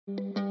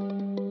Build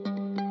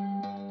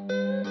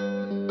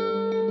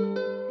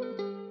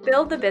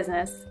the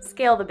business,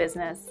 scale the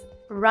business,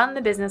 run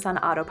the business on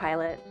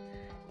autopilot,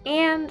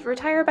 and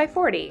retire by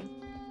 40.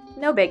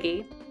 No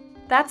biggie.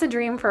 That's a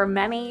dream for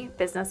many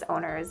business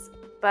owners,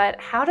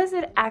 but how does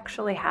it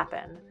actually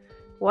happen?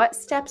 What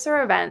steps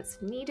or events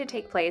need to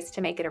take place to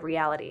make it a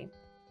reality?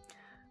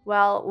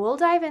 Well, we'll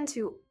dive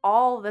into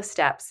all the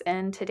steps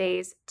in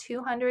today's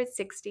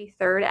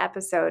 263rd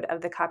episode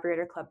of the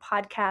Copywriter Club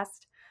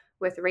podcast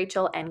with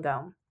Rachel and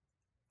Ngom.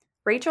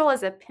 Rachel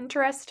is a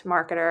Pinterest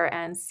marketer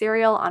and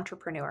serial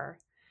entrepreneur.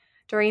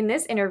 During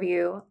this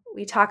interview,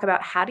 we talk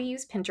about how to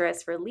use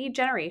Pinterest for lead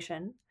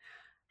generation,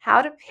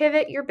 how to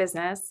pivot your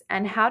business,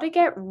 and how to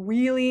get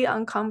really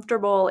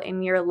uncomfortable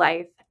in your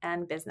life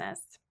and business.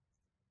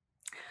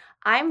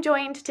 I'm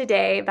joined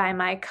today by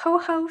my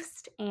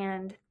co-host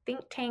and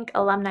Think Tank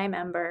alumni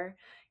member,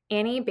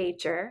 Annie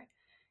Bacher.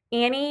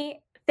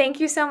 Annie, thank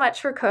you so much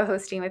for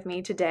co-hosting with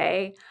me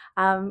today.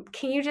 Can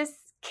you just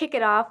kick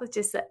it off with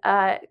just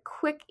a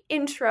quick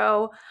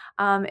intro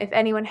if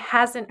anyone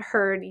hasn't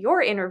heard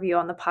your interview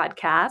on the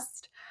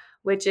podcast,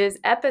 which is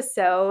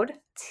episode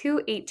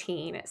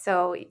 218.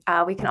 So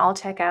we can all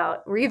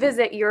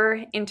revisit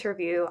your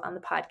interview on the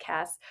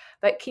podcast.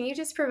 But can you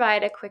just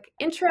provide a quick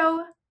intro?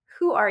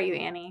 Who are you,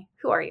 Annie?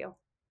 Who are you?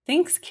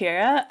 Thanks,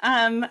 Kira.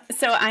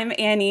 So I'm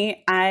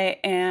Annie. I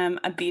am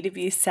a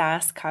B2B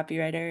SaaS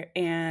copywriter,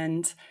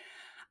 and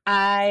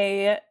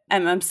I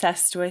am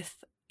obsessed with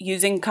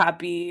using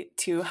copy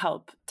to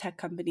help tech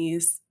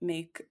companies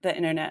make the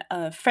internet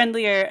a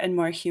friendlier and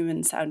more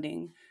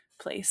human-sounding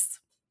place.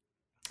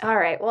 All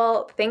right.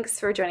 Well, thanks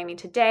for joining me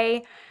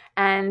today.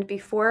 And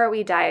before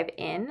we dive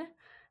in,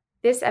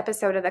 this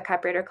episode of the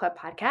Copywriter Club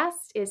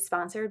podcast is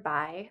sponsored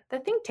by the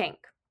Think Tank.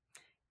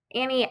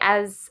 Annie,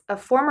 as a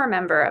former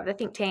member of the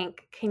Think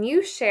Tank, can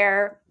you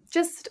share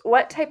just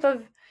what type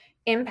of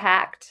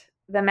impact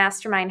the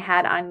mastermind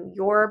had on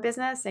your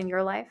business and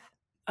your life?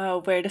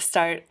 Oh, where to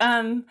start?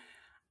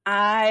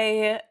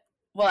 I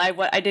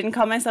didn't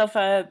call myself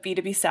a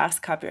B2B SaaS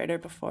copywriter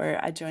before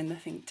I joined the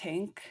Think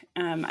Tank.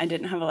 I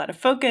didn't have a lot of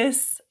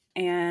focus,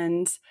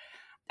 and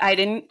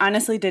I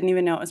honestly didn't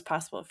even know it was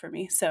possible for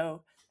me.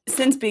 So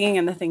since being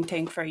in the Think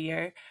Tank for a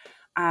year,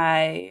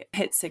 I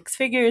hit 6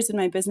 figures in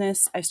my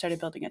business. I started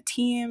building a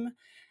team,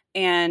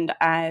 and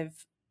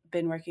I've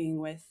been working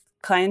with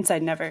clients I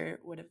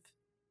never would have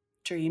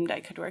dreamed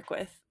I could work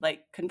with,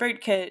 like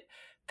ConvertKit,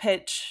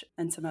 Pitch,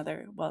 and some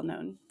other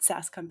well-known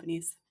SaaS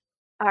companies.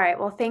 All right.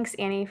 Well, thanks,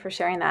 Annie, for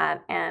sharing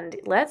that. And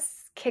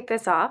let's kick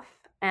this off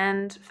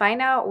and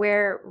find out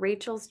where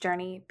Rachel's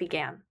journey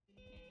began.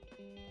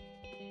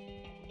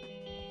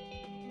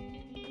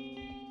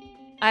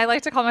 I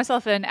like to call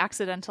myself an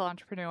accidental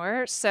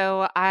entrepreneur.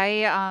 So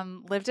I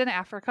lived in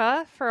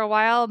Africa for a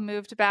while,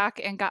 moved back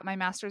and got my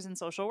master's in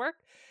social work.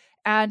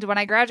 And when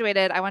I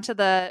graduated, I went to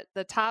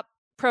the top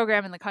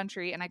program in the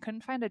country, and I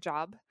couldn't find a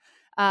job.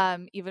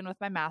 Even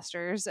with my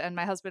master's, and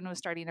my husband was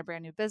starting a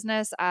brand new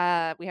business.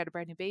 We had a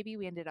brand new baby.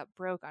 We ended up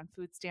broke on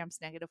food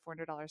stamps, negative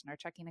 $400 in our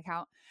checking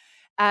account.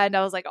 And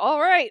I was like, all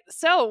right,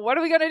 so what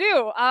are we going to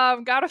do?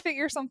 Got to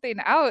figure something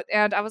out.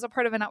 And I was a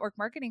part of a network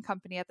marketing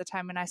company at the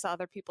time, and I saw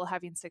other people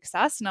having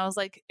success. And I was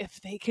like, if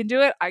they can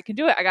do it, I can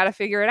do it. I got to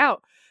figure it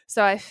out.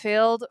 So I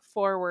failed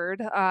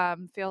forward,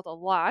 failed a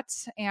lot,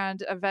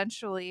 and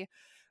eventually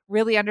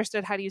really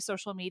understood how to use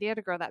social media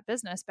to grow that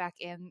business back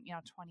in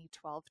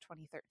 2012,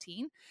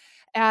 2013,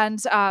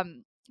 and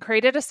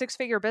created a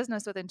 6-figure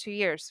business within 2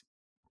 years.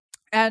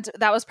 And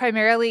that was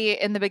primarily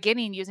in the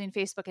beginning using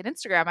Facebook and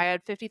Instagram. I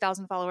had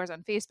 50,000 followers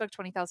on Facebook,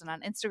 20,000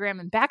 on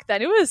Instagram. And back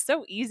then it was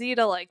so easy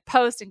to like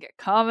post and get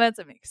comments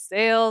and make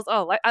sales.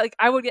 Oh,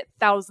 I would get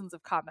thousands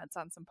of comments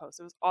on some posts.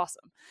 It was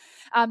awesome.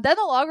 Then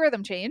the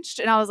algorithm changed,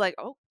 and I was like,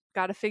 oh,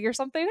 got to figure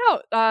something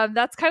out.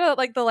 That's kind of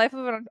like the life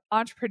of an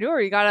entrepreneur.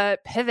 You got to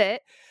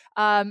pivot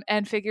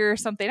and figure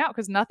something out,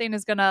 because nothing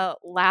is going to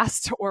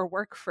last or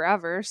work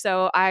forever.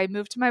 So I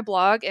moved to my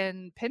blog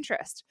and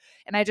Pinterest,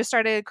 and I just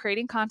started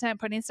creating content,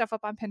 putting stuff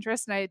up on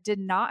Pinterest. And I did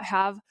not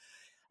have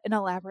an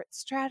elaborate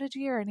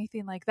strategy or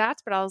anything like that,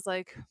 but I was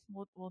like,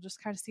 we'll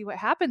just kind of see what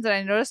happens. And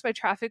I noticed my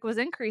traffic was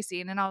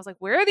increasing, and I was like,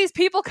 where are these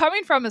people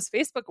coming from? Is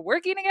Facebook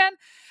working again?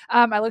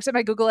 I looked at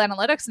my Google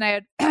Analytics, and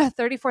I had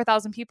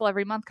 34,000 people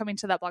every month coming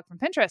to that blog from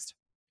Pinterest.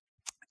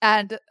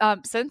 And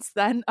since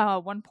then,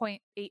 1.8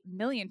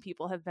 million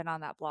people have been on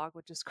that blog,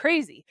 which is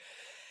crazy.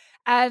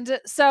 And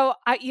so,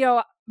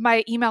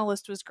 my email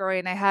list was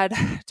growing. I had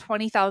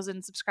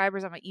 20,000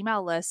 subscribers on my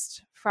email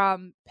list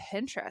from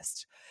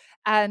Pinterest.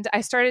 And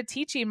I started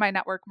teaching my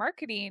network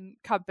marketing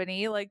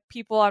company, like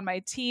people on my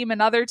team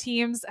and other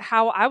teams,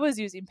 how I was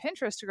using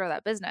Pinterest to grow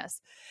that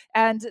business.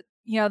 And,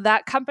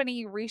 that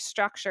company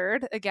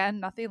restructured.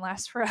 Again, nothing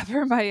lasts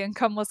forever. My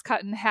income was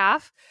cut in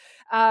half.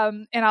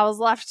 And I was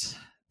left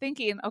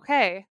thinking,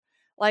 okay,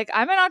 like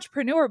I'm an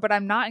entrepreneur, but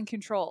I'm not in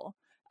control.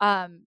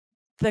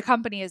 the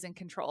company is in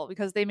control,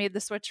 because they made the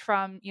switch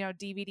from,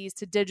 DVDs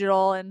to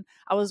digital, and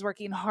I was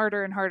working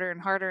harder and harder and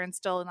harder, and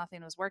still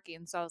nothing was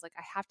working. So I was like,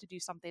 I have to do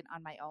something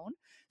on my own.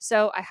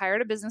 So I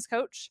hired a business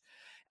coach.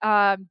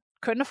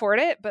 Couldn't afford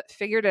it, but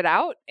figured it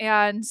out.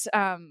 And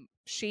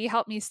she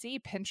helped me see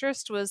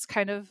Pinterest was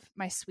kind of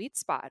my sweet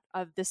spot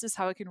of, this is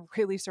how I can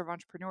really serve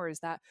entrepreneurs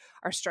that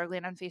are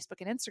struggling on Facebook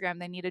and Instagram.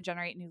 They need to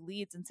generate new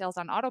leads and sales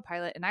on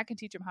autopilot, and I can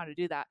teach them how to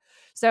do that.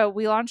 So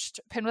we launched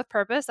Pin with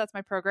Purpose. That's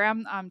my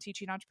program,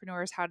 teaching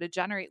entrepreneurs how to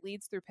generate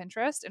leads through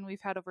Pinterest. And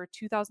we've had over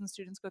 2,000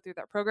 students go through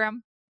that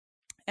program.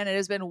 And it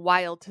has been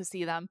wild to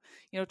see them,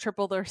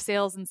 triple their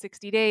sales in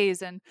 60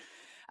 days. And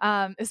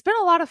it's been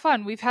a lot of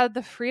fun. We've had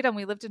the freedom.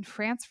 We lived in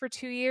France for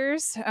 2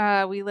 years.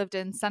 We lived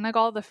in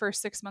Senegal the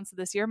first 6 months of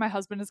this year. My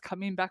husband is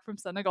coming back from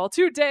Senegal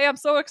today. I'm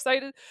so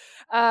excited.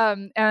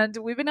 And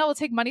we've been able to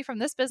take money from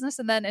this business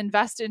and then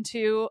invest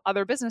into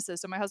other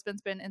businesses. So my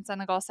husband's been in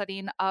Senegal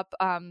setting up,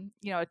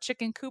 a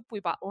chicken coop. We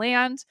bought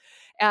land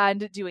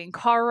and doing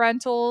car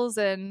rentals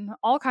and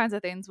all kinds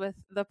of things with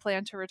the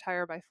plan to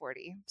retire by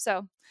 40.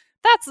 So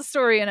that's the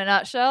story in a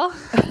nutshell.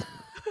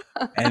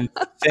 And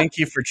thank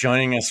you for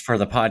joining us for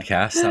the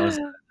podcast. That was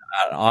an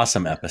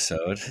awesome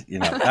episode.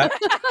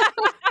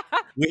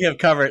 We have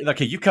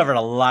covered, you covered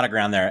a lot of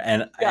ground there.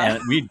 And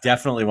we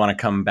definitely want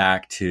to come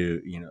back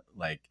to,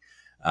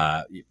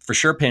 for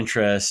sure,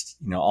 Pinterest,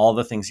 all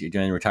the things that you're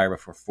doing, retire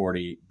before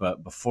 40.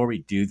 But before we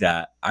do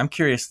that, I'm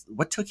curious,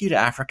 what took you to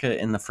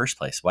Africa in the first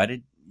place? Why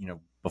did,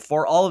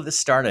 before all of this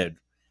started,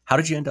 how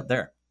did you end up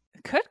there?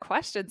 Good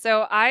question.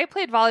 So I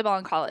played volleyball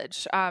in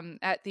college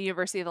at the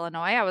University of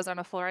Illinois. I was on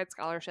a full-ride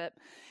scholarship.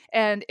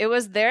 And it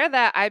was there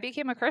that I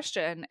became a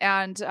Christian.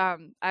 And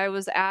I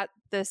was at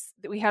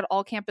we had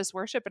all campus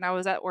worship, and I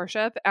was at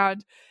worship.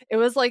 And it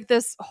was like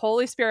this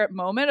Holy Spirit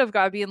moment of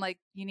God being like,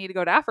 you need to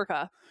go to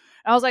Africa.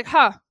 And I was like,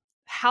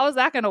 how is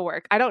that going to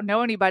work? I don't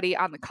know anybody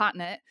on the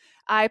continent.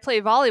 I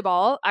play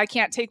volleyball. I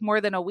can't take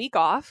more than a week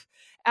off.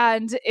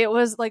 And it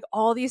was like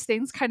all these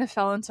things kind of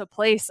fell into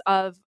place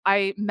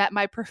I met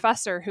my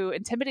professor who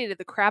intimidated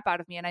the crap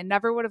out of me. And I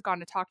never would have gone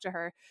to talk to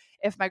her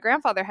if my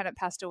grandfather hadn't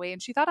passed away. And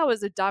she thought I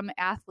was a dumb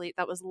athlete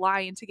that was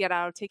lying to get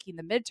out of taking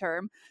the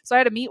midterm. So I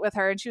had to meet with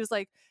her, and she was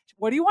like,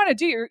 what do you want to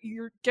do?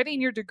 You're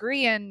getting your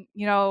degree in,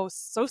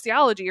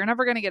 sociology. You're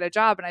never going to get a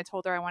job. And I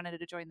told her I wanted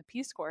to join the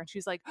Peace Corps. And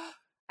she's like,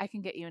 I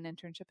can get you an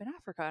internship in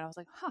Africa. And I was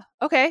like,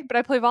 okay, but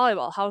I play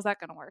volleyball. How's that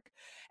going to work?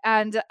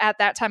 And at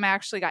that time, I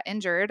actually got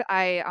injured.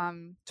 I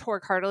tore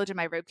cartilage in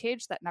my rib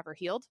cage that never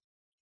healed.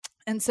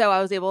 And so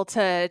I was able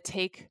to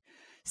take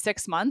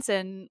 6 months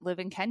and live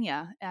in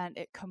Kenya, and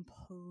it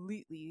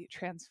completely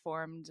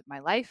transformed my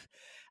life.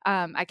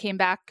 I came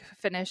back,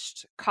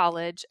 finished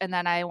college, and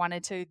then I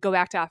wanted to go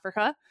back to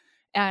Africa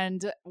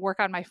and work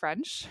on my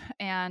French.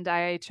 And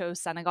I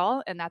chose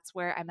Senegal, and that's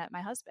where I met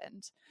my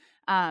husband.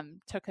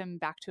 Took him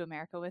back to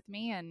America with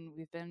me, and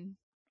we've been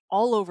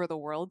all over the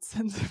world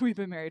since we've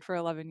been married for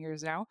 11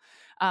 years now.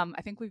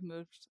 I think we've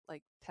moved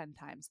like 10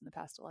 times in the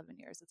past 11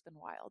 years. It's been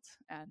wild.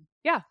 And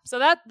so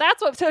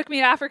that's what took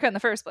me to Africa in the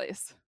first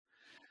place.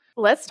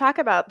 Let's talk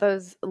about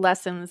those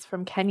lessons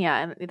from Kenya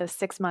and the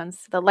 6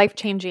 months, the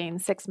life-changing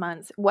 6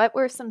 months. What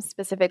were some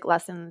specific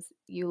lessons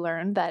you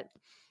learned that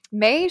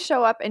may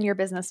show up in your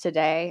business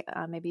today?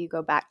 Maybe you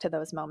go back to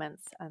those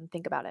moments and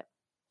think about it.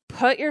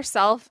 Put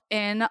yourself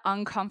in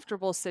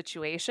uncomfortable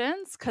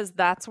situations, because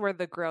that's where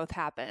the growth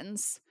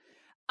happens.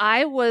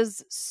 I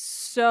was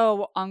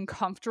so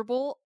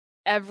uncomfortable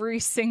every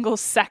single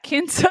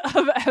second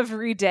of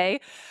every day.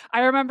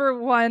 I remember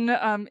one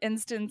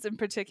instance in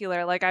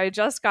particular, like I had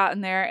just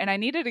gotten there and I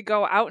needed to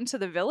go out into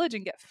the village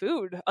and get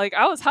food. Like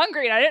I was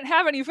hungry and I didn't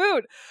have any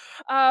food.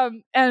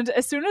 And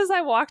as soon as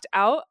I walked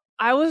out,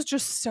 I was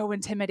just so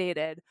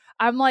intimidated.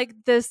 I'm like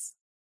this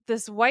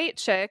white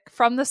chick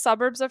from the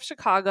suburbs of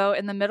Chicago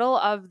in the middle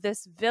of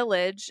this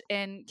village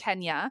in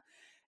Kenya.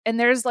 And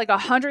there's like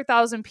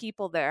 100,000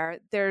 people there.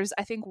 There's,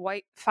 I think,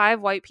 5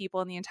 white people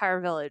in the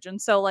entire village.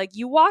 And so like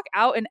you walk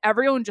out and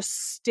everyone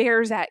just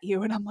stares at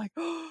you. And I'm like,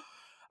 oh,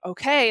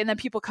 okay. And then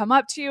people come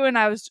up to you. And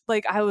I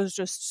was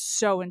just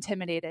so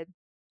intimidated.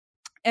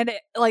 And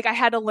I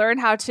had to learn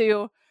how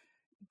to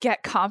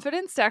get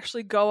confidence to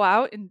actually go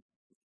out and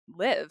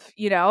live,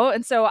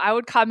 And so I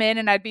would come in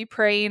and I'd be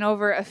praying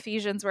over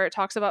Ephesians, where it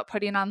talks about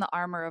putting on the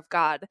armor of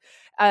God.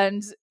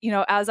 And,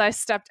 as I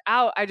stepped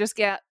out, I just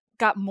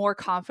got more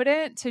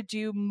confident to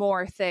do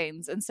more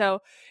things. And so,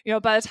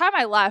 by the time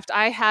I left,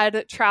 I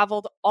had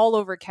traveled all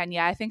over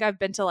Kenya. I think I've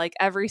been to like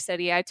every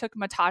city. I took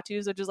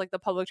matatus, which is like the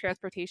public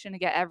transportation to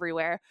get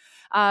everywhere.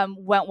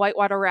 Went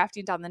whitewater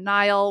rafting down the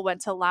Nile,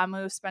 went to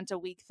Lamu, spent a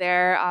week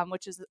there,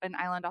 which is an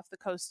island off the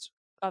coast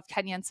of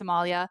Kenya and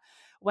Somalia.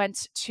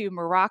 Went to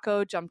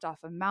Morocco, jumped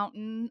off a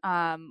mountain,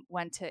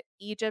 went to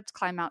Egypt,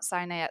 climbed Mount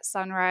Sinai at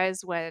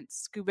sunrise, went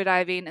scuba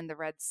diving in the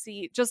Red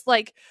Sea, just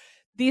like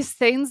these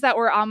things that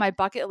were on my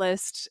bucket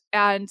list.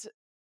 And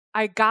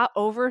I got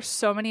over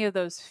so many of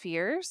those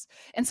fears.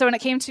 And so when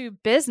it came to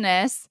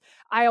business,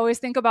 I always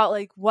think about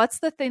like, what's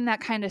the thing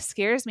that kind of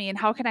scares me and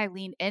how can I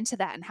lean into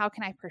that and how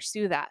can I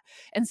pursue that?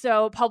 And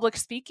so public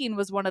speaking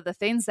was one of the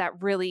things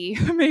that really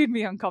made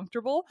me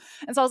uncomfortable.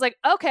 And so I was like,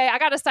 okay, I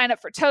got to sign up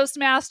for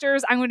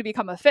Toastmasters. I'm going to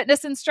become a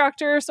fitness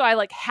instructor. So I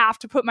like have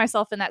to put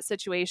myself in that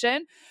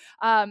situation.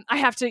 I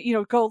have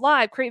to, go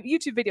live, create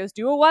YouTube videos,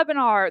 do a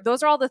webinar.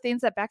 Those are all the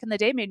things that back in the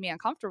day made me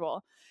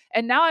uncomfortable.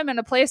 And now I'm in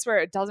a place where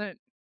it doesn't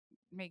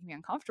make me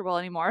uncomfortable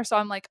anymore. So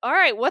I'm like, all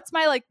right, what's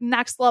my like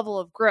next level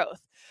of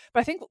growth? But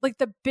I think like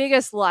the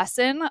biggest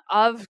lesson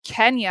of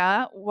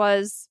Kenya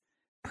was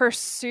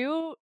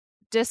pursue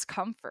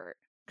discomfort,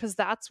 because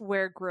that's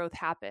where growth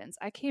happens.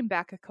 I came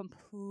back a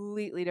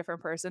completely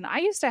different person. I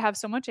used to have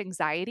so much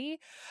anxiety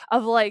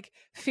of like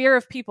fear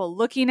of people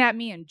looking at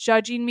me and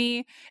judging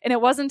me. And it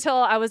wasn't until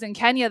I was in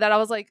Kenya that I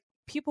was like,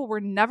 people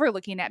were never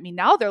looking at me.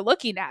 Now they're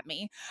looking at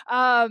me.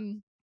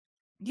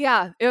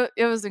 Yeah,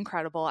 it was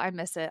incredible. I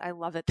miss it. I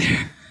love it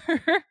there.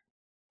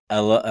 I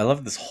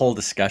love this whole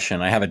discussion.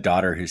 I have a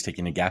daughter who's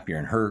taking a gap year,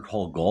 and her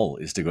whole goal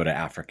is to go to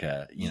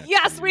Africa.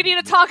 Yes, we need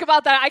to talk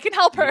about that. I can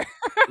help her.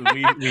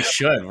 we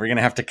should. We're going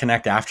to have to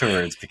connect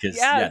afterwards because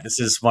this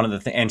is one of the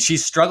things. And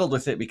she's struggled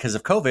with it because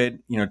of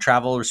COVID,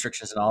 travel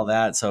restrictions and all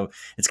that. So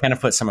it's kind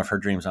of put some of her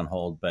dreams on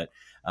hold. But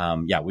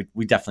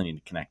we definitely need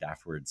to connect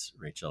afterwards,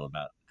 Rachel,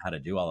 about how to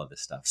do all of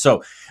this stuff.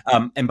 So,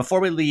 and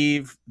before we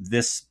leave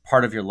this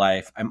part of your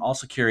life, I'm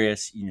also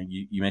curious,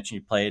 you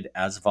mentioned you played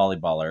as a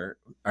volleyballer.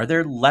 Are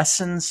there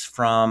lessons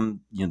from,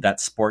 that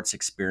sports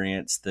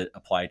experience that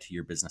apply to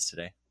your business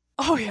today?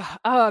 Oh yeah.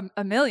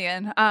 A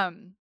million.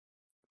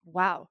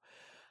 Wow.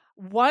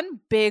 One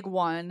big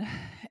one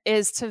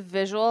is to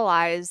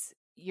visualize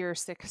your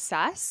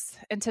success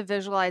and to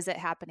visualize it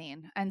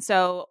happening. And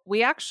so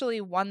we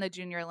actually won the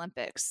Junior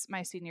Olympics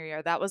my senior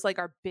year. That was like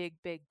our big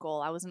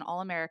goal. I was an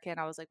All-American.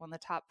 I was like one of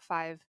the top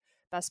 5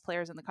 best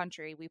players in the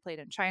country. We played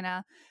in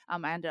China.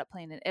 I ended up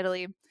playing in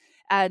Italy.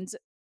 And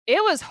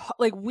it was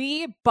like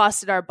we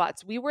busted our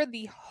butts. We were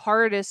the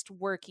hardest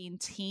working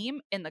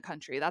team in the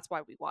country. That's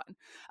why we won.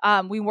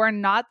 We were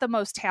not the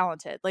most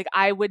talented. Like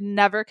I would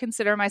never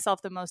consider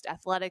myself the most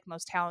athletic,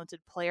 most talented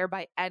player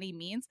by any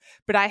means,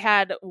 but I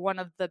had one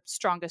of the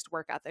strongest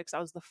work ethics. I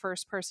was the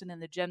first person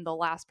in the gym, the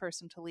last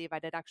person to leave. I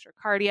did extra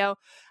cardio.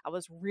 I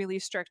was really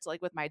strict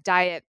like with my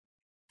diet.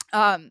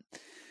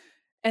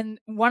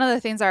 And one of the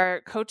things our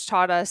coach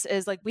taught us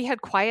is like we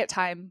had quiet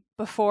time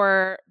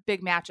before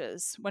big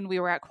matches when we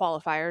were at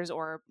qualifiers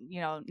or,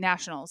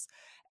 nationals.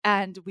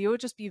 And we would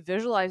just be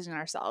visualizing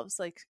ourselves,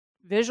 like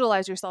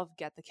visualize yourself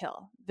get the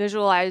kill,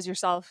 visualize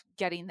yourself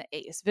getting the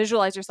ace,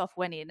 visualize yourself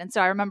winning. And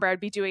so I remember I'd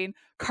be doing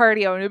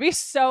cardio and it'd be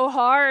so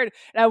hard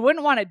and I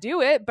wouldn't want to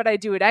do it, but I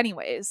do it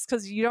anyways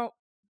because you don't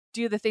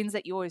do the things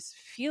that you always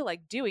feel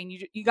like doing.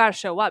 You got to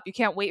show up. You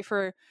can't wait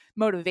for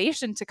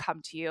motivation to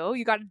come to you.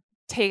 You got to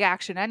take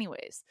action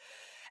anyways.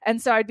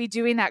 And so I'd be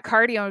doing that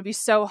cardio and it'd be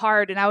so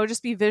hard. And I would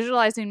just be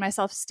visualizing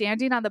myself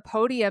standing on the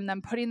podium,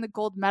 then putting the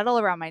gold medal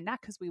around my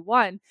neck because we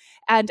won.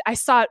 And I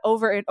saw it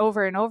over and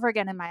over and over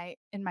again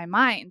in my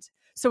mind.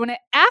 So when it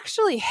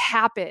actually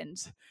happened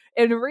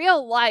in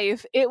real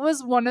life, it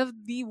was one of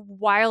the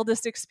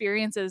wildest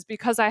experiences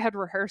because I had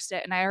rehearsed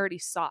it and I already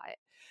saw it.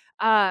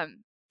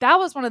 That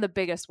was one of the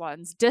biggest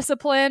ones.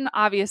 Discipline,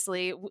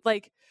 obviously,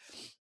 the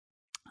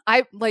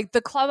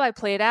club I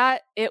played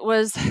at, it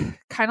was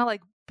kind of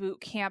like boot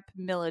camp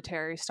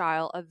military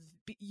style of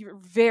you're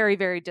very,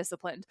 very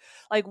disciplined.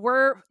 Like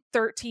we're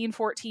 13,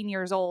 14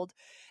 years old.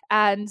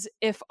 And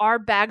if our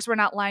bags were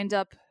not lined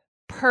up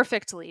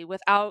perfectly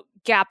without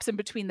gaps in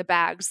between the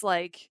bags,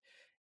 like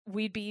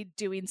we'd be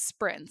doing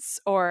sprints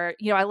or,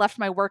 I left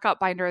my workout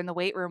binder in the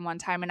weight room one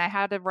time and I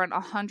had to run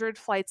 100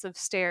 flights of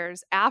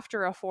stairs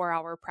after a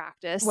 4-hour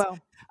practice. Well,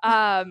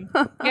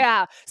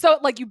 yeah. So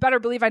like, you better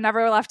believe I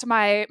never left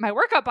my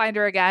workout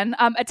binder again.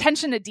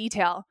 Attention to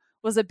detail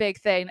was a big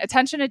thing.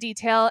 Attention to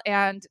detail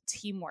and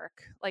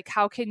teamwork. Like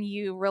how can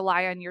you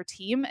rely on your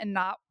team and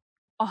not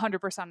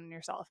 100% on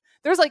yourself?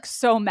 There's like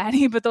so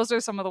many, but those are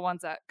some of the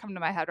ones that come to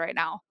my head right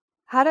now.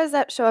 How does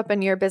that show up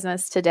in your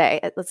business today?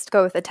 Let's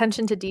go with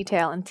attention to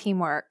detail and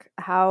teamwork.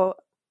 How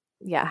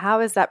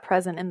is that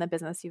present in the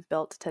business you've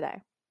built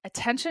today?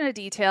 Attention to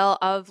detail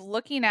of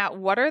looking at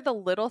what are the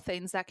little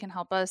things that can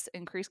help us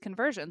increase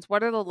conversions?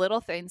 What are the little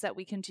things that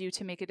we can do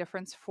to make a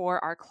difference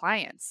for our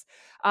clients?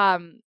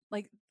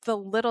 Like the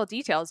little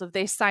details of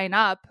they sign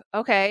up,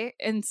 okay,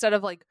 instead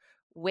of like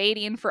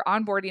waiting for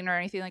onboarding or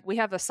anything, like we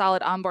have a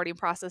solid onboarding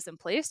process in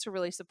place to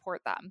really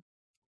support them.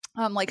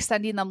 Like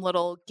sending them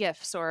little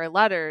gifts or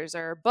letters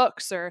or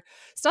books or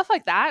stuff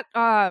like that.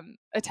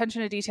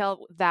 Attention to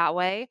detail that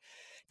way.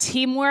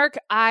 Teamwork,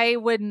 I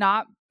would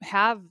not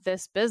have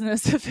this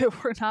business if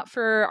it were not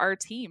for our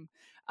team.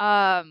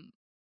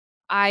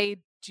 I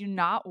do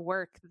not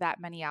work that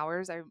many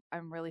hours.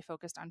 I'm really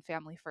focused on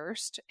family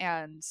first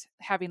and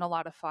having a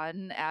lot of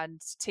fun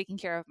and taking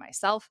care of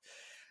myself.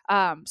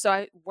 So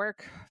I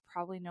work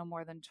probably no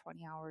more than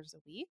 20 hours a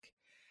week.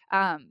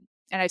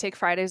 and I take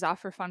Fridays off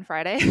for Fun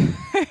Friday.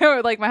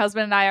 Or like my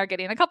husband and I are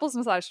getting a couples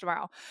massage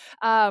tomorrow,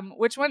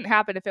 which wouldn't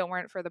happen if it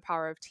weren't for the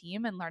power of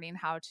team and learning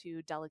how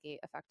to delegate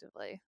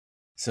effectively.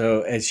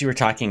 So, as you were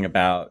talking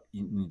about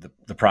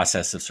the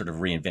process of sort of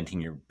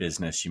reinventing your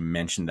business, you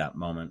mentioned that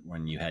moment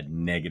when you had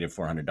negative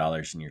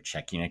 $400 in your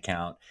checking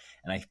account.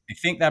 And I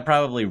think that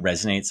probably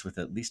resonates with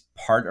at least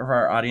part of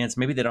our audience.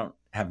 Maybe they don't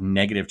have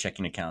negative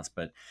checking accounts,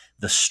 but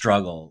the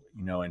struggle,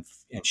 and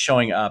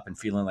showing up and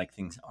feeling like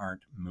things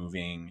aren't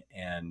moving,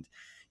 and,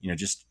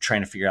 just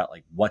trying to figure out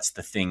like what's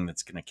the thing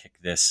that's going to kick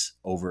this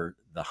over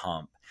the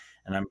hump.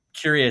 And I'm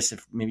curious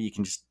if maybe you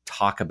can just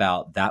talk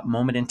about that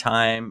moment in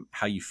time,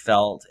 how you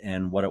felt,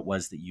 and what it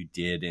was that you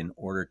did in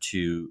order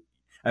to.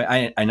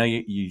 I know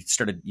you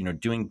started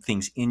doing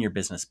things in your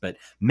business, but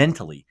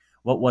mentally,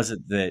 what was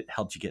it that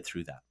helped you get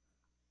through that?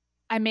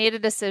 I made a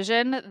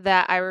decision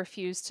that I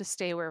refused to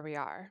stay where we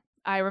are.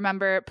 I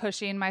remember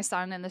pushing my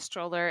son in the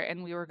stroller,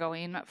 and we were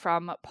going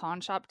from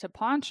pawn shop to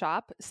pawn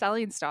shop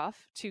selling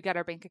stuff to get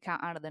our bank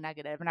account out of the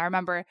negative. And I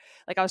remember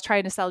like I was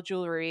trying to sell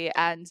jewelry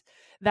and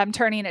them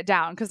turning it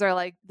down because they're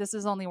like, this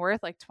is only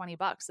worth like $20.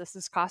 This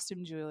is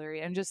costume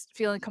jewelry, and just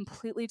feeling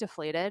completely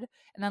deflated.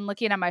 And then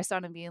looking at my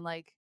son and being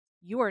like,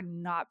 you are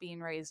not being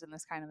raised in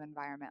this kind of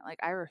environment. Like,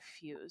 I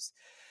refuse.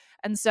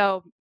 And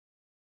so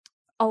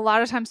a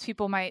lot of times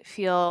people might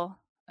feel,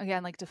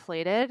 again, like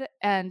deflated.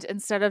 And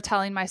instead of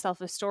telling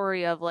myself a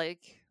story of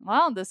like,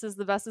 well, this is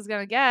the best it's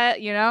going to get,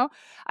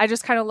 I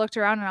just kind of looked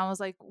around and I was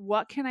like,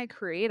 what can I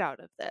create out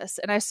of this?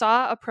 And I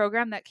saw a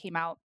program that came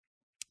out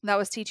that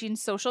was teaching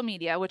social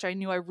media, which I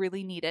knew I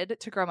really needed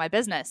to grow my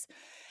business.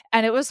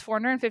 And it was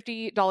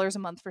 $450 a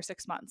month for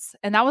 6 months.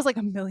 And that was like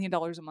 $1 million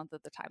a month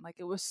at the time. Like,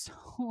 it was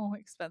so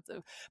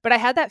expensive. But I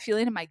had that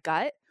feeling in my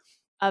gut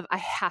of I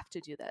have to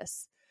do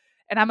this.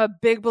 And I'm a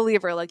big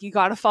believer, like, you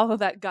got to follow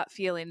that gut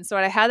feeling. So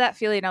when I had that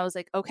feeling, I was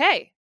like,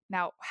 okay,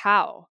 now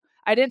how?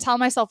 I didn't tell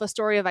myself a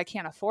story of I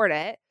can't afford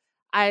it.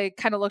 I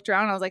kind of looked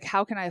around and I was like,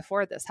 how can I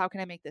afford this? How can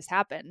I make this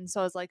happen? And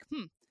so I was like,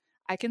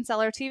 I can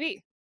sell our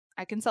TV.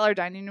 I can sell our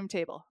dining room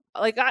table.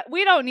 Like,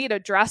 we don't need a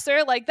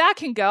dresser. Like, that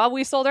can go.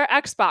 We sold our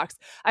Xbox.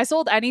 I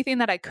sold anything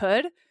that I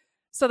could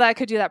so that I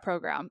could do that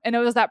program. And it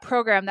was that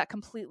program that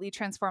completely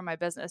transformed my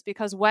business,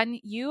 because when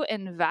you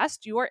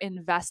invest, you are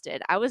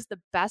invested. I was the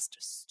best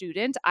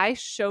student. I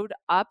showed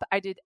up. I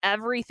did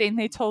everything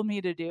they told me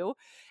to do.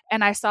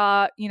 And I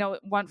saw, it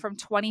went from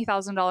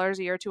 $20,000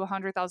 a year to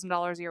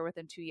 $100,000 a year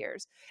within 2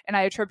 years. And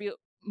I attribute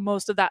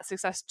most of that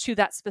success to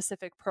that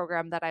specific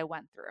program that I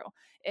went through.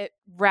 It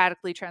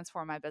radically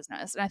transformed my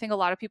business. And I think a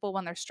lot of people,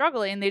 when they're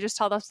struggling, they just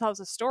tell themselves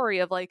a story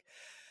of like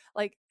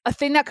a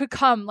thing that could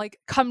come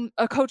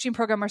a coaching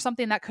program or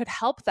something that could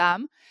help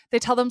them. They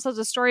tell themselves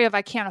a story of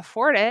I can't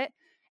afford it.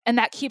 And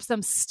that keeps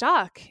them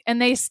stuck, and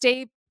they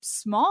stay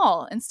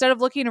small instead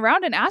of looking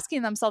around and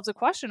asking themselves a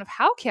question of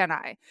how can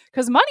I?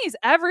 Because money's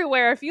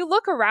everywhere. If you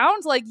look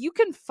around, like, you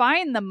can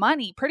find the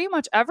money. Pretty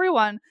much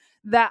everyone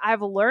that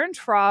I've learned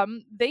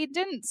from, they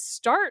didn't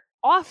start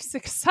off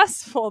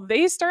successful.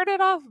 They started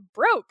off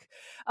broke.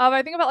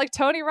 I think about like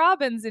Tony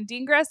Robbins and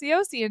Dean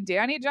Graziosi and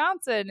Danny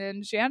Johnson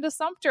and Shanda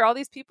Sumter, all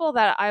these people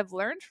that I've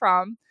learned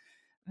from,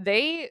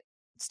 they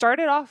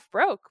started off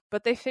broke,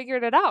 but they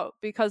figured it out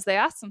because they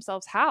asked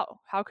themselves, how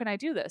can I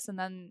do this? And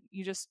then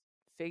you just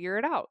figure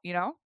it out,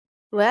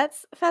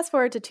 Let's fast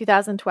forward to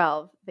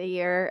 2012, the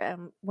year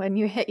when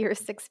you hit your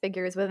 6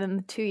 figures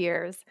within 2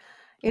 years.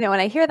 When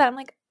I hear that, I'm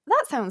like,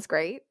 that sounds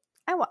great.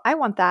 I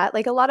want that.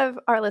 Like, a lot of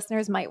our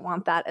listeners might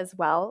want that as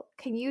well.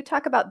 Can you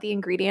talk about the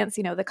ingredients,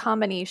 the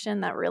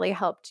combination that really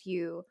helped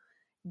you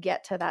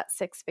get to that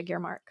 6-figure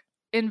mark?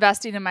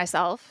 Investing in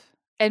myself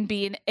and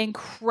being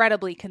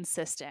incredibly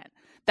consistent.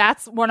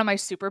 That's one of my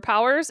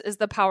superpowers, is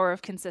the power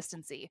of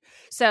consistency.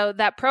 So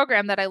that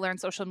program that I learned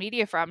social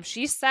media from,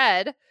 she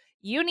said,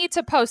 you need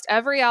to post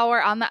every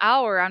hour on the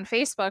hour on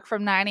Facebook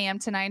from 9 a.m.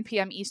 to 9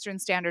 p.m. Eastern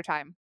Standard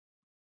Time.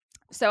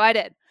 So I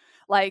did,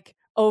 like,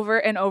 over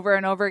and over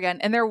and over again.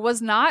 And there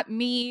was not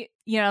me,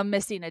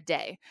 missing a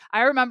day.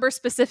 I remember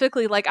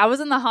specifically, like, I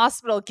was in the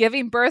hospital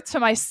giving birth to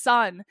my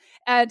son,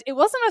 and it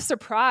wasn't a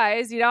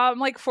surprise. I'm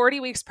like 40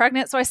 weeks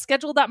pregnant. So I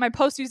scheduled out my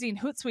post using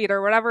Hootsuite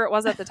or whatever it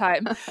was at the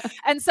time.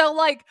 And so,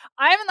 like,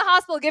 I'm in the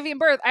hospital giving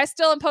birth. I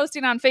still am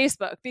posting on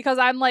Facebook because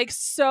I'm like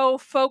so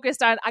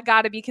focused on, I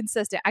got to be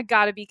consistent. I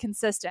got to be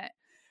consistent.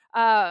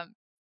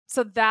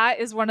 So that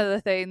is one of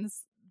the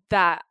things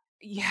that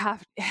it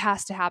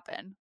has to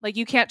happen. Like,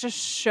 you can't just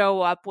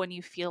show up when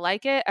you feel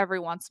like it. Every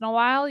once in a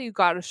while, you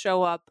got to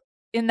show up.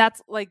 And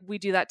that's like, we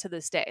do that to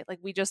this day. Like,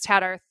 we just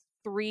had our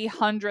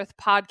 300th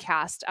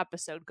podcast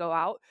episode go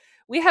out.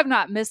 We have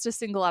not missed a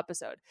single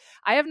episode.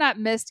 I have not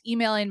missed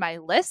emailing my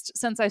list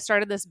since I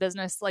started this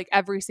business, like,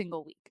 every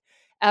single week.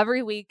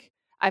 Every week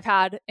I've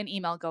had an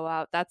email go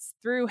out. That's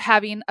through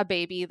having a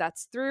baby.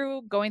 That's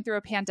through going through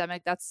a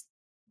pandemic. That's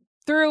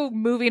through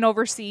moving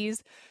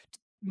overseas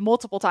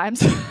multiple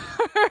times.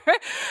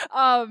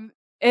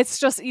 It's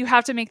just, you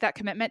have to make that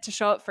commitment to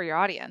show up for your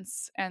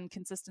audience, and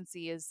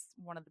consistency is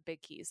one of the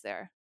big keys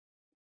there.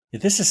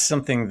 This is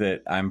something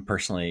that I'm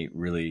personally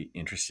really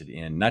interested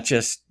in, not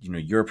just,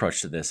 your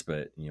approach to this,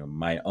 but,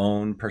 my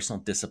own personal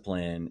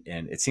discipline.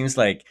 And it seems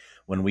like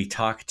when we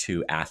talk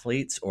to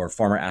athletes or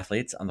former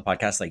athletes on the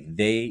podcast, like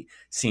they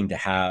seem to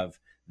have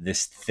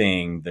this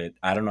thing that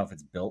I don't know if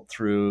it's built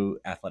through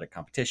athletic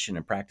competition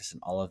and practice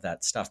and all of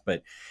that stuff.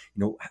 But,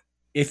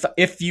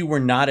 if you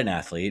were not an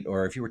athlete,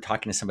 or if you were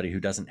talking to somebody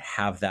who doesn't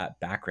have that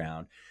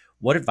background,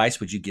 what advice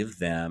would you give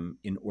them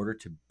in order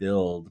to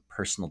build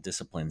personal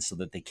discipline so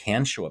that they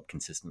can show up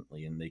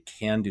consistently and they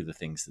can do the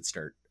things that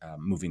start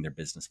moving their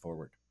business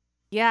forward?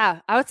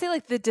 Yeah, I would say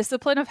like the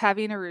discipline of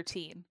having a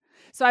routine.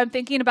 So I'm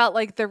thinking about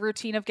like the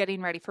routine of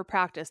getting ready for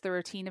practice, the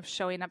routine of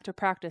showing up to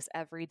practice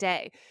every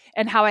day,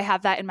 and how I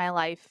have that in my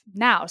life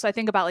now. So I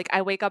think about like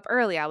I wake up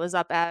early. I was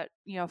up at,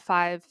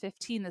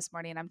 5:15 this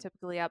morning. I'm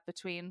typically up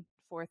between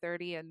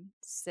 4:30 and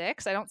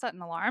 6. I don't set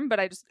an alarm, but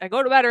I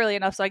go to bed early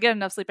enough so I get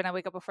enough sleep and I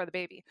wake up before the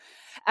baby.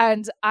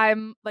 And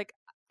I'm like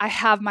I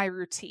have my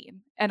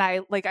routine and I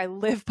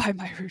live by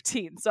my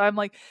routine. So I'm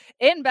like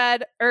in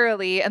bed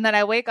early and then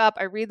I wake up,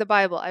 I read the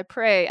Bible, I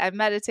pray, I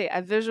meditate,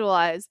 I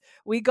visualize.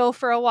 We go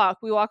for a walk.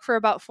 We walk for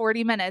about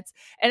 40 minutes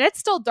and it's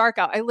still dark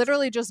out. I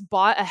literally just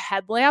bought a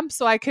headlamp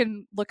so I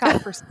can look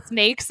out for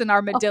snakes and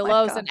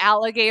armadillos and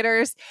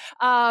alligators.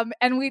 And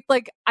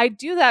I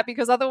do that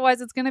because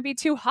otherwise it's going to be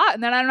too hot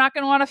and then I'm not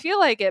going to want to feel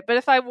like it. But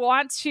if I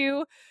want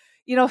to,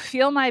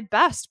 feel my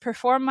best,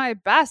 perform my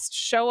best,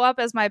 show up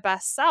as my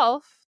best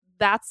self,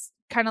 that's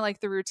kind of like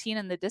the routine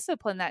and the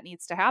discipline that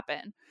needs to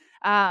happen.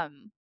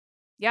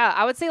 Yeah,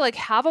 I would say like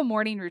have a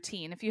morning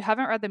routine. If you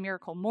haven't read The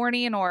Miracle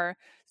Morning or,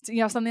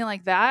 something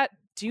like that,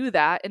 do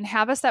that and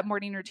have a set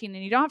morning routine.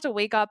 And you don't have to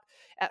wake up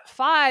at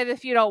 5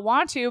 if you don't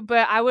want to,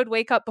 but I would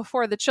wake up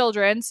before the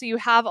children. So you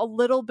have a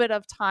little bit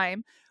of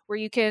time where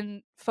you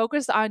can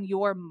focus on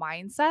your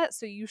mindset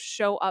so you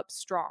show up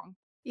strong.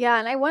 Yeah.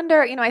 And I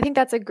wonder, I think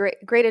that's a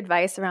great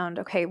advice around,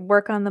 okay,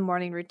 work on the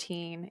morning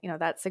routine.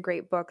 That's a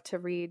great book to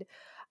read.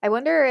 I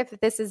wonder if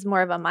this is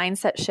more of a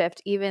mindset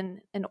shift,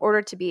 even in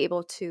order to be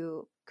able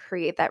to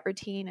create that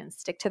routine and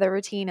stick to the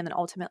routine and then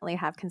ultimately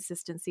have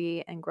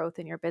consistency and growth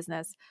in your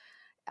business.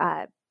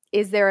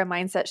 Is there a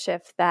mindset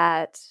shift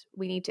that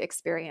we need to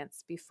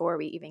experience before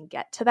we even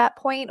get to that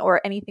point, or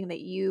anything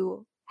that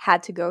you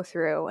had to go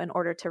through in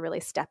order to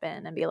really step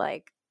in and be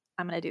like,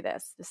 I'm going to do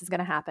this. This is going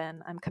to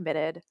happen. I'm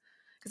committed.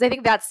 Because I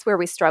think that's where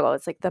we struggle.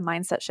 It's like the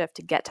mindset shift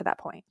to get to that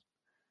point.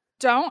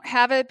 Don't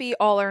have it be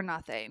all or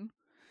nothing.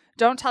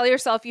 Don't tell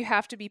yourself you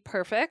have to be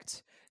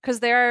perfect, because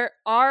there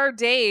are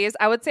days,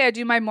 I would say I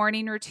do my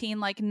morning routine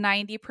like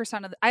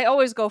 90% of I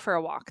always go for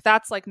a walk.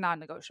 That's like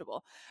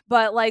non-negotiable.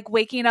 But like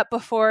waking up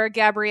before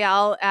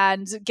Gabrielle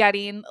and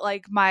getting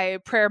like my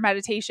prayer,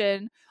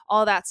 meditation,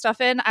 all that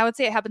stuff in, I would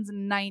say it happens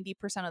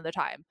 90% of the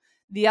time.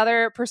 The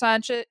other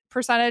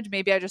percentage,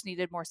 maybe I just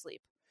needed more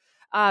sleep.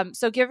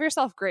 So give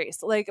yourself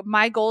grace. Like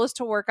my goal is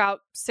to work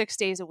out 6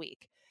 days a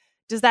week.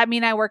 Does that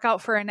mean I work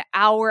out for an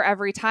hour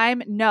every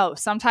time? No.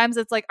 Sometimes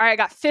it's like, all right, I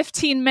got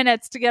 15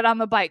 minutes to get on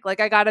the bike.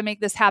 Like I got to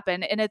make this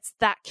happen. And it's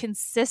that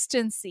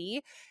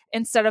consistency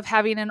instead of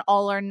having an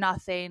all or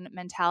nothing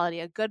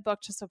mentality. A good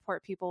book to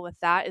support people with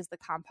that is The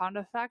Compound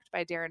Effect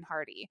by Darren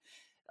Hardy.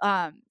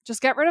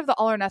 Just get rid of the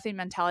all or nothing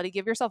mentality.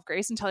 Give yourself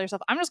grace and tell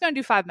yourself, I'm just going to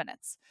do 5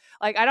 minutes.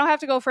 Like I don't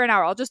have to go for an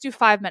hour. I'll just do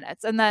 5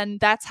 minutes. And then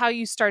that's how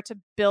you start to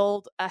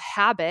build a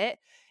habit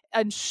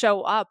and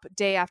show up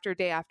day after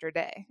day after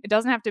day. It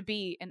doesn't have to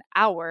be an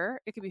hour.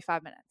 It could be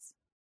 5 minutes.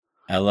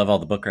 I love all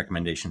the book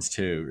recommendations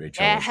too,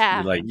 Rachel.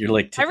 Yeah.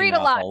 You're ticking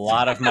off a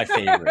lot of my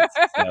favorites.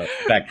 So, in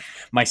fact,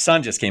 my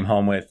son just came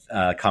home with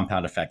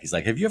Compound Effect. He's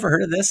like, have you ever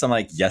heard of this? I'm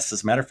like, yes,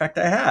 as a matter of fact,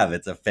 I have.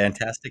 It's a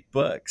fantastic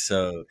book.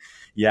 So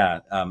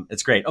yeah,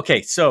 it's great.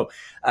 Okay. So,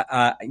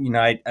 I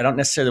don't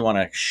necessarily want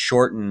to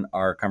shorten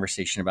our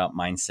conversation about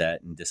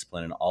mindset and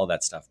discipline and all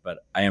that stuff,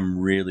 but I am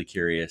really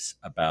curious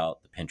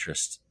about the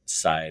Pinterest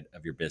side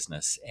of your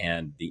business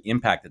and the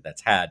impact that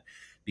that's had,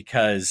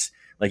 because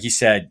like you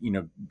said,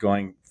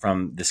 going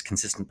from this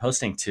consistent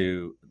posting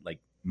to like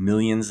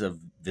millions of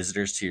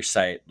visitors to your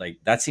site, like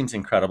that seems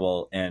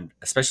incredible. And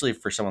especially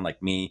for someone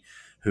like me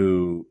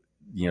who,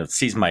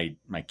 sees my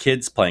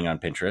kids playing on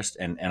Pinterest,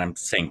 and I'm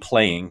saying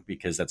playing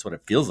because that's what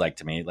it feels like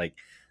to me. Like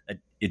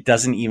it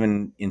doesn't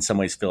even in some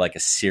ways feel like a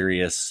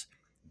serious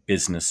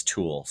business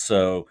tool.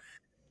 So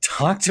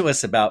talk to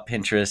us about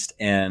Pinterest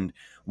and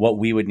what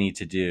we would need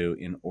to do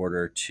in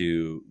order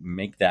to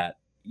make that,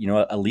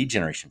 a lead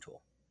generation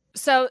tool.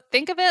 So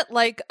think of it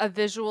like a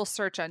visual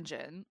search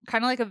engine,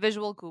 kind of like a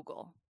visual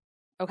Google.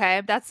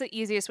 Okay. That's the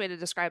easiest way to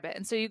describe it.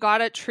 And so you got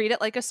to treat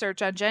it like a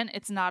search engine.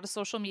 It's not a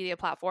social media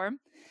platform.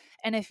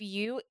 And if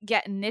you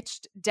get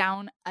niched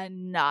down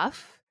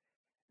enough,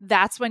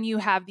 that's when you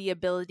have the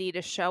ability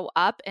to show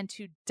up and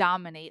to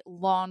dominate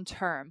long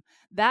term.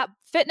 That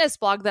fitness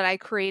blog that I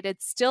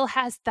created still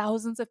has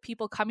thousands of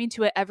people coming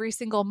to it every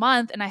single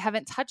month, and I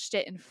haven't touched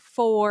it in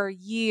 4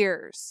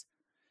 years.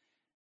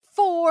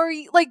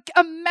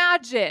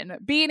 imagine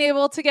being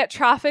able to get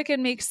traffic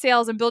and make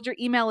sales and build your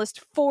email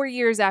list 4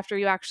 years after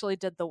you actually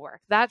did the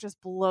work. That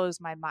just blows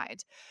my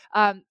mind.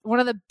 One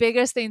of the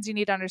biggest things you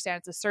need to understand,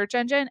 it's a search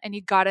engine and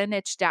you got to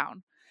niche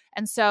down.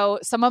 And so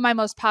some of my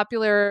most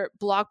popular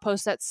blog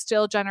posts that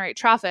still generate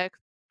traffic,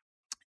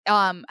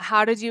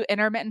 how to do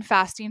intermittent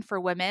fasting for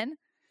women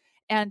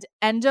and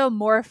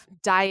endomorph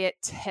diet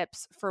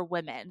tips for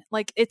women.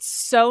 Like, it's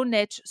so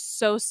niche,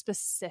 so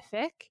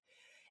specific.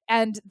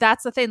 And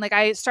that's the thing. Like,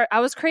 I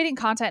was creating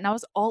content and I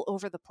was all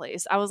over the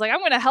place. I was like, I'm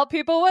going to help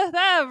people with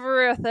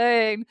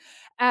everything.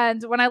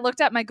 And when I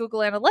looked at my Google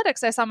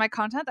Analytics, I saw my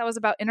content that was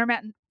about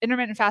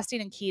intermittent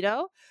fasting and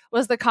keto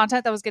was the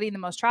content that was getting the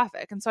most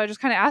traffic. And so I just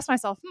kind of asked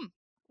myself,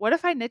 what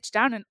if I niched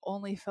down and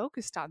only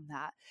focused on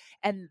that?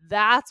 And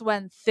that's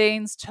when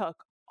things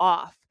took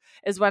off,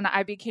 is when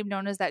I became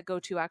known as that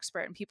go-to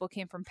expert. And people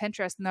came from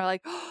Pinterest and they're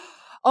like,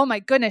 oh my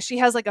goodness, she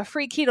has like a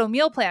free keto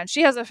meal plan.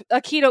 She has a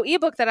keto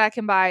ebook that I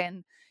can buy.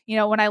 And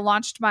when I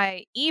launched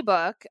my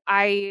ebook,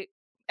 I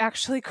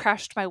actually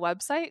crashed my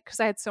website because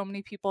I had so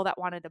many people that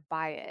wanted to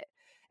buy it.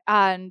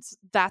 And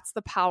that's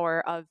the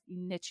power of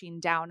niching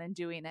down and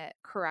doing it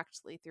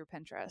correctly through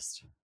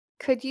Pinterest.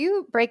 Could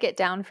you break it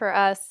down for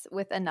us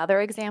with another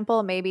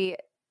example? Maybe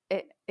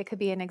it could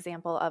be an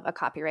example of a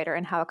copywriter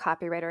and how a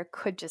copywriter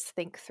could just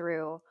think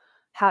through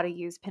how to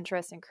use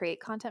Pinterest and create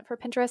content for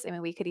Pinterest. I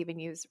mean, we could even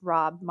use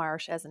Rob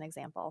Marsh as an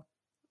example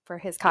for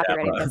his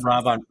copywriting business.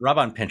 Rob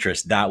on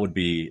Pinterest, that'd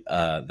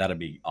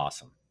be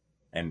awesome.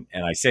 And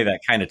I say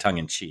that kind of tongue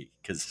in cheek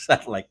because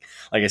like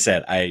I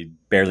said, I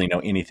barely know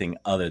anything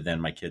other than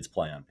my kids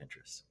play on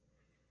Pinterest.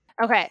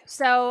 Okay,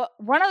 so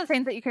one of the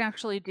things that you can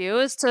actually do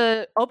is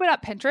to open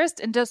up Pinterest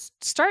and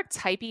just start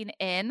typing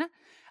in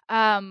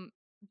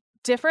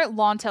different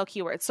long tail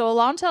keywords. So a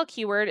long tail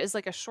keyword is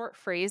like a short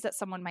phrase that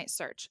someone might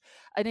search.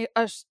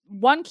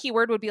 One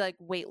keyword would be like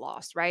weight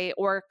loss, right?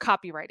 Or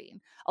copywriting.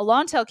 A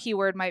long tail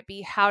keyword might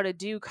be how to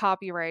do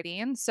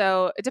copywriting.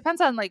 So it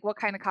depends on like what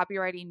kind of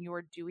copywriting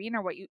you're doing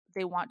or what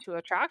they want to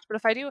attract. But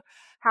if I do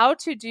how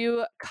to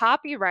do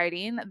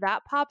copywriting,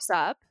 that pops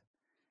up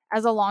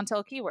as a long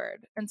tail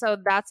keyword. And so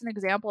that's an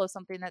example of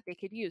something that they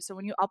could use. So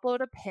when you upload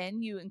a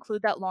pin, you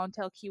include that long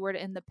tail keyword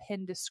in the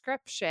pin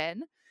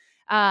description.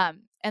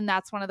 And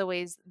that's one of the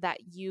ways that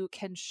you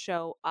can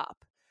show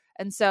up.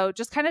 And so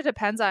just kind of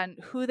depends on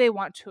who they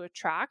want to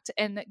attract,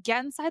 and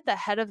get inside the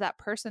head of that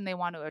person they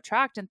want to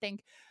attract and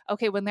think,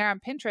 okay, when they're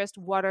on Pinterest,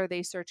 what are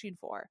they searching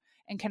for?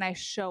 And can I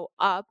show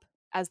up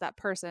as that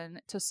person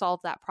to solve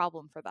that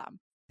problem for them?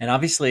 And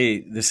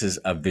obviously, this is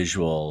a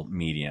visual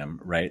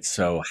medium, right?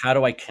 So how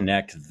do I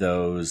connect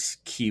those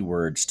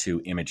keywords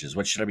to images?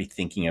 What should I be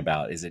thinking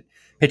about? Is it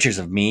pictures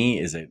of me?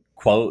 Is it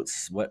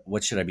quotes?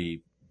 What should I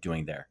be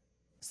doing there?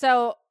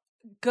 So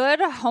good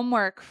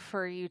homework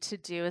for you to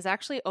do is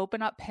actually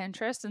open up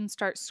Pinterest and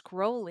start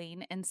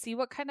scrolling and see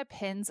what kind of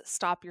pins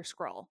stop your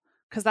scroll,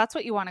 because that's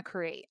what you want to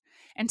create.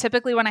 And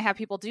typically when I have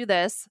people do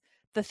this,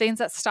 the things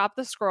that stop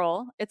the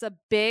scroll, it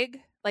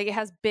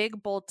has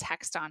big, bold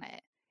text on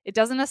it. It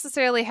doesn't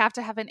necessarily have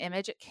to have an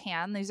image. It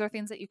can. These are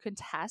things that you can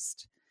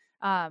test.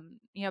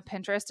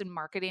 Pinterest and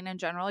marketing in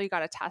general, you got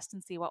to test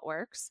and see what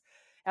works.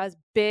 It has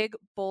big,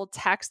 bold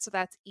text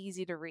that's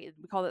easy to read.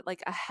 We call it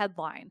like a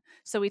headline.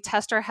 So we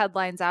test our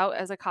headlines out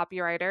as a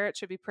copywriter. It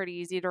should be pretty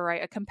easy to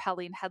write a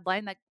compelling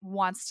headline that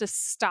wants to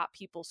stop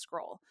people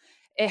scroll.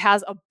 It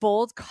has a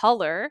bold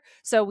color.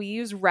 So we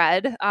use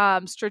red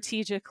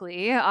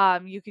strategically.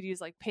 You could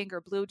use like pink or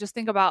blue. Just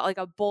think about like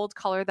a bold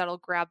color that'll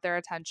grab their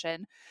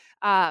attention.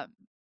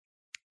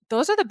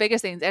 Those are the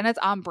biggest things, and it's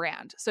on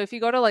brand. So if you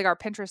go to like our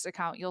Pinterest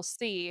account, you'll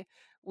see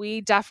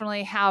we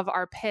definitely have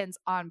our pins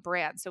on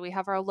brand. So we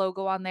have our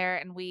logo on there,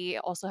 and we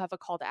also have a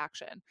call to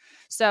action.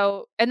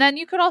 So, and then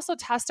you could also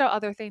test out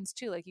other things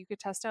too. Like you could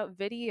test out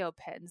video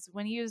pins.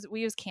 We use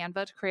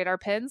Canva to create our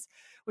pins,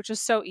 which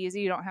is so easy.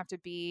 You don't have to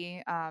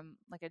be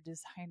like a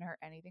designer or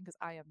anything, because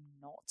I am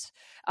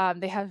not.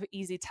 They have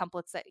easy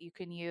templates that you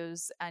can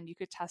use, and you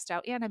could test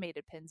out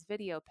animated pins,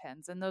 video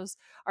pins, and those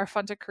are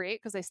fun to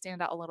create because they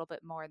stand out a little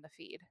bit more in the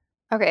feed.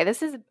 Okay,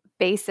 this is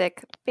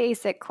basic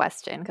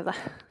question, because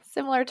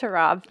similar to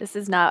Rob, this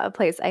is not a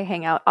place I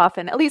hang out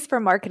often, at least for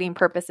marketing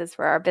purposes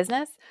for our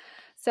business.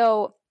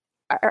 So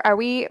are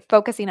we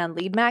focusing on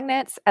lead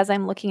magnets? As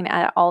I'm looking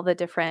at all the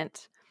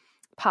different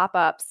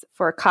pop-ups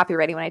for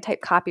copywriting, when I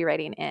type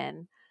copywriting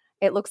in,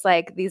 it looks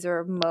like these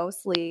are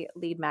mostly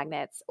lead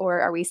magnets.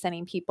 Or are we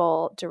sending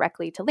people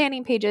directly to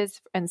landing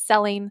pages and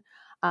selling?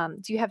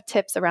 Do you have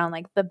tips around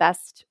like the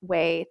best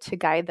way to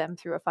guide them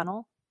through a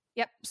funnel?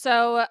 Yep.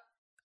 So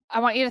I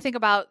want you to think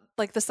about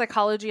like the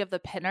psychology of the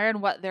pinner and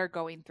what they're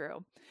going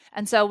through.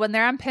 And so when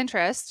they're on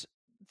Pinterest,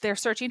 they're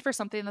searching for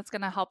something that's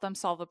going to help them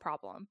solve a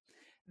problem.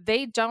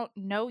 They don't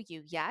know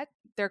you yet.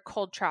 They're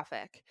cold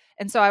traffic.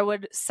 And so I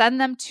would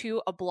send them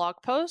to a blog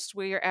post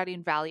where you're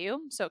adding value.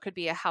 So it could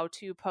be a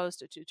how-to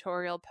post, a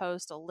tutorial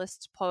post, a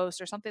list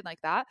post, or something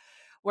like that,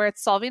 where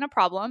it's solving a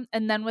problem.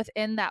 And then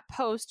within that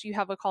post, you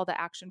have a call to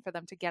action for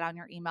them to get on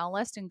your email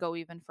list and go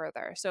even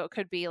further. So it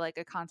could be like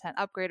a content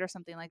upgrade or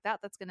something like that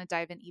that's going to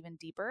dive in even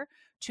deeper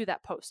to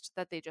that post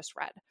that they just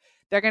read.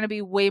 They're going to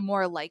be way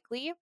more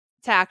likely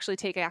to actually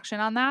take action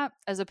on that,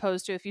 as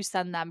opposed to if you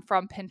send them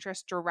from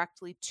Pinterest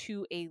directly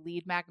to a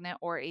lead magnet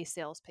or a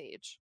sales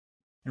page.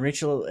 And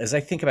Rachel, as I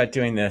think about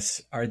doing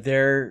this, are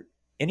there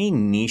any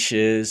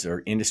niches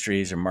or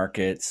industries or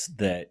markets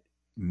that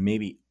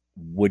maybe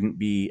wouldn't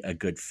be a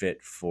good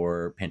fit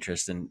for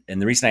Pinterest?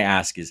 And the reason I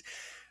ask is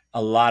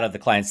a lot of the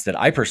clients that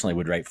I personally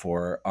would write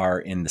for are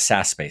in the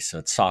SaaS space. So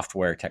it's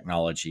software,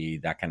 technology,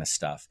 that kind of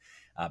stuff.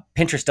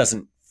 Pinterest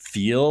doesn't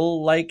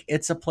feel like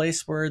it's a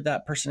place where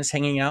that person is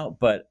hanging out,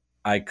 but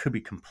I could be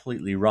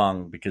completely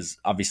wrong, because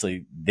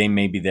obviously they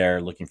may be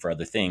there looking for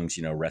other things,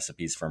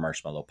 recipes for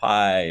marshmallow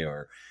pie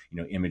or,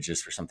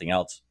 images for something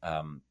else.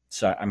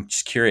 So I'm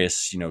just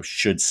curious,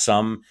 should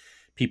some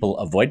people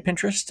avoid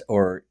Pinterest,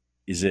 or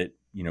is it,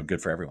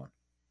 good for everyone?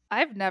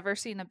 I've never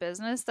seen a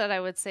business that I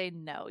would say,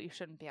 no, you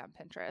shouldn't be on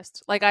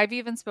Pinterest. Like, I've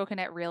even spoken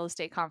at real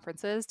estate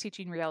conferences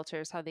teaching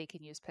realtors how they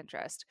can use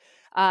Pinterest.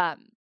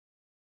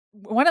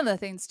 One of the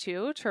things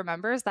too to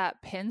remember is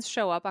that pins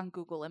show up on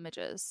Google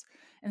Images.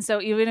 And so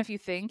even if you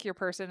think your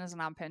person isn't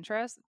on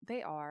Pinterest,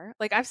 they are.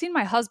 Like, I've seen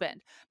my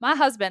husband,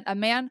 a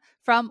man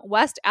from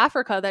West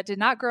Africa that did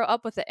not grow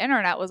up with the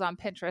internet, was on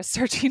Pinterest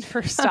searching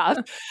for stuff.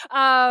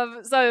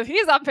 So if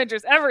he's on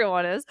Pinterest,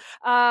 everyone is.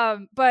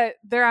 But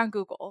they're on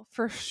Google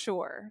for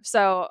sure.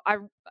 So I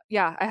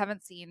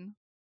haven't seen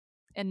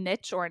a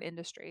niche or an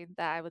industry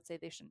that I would say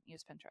they shouldn't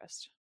use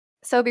Pinterest.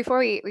 So before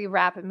we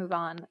wrap and move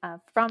on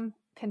from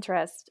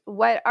Pinterest,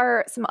 what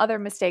are some other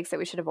mistakes that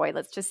we should avoid?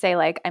 Let's just say,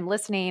 like, I'm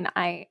listening.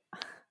 I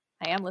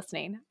am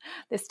listening.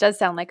 This does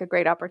sound like a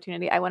great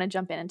opportunity. I want to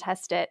jump in and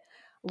test it.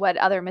 What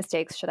other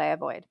mistakes should I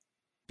avoid?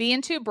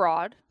 Being too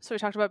broad. So we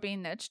talked about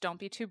being niche. Don't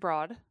be too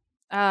broad.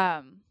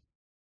 Don't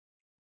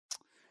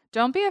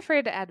be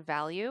afraid to add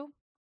value.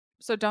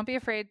 So don't be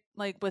afraid,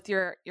 like, with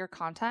your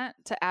content,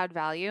 to add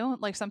value.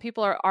 Like, some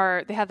people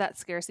they have that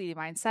scarcity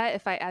mindset.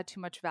 If I add too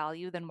much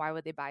value, then why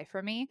would they buy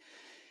from me?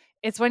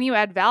 It's when you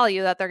add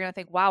value that they're going to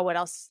think, wow, what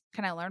else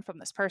can I learn from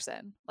this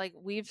person? Like,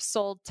 we've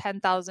sold $10,000,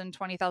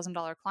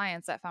 $20,000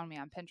 clients that found me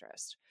on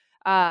Pinterest.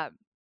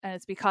 And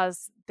it's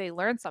because they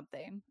learned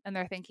something and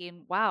they're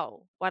thinking,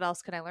 wow, what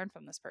else can I learn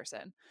from this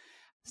person?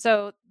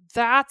 So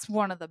that's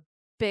one of the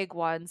big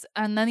ones.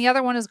 And then the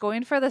other one is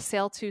going for the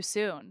sale too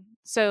soon.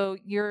 So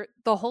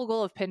the whole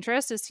goal of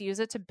Pinterest is to use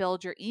it to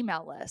build your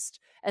email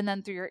list. And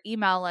then through your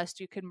email list,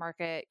 you can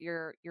market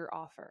your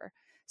offer.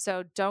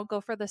 So don't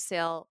go for the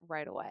sale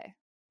right away.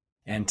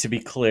 And to be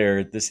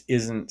clear, this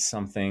isn't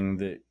something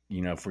that,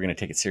 if we're going to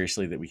take it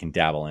seriously, that we can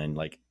dabble in.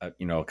 Like, a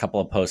couple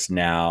of posts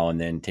now and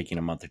then taking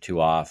a month or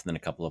two off, and then a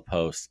couple of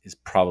posts is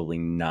probably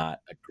not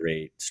a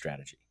great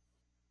strategy.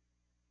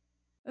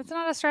 It's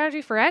not a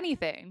strategy for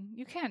anything.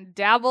 You can't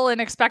dabble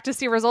and expect to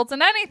see results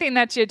in anything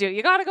that you do.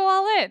 You got to go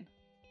all in.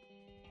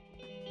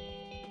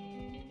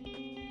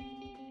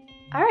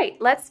 All right,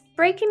 let's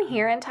break in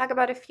here and talk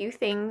about a few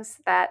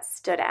things that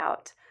stood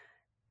out.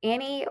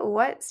 Annie,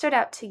 what stood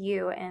out to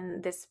you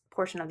in this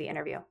portion of the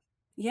interview?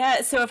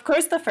 Yeah, so of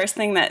course the first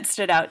thing that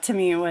stood out to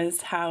me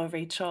was how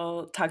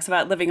Rachel talks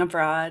about living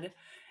abroad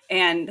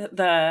and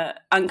the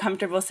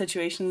uncomfortable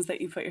situations that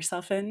you put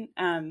yourself in.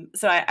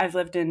 So I've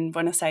lived in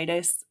Buenos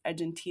Aires,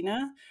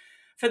 Argentina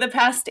for the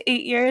past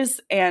 8 years,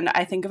 and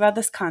I think about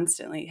this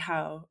constantly,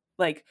 how,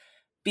 like,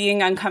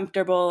 being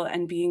uncomfortable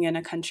and being in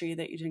a country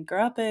that you didn't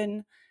grow up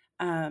in,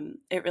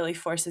 it really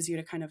forces you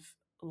to kind of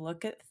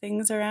look at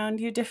things around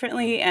you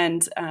differently,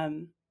 and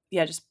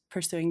just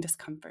pursuing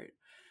discomfort.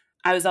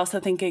 I was also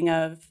thinking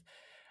of,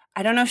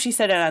 I don't know if she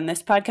said it on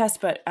this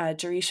podcast, but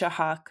Jerisha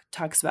Hawk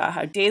talks about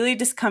how daily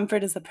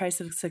discomfort is the price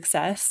of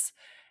success.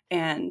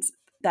 And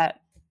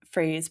that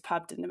phrase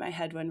popped into my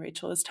head when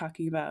Rachel was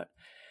talking about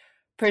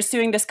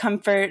pursuing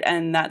discomfort,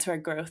 and that's where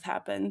growth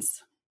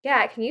happens.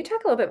 Yeah, can you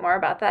talk a little bit more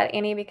about that,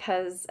 Annie?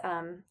 Because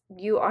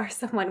you are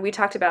someone, we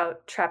talked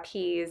about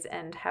trapeze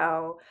and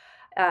how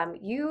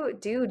you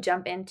do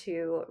jump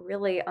into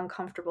really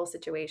uncomfortable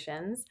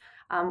situations.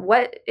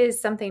 What is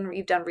something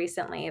you've done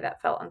recently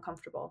that felt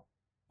uncomfortable?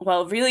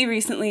 Well, really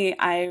recently,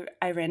 I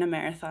ran a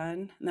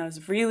marathon, and that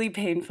was really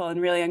painful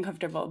and really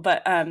uncomfortable.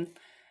 But and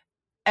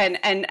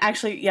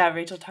actually, yeah,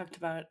 Rachel talked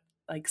about,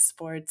 like,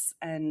 sports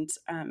and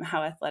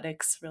how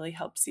athletics really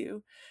helps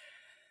you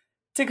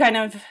to kind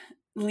of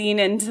lean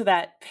into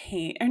that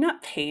pain, or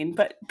not pain,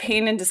 but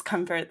pain and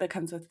discomfort that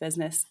comes with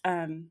business.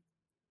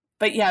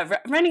 But yeah,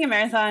 running a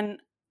marathon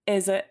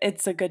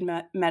it's a good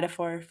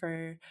metaphor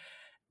for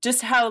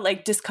just how,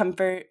 like,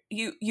 discomfort,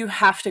 you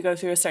have to go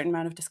through a certain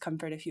amount of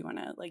discomfort if you want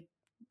to, like,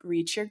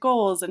 reach your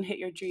goals and hit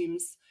your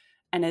dreams,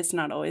 and it's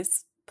not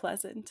always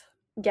pleasant.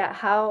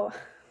 Yeah,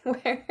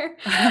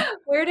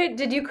 where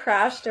did you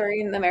crash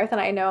during the marathon?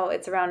 I know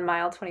it's around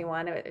mile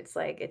 21. It's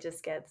like it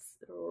just gets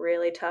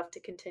really tough to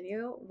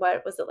continue.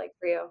 What was it like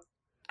for you?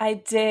 I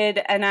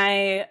did, and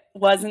I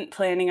wasn't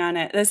planning on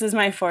it. This is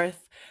my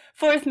fourth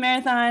fourth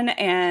marathon,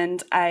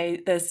 and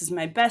this is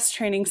my best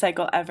training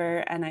cycle ever.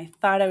 And I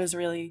thought I was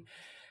really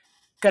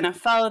gonna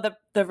follow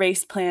the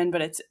race plan,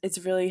 but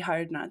it's really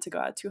hard not to go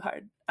out too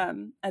hard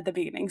at the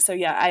beginning. So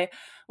yeah, I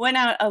went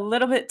out a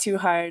little bit too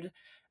hard,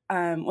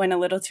 went a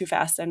little too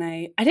fast, and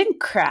I didn't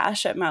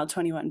crash at mile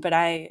 21, but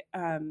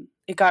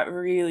it got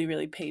really,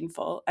 really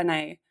painful.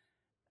 And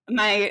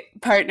my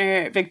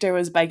partner Victor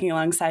was biking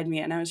alongside me,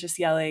 and I was just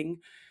yelling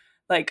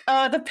like,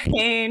 "Oh, the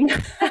pain!"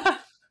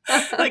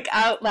 like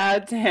out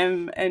loud to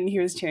him, and he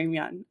was cheering me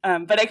on.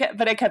 But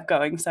I kept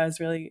going, so I was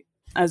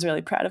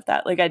really proud of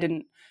that. Like I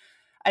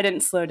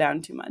didn't slow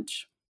down too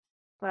much.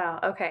 Wow.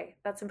 Okay.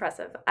 That's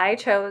impressive. I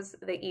chose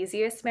the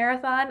easiest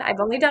marathon. I've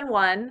only done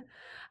one.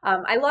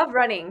 I love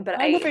running, but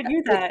I never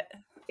knew that.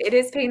 It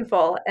is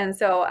painful. And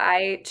so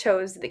I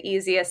chose the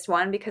easiest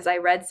one because I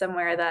read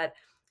somewhere that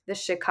the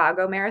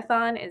Chicago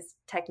Marathon is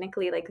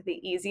technically like the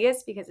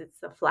easiest because it's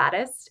the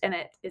flattest and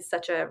it is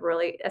such a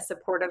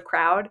supportive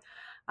crowd.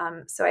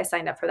 So I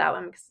signed up for that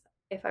one because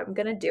if I'm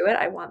going to do it,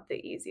 I want the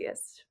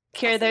easiest.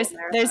 Kira,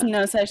 there's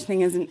no such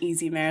thing as an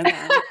easy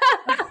marathon.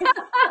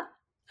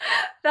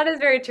 That is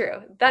very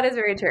true. That is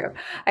very true.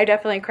 I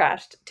definitely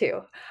crashed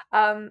too.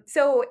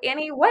 So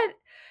Annie, what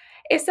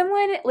if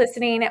someone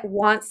listening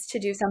wants to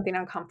do something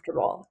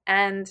uncomfortable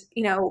and,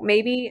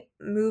 maybe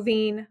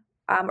moving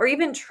or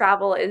even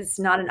travel is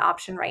not an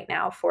option right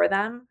now for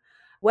them?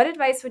 What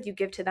advice would you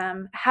give to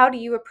them? How do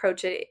you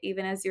approach it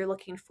even as you're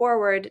looking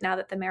forward now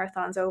that the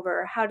marathon's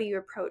over? How do you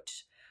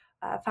approach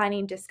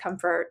finding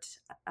discomfort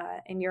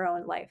in your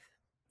own life?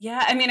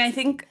 Yeah, I mean, I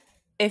think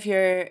if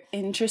you're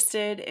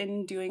interested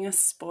in doing a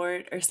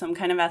sport or some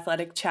kind of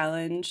athletic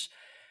challenge,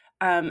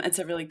 it's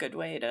a really good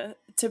way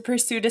to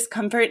pursue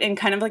discomfort in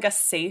kind of like a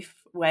safe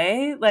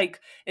way. Like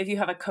if you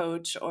have a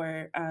coach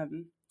or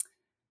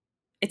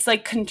it's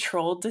like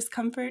controlled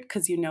discomfort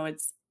because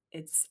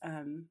it's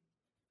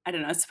I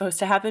don't know, it's supposed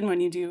to happen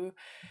when you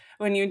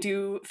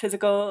do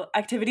physical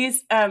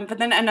activities. But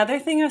then another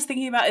thing I was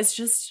thinking about is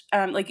just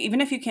like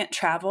even if you can't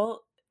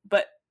travel,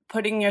 but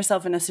putting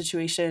yourself in a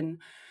situation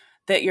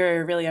that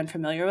you're really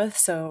unfamiliar with.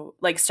 So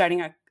like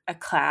starting a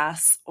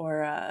class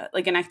or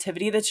like an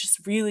activity that's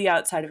just really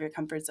outside of your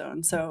comfort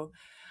zone. So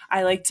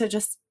I like to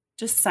just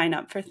sign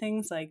up for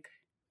things like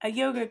a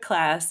yoga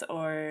class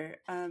or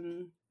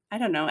I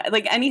don't know,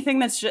 like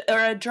anything or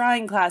a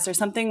drawing class or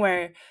something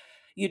where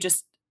you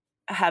just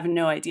have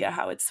no idea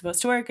how it's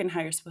supposed to work and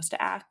how you're supposed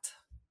to act.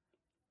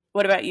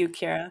 What about you,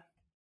 Kira?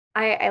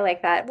 I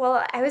like that.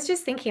 Well, I was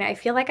just thinking, I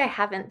feel like I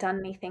haven't done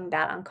anything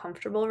that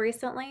uncomfortable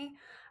recently.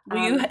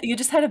 Well, you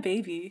just had a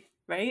baby,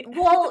 right?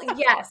 Well,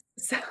 yes.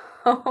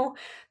 So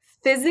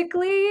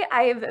physically,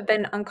 I've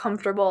been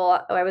uncomfortable.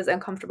 I was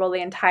uncomfortable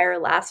the entire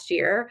last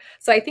year.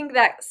 So I think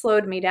that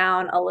slowed me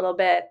down a little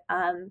bit.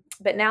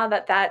 But now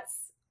that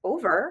that's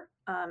over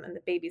and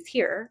the baby's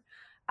here,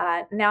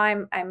 now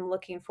I'm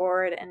looking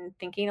forward and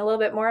thinking a little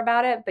bit more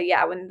about it. But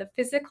yeah, when the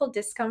physical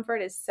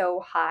discomfort is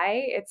so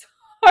high, it's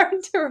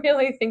hard to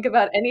really think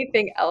about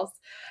anything else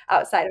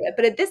outside of it.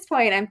 But at this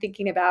point, I'm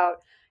thinking about,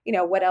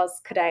 what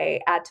else could I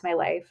add to my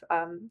life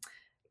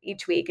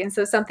each week? And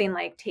so something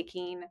like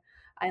taking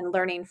and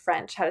learning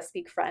French, how to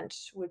speak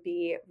French would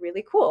be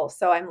really cool.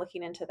 So I'm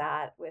looking into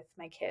that with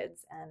my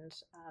kids. And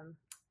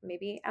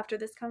maybe after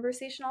this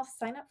conversation, I'll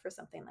sign up for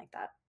something like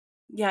that.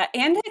 Yeah.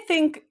 And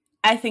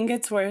I think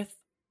it's worth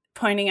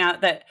pointing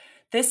out that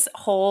this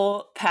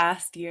whole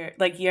past year,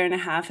 like year and a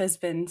half, has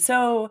been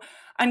so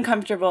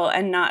uncomfortable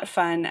and not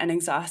fun and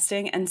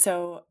exhausting. And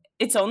so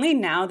it's only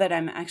now that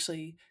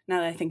now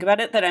that I think about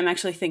it, that I'm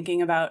actually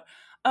thinking about,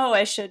 oh,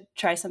 I should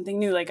try something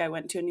new. Like I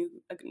went to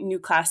a new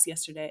class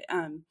yesterday.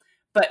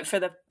 But for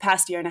the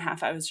past year and a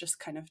half, I was just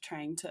kind of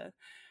trying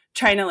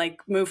to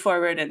like move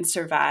forward and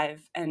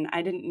survive. And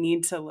I didn't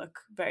need to look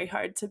very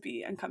hard to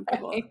be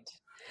uncomfortable. Right.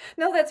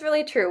 No, that's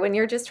really true. When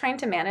you're just trying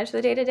to manage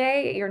the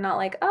day-to-day, you're not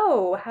like,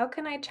 oh, how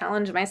can I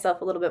challenge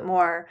myself a little bit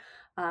more?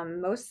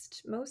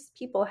 Most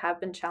people have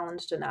been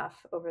challenged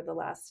enough over the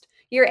last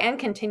year and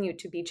continue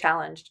to be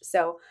challenged.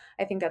 So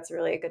I think that's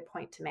really a good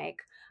point to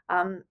make.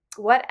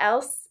 What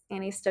else,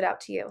 Annie, stood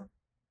out to you?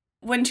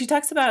 When she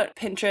talks about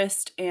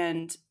Pinterest,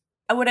 and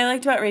what I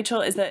liked about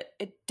Rachel is that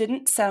it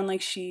didn't sound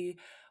like she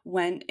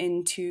went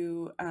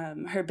into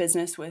her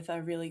business with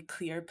a really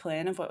clear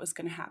plan of what was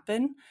going to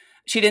happen.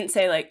 She didn't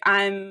say like,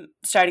 I'm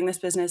starting this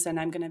business and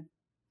I'm going to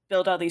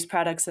build all these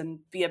products and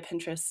be a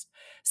Pinterest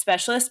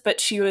specialist. But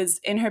she was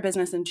in her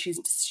business and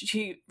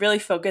she really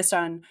focused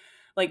on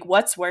like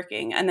what's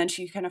working. And then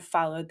she kind of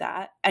followed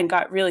that and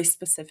got really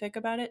specific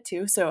about it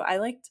too. So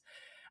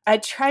I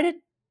try to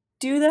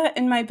do that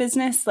in my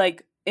business,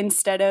 like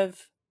instead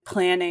of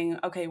planning,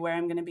 okay, where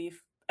I'm going to be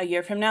a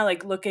year from now,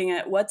 like looking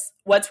at what's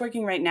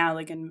working right now,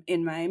 like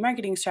in my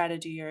marketing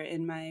strategy or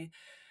in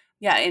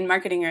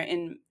marketing or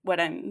in what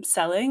I'm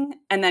selling,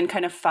 and then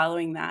kind of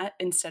following that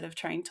instead of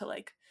trying to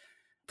like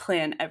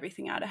plan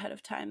everything out ahead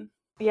of time.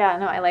 Yeah,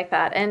 no, I like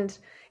that. And,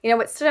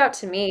 what stood out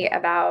to me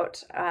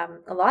about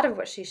a lot of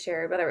what she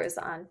shared, whether it was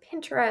on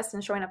Pinterest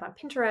and showing up on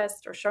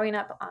Pinterest or showing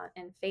up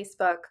in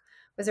Facebook,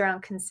 was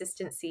around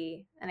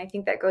consistency. And I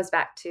think that goes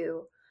back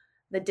to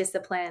the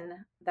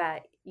discipline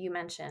that you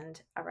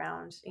mentioned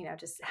around,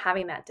 just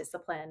having that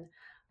discipline.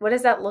 What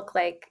does that look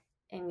like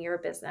in your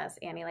business,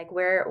 Annie? Like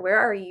where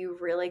are you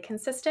really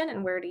consistent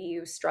and where do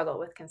you struggle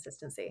with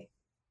consistency?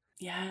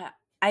 Yeah,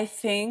 I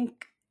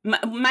think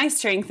my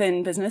strength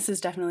in business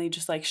is definitely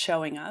just like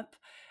showing up.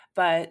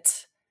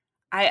 But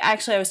I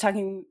was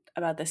talking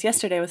about this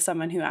yesterday with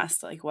someone who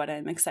asked like what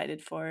I'm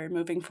excited for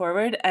moving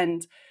forward.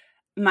 And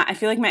I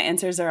feel like my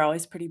answers are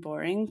always pretty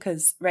boring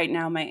because right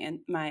now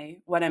my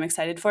what I'm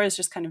excited for is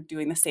just kind of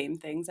doing the same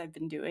things I've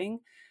been doing,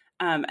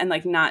 and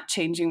like not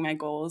changing my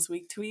goals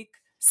week to week.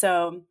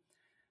 So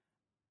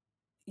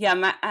yeah,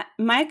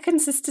 my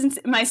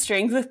consistency, my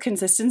strength with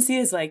consistency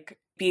is like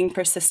being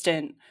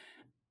persistent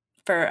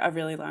for a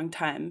really long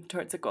time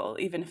towards a goal,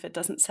 even if it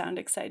doesn't sound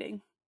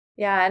exciting.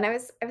 Yeah, and I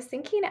was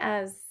thinking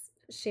as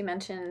she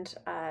mentioned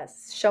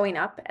showing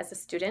up as a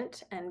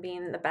student and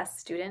being the best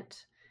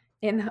student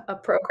in a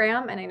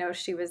program, and I know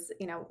she was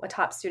a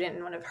top student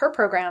in one of her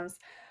programs.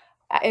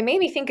 It made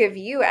me think of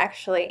you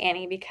actually,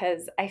 Annie,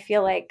 because I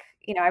feel like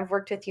I've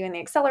worked with you in the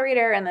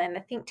accelerator and then the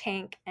think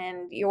tank,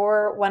 and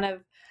you're one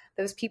of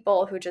those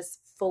people who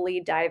just fully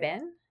dive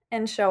in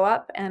and show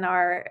up and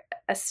are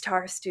a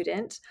star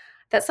student.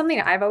 That's something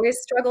I've always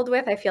struggled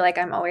with. I feel like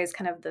I'm always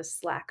kind of the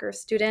slacker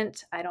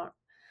student. I don't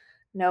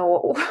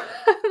know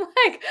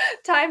like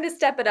time to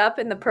step it up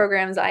in the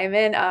programs I'm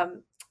in.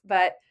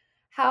 But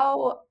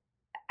how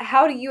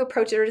how do you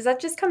approach it, or does that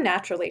just come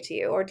naturally to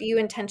you, or do you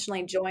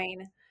intentionally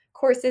join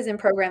courses and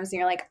programs and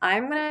you're like,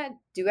 I'm gonna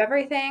do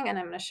everything and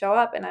I'm gonna show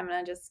up and I'm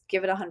gonna just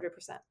give it 100%?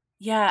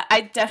 Yeah,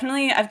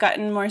 I've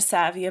gotten more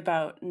savvy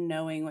about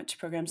knowing which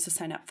programs to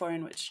sign up for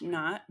and which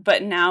not.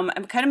 But now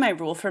I'm kind of my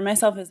rule for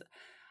myself is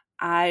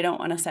I don't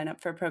want to sign up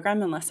for a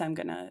program unless I'm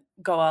going to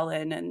go all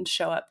in and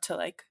show up to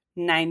like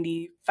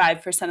 95%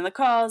 of the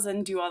calls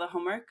and do all the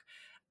homework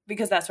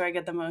because that's where I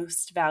get the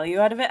most value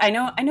out of it. I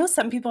know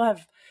some people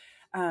have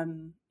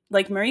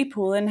like Marie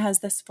Poulin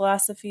has this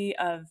philosophy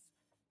of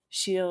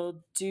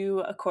she'll do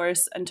a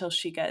course until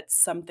she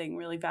gets something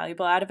really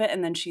valuable out of it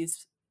and then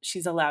she's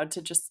allowed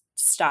to just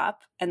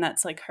stop, and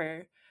that's like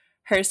her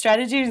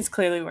strategy, and it's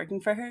clearly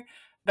working for her.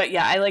 But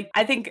yeah,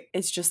 I think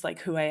it's just like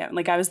who I am.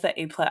 Like I was the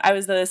A plus, I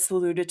was the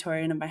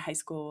salutatorian of my high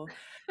school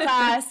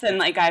class, and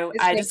like This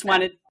I makes just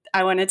sense.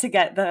 wanted to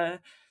get the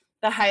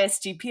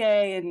highest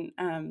GPA,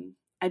 and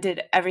I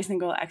did every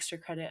single extra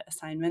credit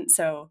assignment.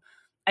 So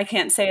I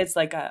can't say it's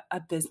like a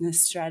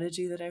business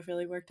strategy that I've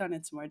really worked on.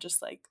 It's more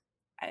just like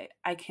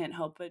I can't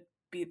help but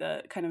be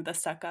the kind of the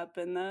suck up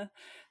and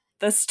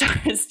the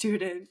star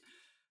student.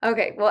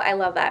 Okay, well, I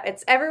love that.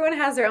 It's everyone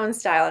has their own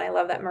style, and I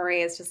love that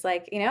Marie is just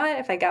like, you know what?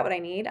 If I got what I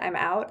need, I'm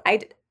out.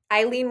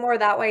 I lean more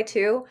that way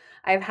too.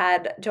 I've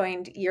had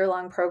joined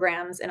year-long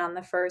programs, and on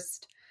the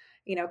first,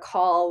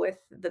 call with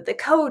the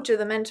coach or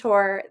the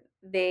mentor,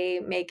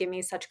 they may give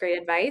me such great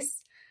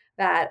advice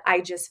that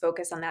I just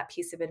focus on that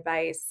piece of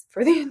advice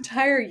for the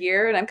entire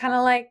year, and I'm kind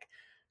of like,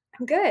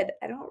 I'm good.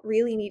 I don't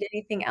really need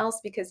anything else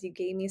because you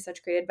gave me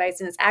such great advice,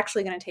 and it's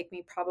actually going to take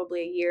me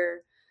probably a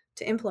year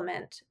to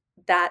implement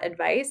that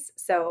advice.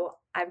 So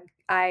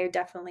I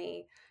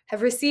definitely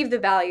have received the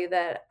value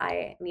that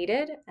I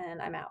needed,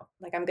 and I'm out.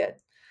 Like I'm good.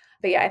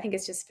 But yeah, I think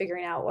it's just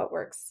figuring out what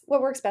works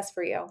best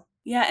for you.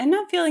 Yeah, and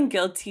not feeling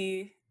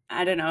guilty.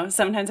 I don't know.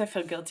 Sometimes I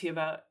feel guilty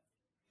about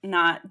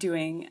not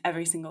doing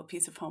every single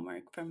piece of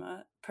homework from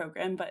a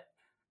program, but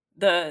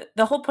the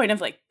whole point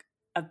of like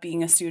of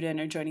being a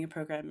student or joining a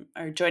program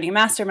or joining a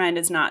mastermind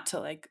is not to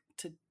like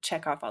to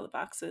check off all the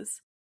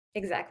boxes.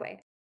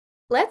 Exactly.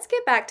 Let's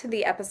get back to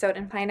the episode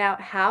and find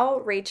out how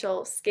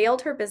Rachel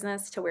scaled her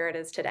business to where it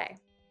is today.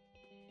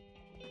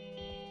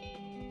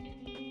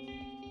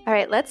 All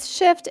right, let's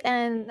shift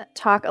and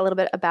talk a little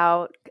bit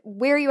about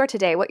where you are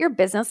today, what your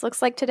business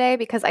looks like today,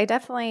 because I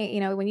definitely,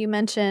 when you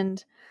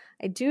mentioned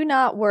I do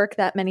not work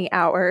that many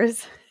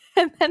hours,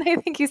 and then I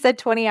think you said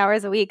 20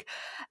 hours a week,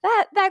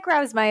 that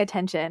grabs my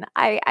attention.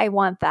 I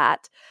want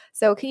that.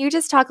 So can you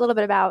just talk a little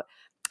bit about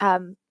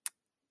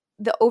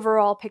the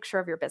overall picture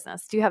of your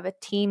business? Do you have a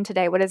team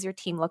today? What does your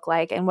team look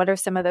like? And what are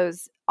some of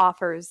those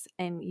offers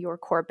in your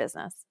core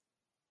business?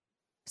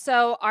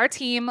 So our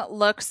team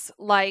looks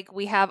like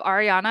we have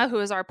Ariana, who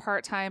is our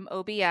part-time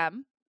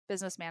OBM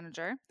business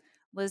manager.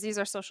 Lizzie's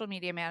our social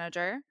media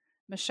manager.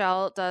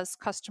 Michelle does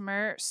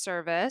customer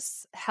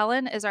service.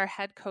 Helen is our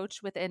head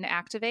coach within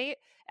Activate.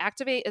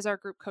 Activate is our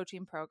group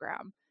coaching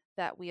program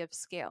that we have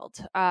scaled.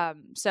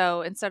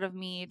 So instead of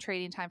me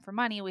trading time for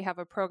money, we have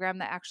a program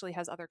that actually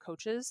has other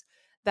coaches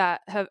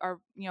that are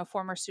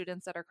former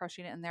students that are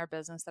crushing it in their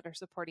business that are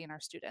supporting our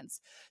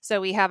students.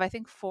 So we have, I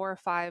think, 4 or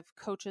 5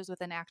 coaches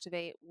within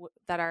Activate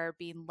that are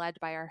being led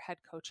by our head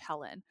coach,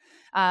 Helen.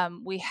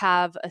 We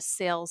have a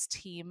sales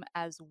team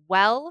as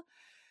well,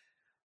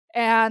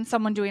 and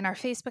someone doing our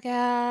Facebook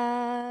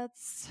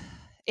ads,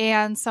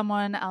 and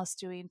someone else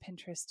doing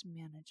Pinterest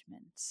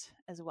management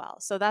as well.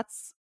 So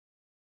that's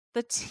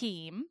the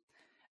team.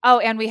 Oh,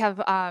 and we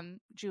have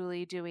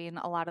Julie doing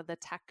a lot of the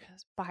tech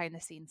behind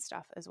the scenes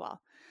stuff as well.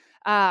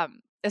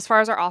 As far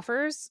as our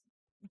offers,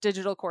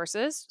 digital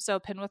courses. So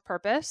Pin with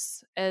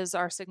Purpose is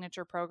our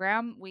signature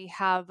program. We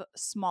have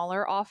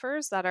smaller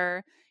offers that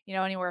are,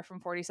 anywhere from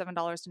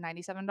 $47 to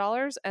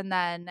 $97. And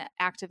then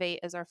Activate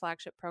is our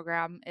flagship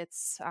program.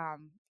 It's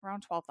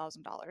around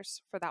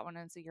 $12,000 for that one.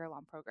 And it's a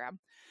year-long program.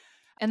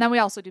 And then we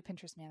also do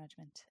Pinterest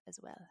management as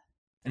well.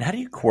 And how do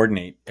you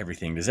coordinate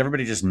everything? Does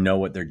everybody just know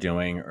what they're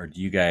doing, or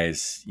do you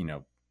guys,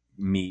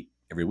 meet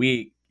every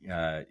week?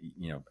 How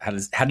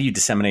do you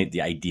disseminate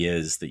the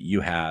ideas that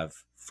you have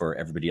for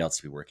everybody else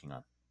to be working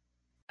on?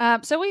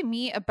 So we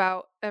meet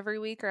about every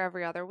week or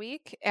every other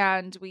week,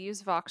 and we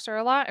use Voxer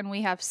a lot, and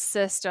we have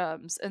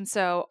systems. And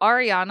so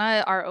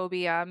Ariana, our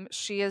OBM,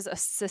 she is a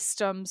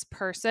systems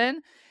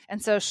person.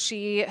 And so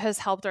she has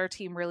helped our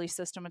team really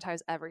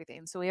systematize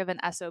everything. So we have an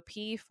SOP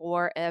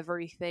for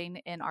everything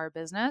in our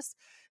business.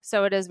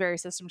 So it is very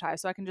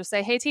systematized. So I can just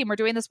say, hey, team, we're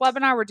doing this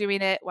webinar. We're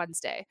doing it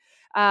Wednesday.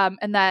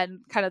 And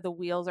then kind of the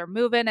wheels are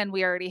moving, and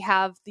we already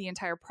have the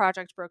entire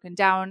project broken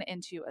down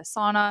into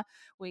Asana.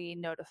 We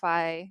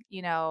notify,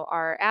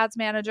 our ads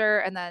manager,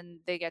 and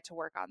then they get to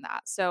work on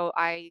that. So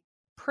I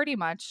pretty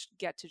much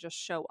get to just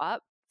show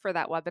up for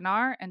that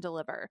webinar and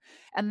deliver.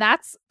 And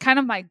that's kind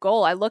of my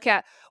goal. I look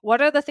at what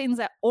are the things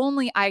that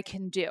only I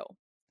can do?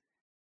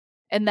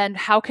 And then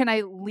how can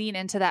I lean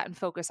into that and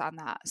focus on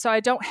that? So I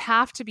don't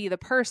have to be the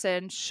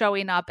person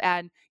showing up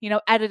and,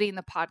 editing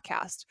the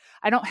podcast.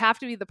 I don't have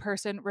to be the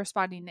person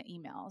responding to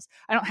emails.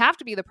 I don't have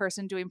to be the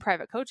person doing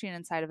private coaching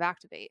inside of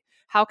Activate.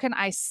 How can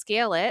I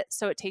scale it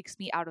so it takes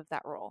me out of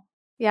that role?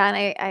 Yeah, and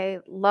I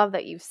love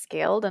that you've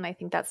scaled, and I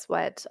think that's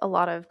what a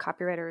lot of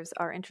copywriters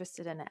are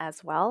interested in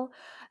as well.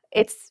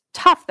 It's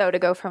tough, though, to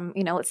go from,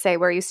 let's say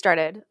where you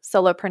started,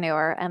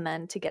 solopreneur, and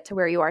then to get to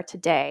where you are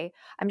today.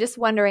 I'm just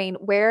wondering,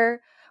 where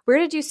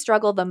did you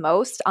struggle the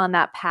most on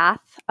that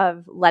path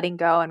of letting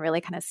go and really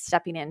kind of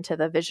stepping into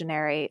the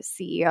visionary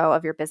CEO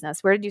of your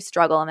business? Where did you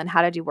struggle, and then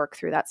how did you work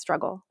through that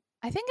struggle?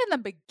 I think in the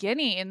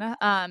beginning,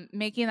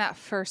 making that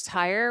first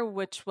hire,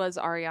 which was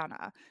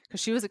Ariana, because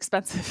she was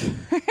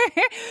expensive.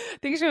 I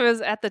think she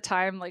was at the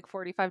time like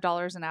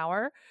 $45 an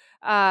hour.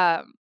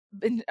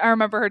 And I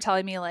remember her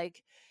telling me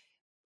like,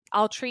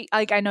 I'll treat,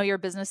 like, I know your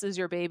business is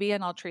your baby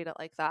and I'll treat it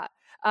like that.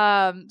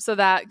 So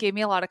that gave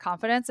me a lot of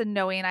confidence in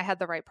knowing I had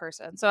the right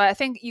person. So I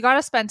think you got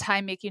to spend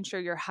time making sure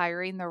you're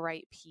hiring the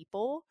right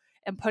people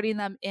and putting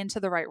them into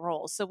the right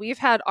roles. So we've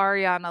had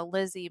Ariana,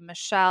 Lizzie,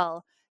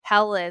 Michelle,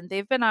 Helen,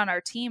 they've been on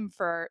our team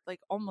for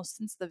like almost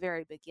since the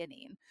very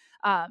beginning.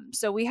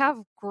 So we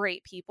have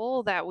great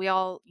people that we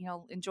all,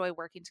 enjoy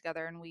working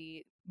together, and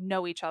we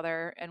know each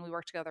other and we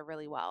work together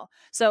really well.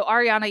 So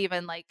Ariana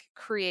even like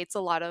creates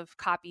a lot of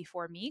copy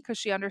for me because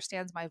she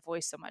understands my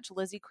voice so much.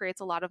 Lizzie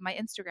creates a lot of my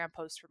Instagram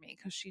posts for me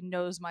because she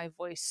knows my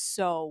voice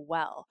so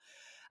well.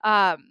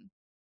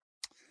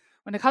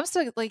 When it comes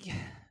to like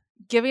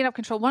giving up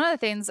control, one of the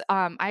things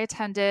I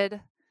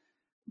attended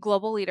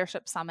Global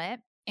Leadership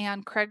Summit,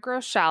 and Craig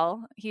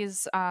Groeschel,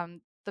 he's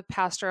the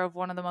pastor of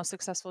one of the most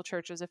successful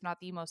churches, if not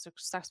the most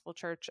successful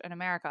church in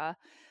America,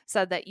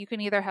 said that you can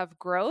either have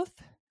growth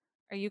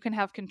or you can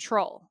have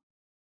control,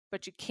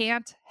 but you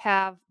can't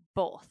have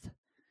both.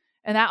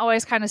 And that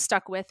always kind of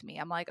stuck with me.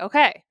 I'm like,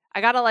 okay,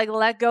 I got to like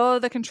let go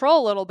of the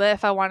control a little bit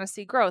if I want to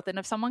see growth. And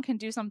if someone can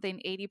do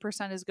something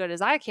 80% as good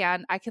as I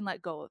can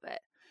let go of it.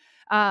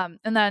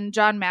 And then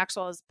John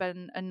Maxwell has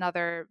been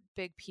another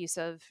big piece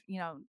of,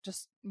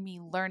 just me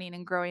learning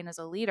and growing as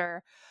a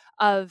leader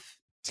of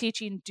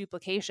teaching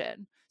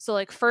duplication. So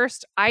like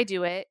first I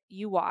do it,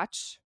 you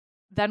watch,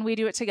 then we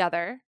do it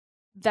together,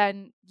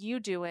 then you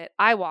do it,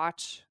 I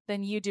watch,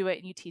 then you do it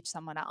and you teach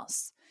someone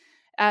else.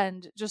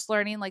 And just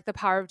learning like the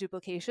power of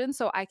duplication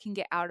so I can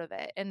get out of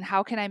it. And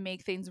how can I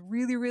make things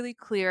really, really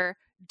clear,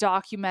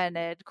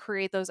 documented,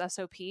 create those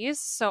SOPs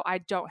so I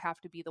don't have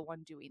to be the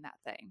one doing that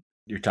thing.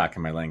 You're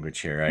talking my language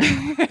here,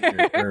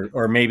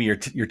 or maybe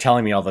you're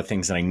telling me all the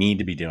things that I need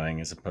to be doing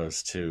as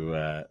opposed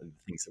to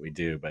things that we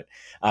do. But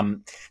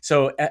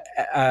so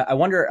I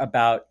wonder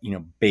about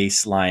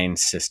baseline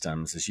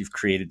systems as you've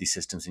created these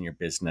systems in your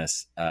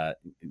business. A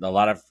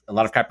lot of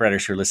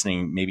copywriters who are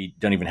listening maybe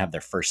don't even have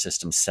their first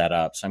system set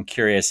up. So I'm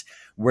curious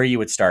where you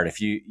would start if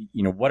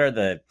what are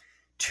the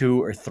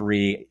 2 or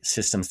 3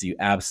 systems that you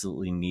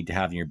absolutely need to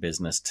have in your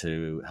business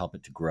to help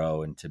it to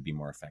grow and to be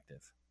more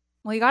effective?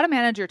 Well, you got to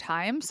manage your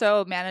time.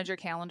 So manage your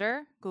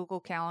calendar, Google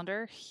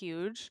Calendar,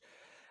 huge.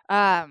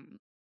 I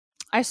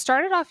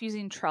started off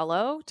using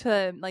Trello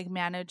to like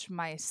manage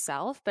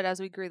myself, but as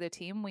we grew the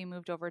team, we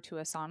moved over to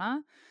Asana.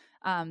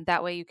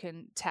 That way you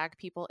can tag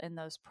people in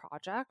those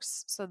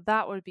projects. So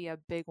that would be a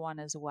big one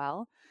as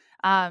well.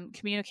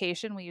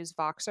 Communication, we use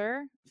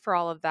Voxer for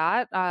all of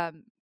that.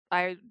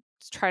 I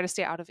try to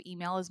stay out of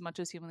email as much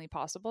as humanly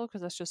possible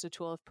because that's just a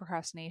tool of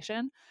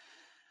procrastination.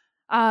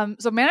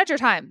 So manage your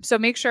time. So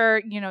make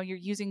sure, you're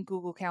using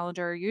Google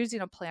Calendar, you're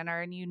using a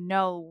planner, and you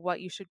know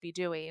what you should be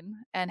doing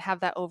and have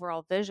that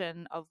overall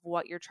vision of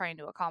what you're trying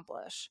to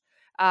accomplish.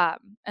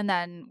 And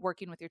then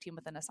working with your team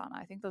within Asana.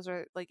 I think those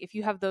are like, if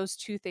you have those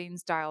 2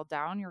 things dialed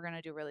down, you're going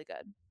to do really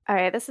good. All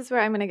right. This is where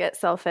I'm going to get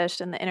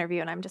selfish in the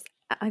interview, and I'm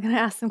going to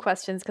ask some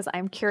questions because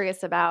I'm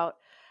curious about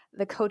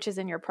the coaches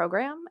in your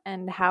program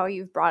and how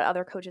you've brought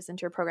other coaches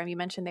into your program. You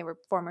mentioned they were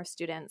former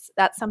students.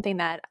 That's something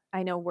that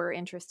I know we're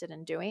interested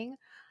in doing.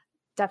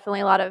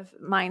 Definitely a lot of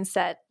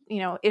mindset,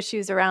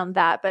 issues around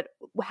that. But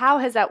how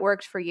has that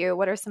worked for you?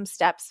 What are some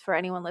steps for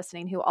anyone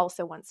listening who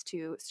also wants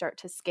to start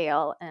to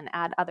scale and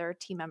add other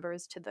team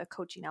members to the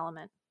coaching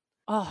element?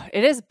 Oh,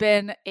 it has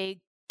been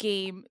a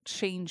game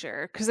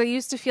changer because I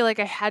used to feel like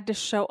I had to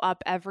show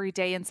up every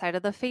day inside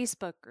of the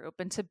Facebook group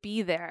and to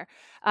be there.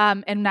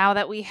 And now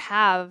that we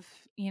have,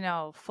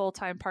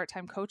 full-time,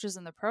 part-time coaches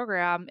in the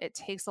program, it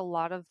takes a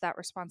lot of that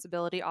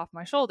responsibility off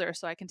my shoulders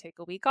so I can take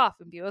a week off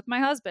and be with my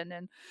husband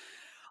and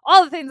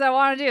all the things I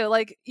want to do.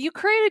 Like, you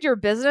created your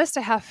business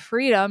to have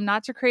freedom,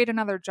 not to create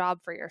another job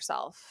for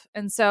yourself.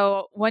 And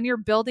so when you're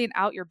building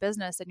out your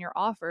business and your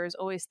offers,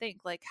 always think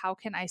like, how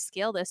can I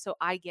scale this so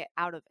I get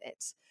out of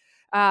it?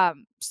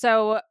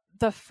 So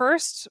the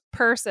first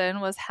person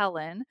was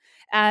Helen.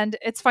 And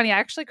it's funny, I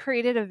actually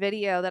created a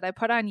video that I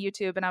put on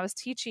YouTube, and I was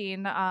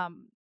teaching,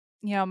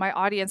 my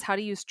audience how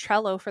to use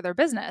Trello for their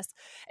business.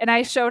 And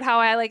I showed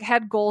how I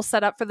had goals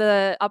set up for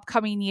the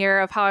upcoming year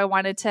of how I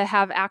wanted to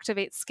have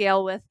Activate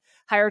scale with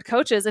hired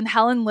coaches. And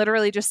Helen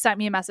literally just sent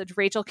me a message,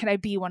 Rachel, can I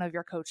be one of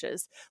your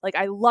coaches?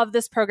 I love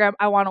this program.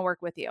 I want to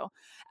work with you.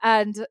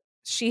 And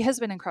she has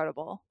been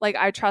incredible.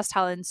 I trust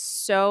Helen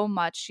so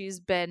much. She's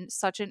been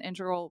such an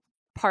integral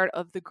part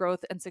of the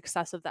growth and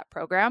success of that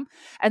program.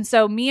 And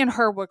so me and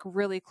her work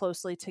really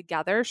closely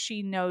together.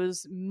 She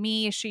knows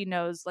me. She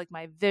knows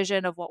my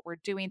vision of what we're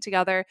doing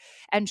together.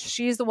 And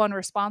she's the one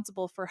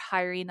responsible for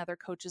hiring other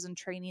coaches and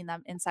training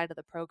them inside of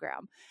the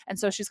program. And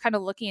so she's kind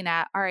of looking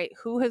at, all right,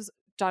 who has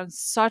done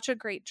such a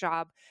great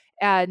job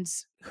and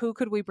who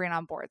could we bring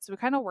on board? So we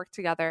kind of work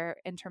together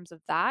in terms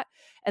of that.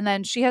 And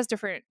then she has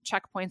different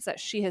checkpoints that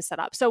she has set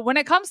up. So when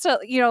it comes to,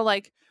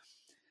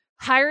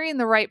 hiring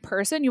the right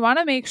person, you want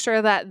to make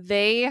sure that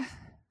they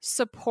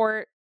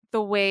support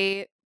the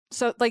way,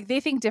 so they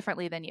think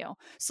differently than you.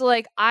 So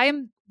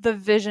I'm the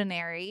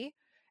visionary,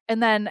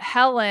 and then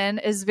Helen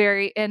is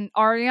and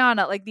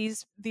Ariana,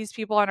 these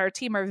people on our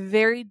team are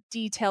very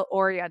detail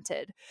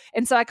oriented.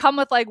 And so I come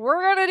with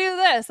we're going to do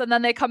this. And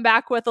then they come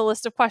back with a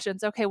list of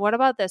questions. Okay, what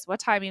about this? What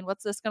timing?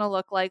 What's this going to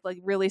look like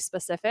really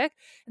specific.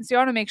 And so you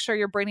want to make sure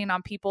you're bringing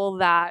on people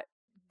that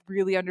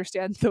really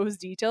understand those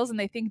details and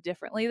they think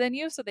differently than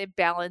you, so they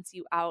balance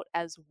you out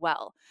as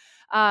well.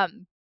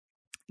 Helen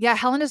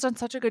has done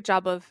such a good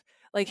job of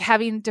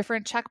having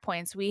different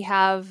checkpoints. We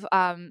have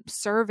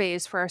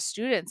surveys for our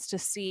students to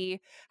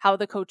see how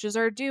the coaches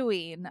are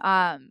doing.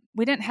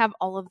 We didn't have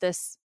all of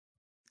this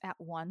at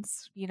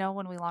once,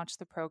 when we launched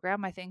the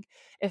program. I think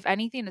if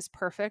anything is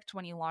perfect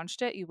when you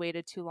launched it, you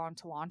waited too long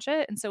to launch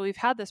it. And so we've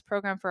had this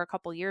program for a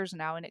couple years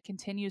now, and it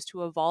continues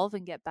to evolve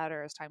and get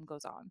better as time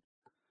goes on.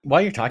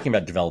 While you're talking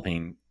about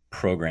developing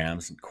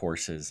programs and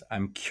courses,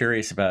 I'm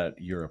curious about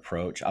your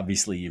approach.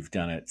 Obviously, you've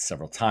done it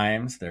several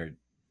times. There are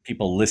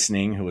people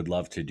listening who would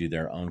love to do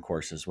their own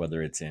courses,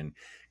 whether it's in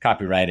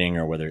copywriting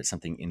or whether it's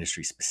something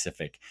industry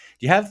specific.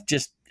 Do you have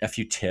just a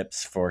few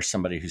tips for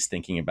somebody who's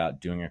thinking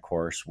about doing a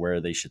course, where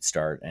they should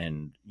start,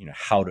 and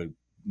how to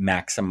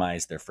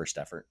maximize their first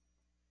effort?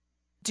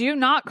 Do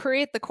not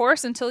create the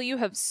course until you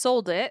have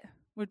sold it,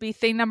 would be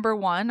thing number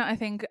one. I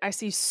think I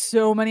see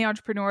so many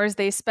entrepreneurs,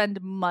 they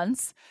spend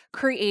months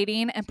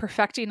creating and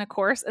perfecting a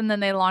course and then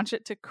they launch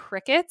it to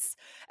crickets,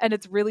 and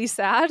it's really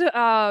sad.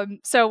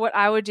 So what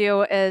I would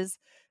do is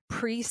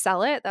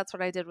pre-sell it. That's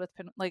what I did with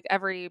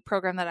every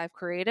program that I've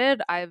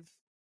created. I've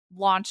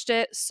launched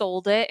it,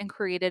 sold it, and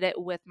created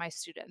it with my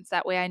students.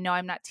 That way I know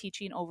I'm not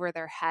teaching over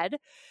their head.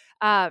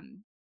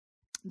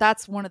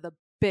 That's one of the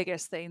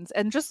biggest things.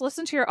 And just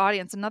listen to your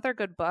audience. Another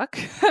good book.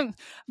 I'm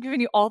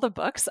giving you all the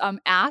books.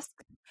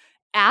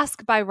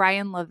 Ask by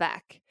Ryan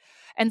Levesque.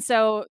 And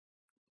so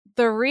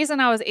the reason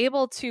I was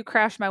able to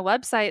crash my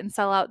website and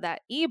sell out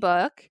that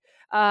ebook,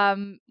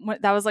 that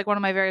was one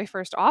of my very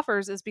first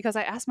offers, is because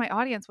I asked my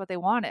audience what they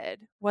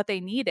wanted, what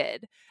they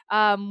needed,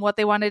 what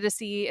they wanted to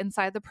see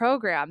inside the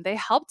program. They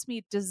helped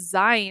me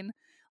design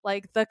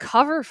the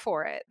cover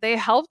for it. They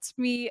helped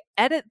me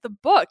edit the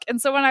book. And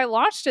so when I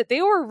launched it,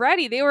 they were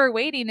ready, they were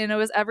waiting, and it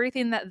was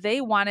everything that they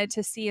wanted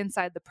to see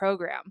inside the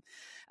program.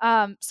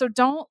 So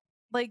don't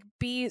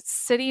be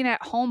sitting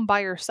at home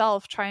by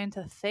yourself trying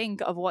to think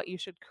of what you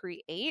should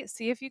create.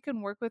 See if you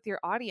can work with your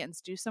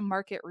audience, do some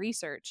market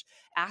research,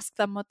 ask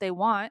them what they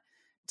want,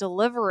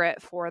 deliver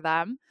it for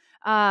them,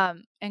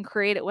 and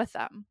create it with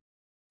them.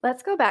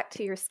 Let's go back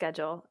to your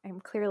schedule. I'm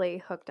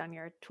clearly hooked on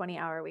your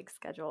 20-hour week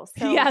schedule.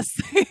 So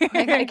yes.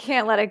 I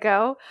can't let it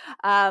go.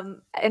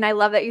 And I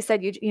love that you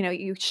said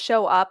you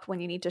show up when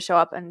you need to show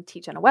up and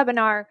teach on a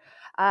webinar.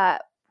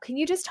 Can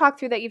you just talk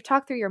through that? You've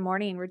talked through your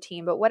morning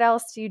routine, but what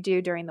else do you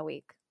do during the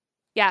week?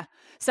 Yeah.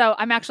 So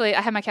I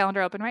have my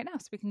calendar open right now,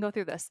 so we can go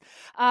through this.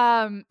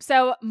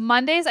 So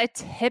Mondays, I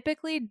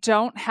typically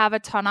don't have a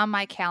ton on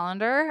my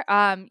calendar.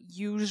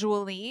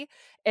 Usually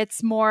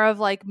it's more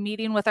of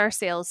meeting with our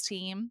sales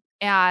team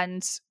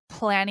and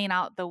planning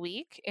out the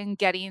week and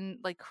getting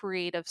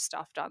creative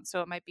stuff done. So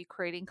it might be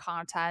creating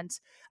content,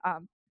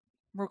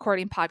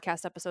 recording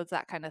podcast episodes,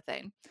 that kind of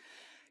thing.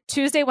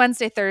 Tuesday,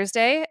 Wednesday,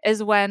 Thursday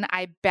is when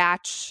I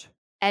batch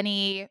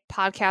any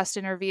podcast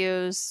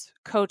interviews,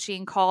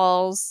 coaching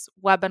calls,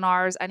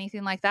 webinars,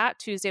 anything like that.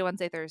 Tuesday,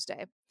 Wednesday,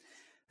 Thursday.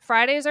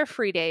 Fridays are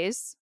free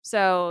days.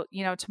 So,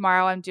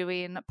 tomorrow I'm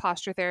doing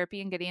posture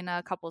therapy and getting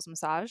a couples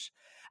massage.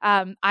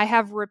 I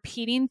have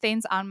repeating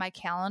things on my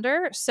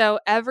calendar. So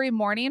every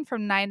morning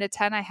from 9 to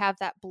 10, I have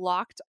that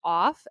blocked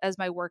off as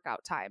my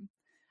workout time.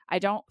 I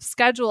don't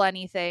schedule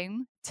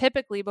anything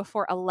typically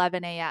before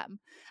 11 a.m.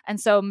 And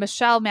so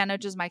Michelle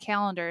manages my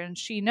calendar, and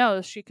she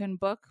knows she can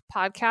book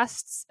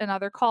podcasts and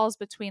other calls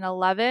between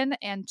 11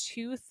 and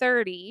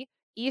 2:30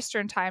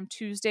 Eastern time,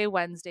 Tuesday,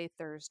 Wednesday,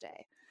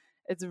 Thursday.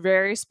 It's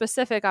very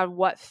specific on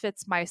what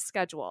fits my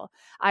schedule.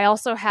 I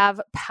also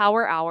have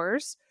power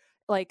hours,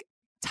 like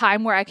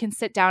time where I can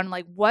sit down and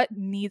like what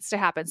needs to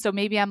happen. So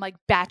maybe I'm like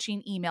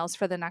batching emails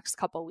for the next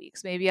couple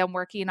weeks. Maybe I'm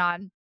working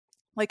on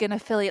like an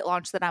affiliate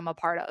launch that I'm a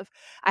part of.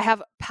 I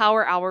have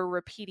power hour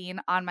repeating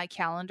on my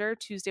calendar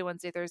Tuesday,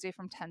 Wednesday, Thursday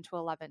from 10 to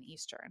 11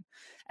 Eastern.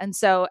 And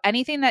so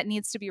anything that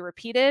needs to be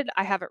repeated,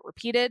 I have it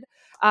repeated.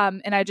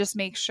 And I just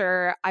make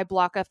sure I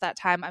block off that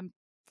time. I'm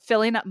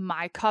filling up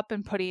my cup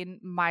and putting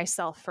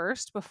myself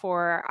first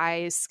before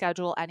I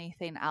schedule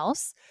anything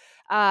else.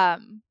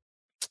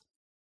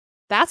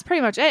 That's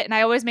pretty much it. And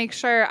I always make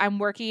sure I'm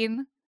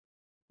working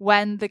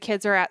when the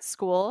kids are at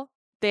school.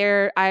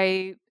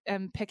 I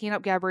am picking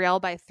up Gabrielle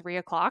by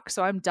 3:00,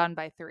 so I'm done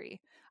by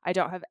 3. I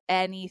don't have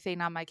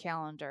anything on my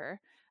calendar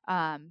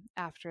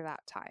after that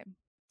time.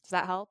 Does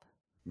that help?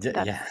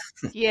 Yeah.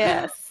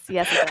 Yes,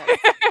 it does.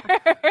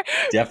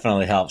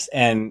 Definitely helps.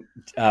 And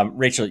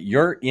Rachel,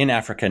 you're in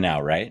Africa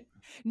now, right?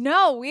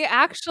 No, we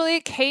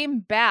actually came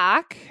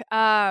back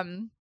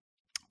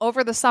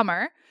over the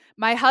summer.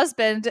 My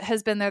husband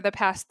has been there the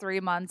past 3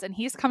 months, and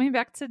he's coming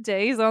back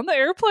today. He's on the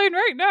airplane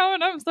right now,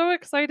 and I'm so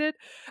excited.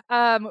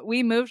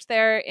 We moved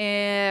there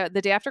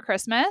the day after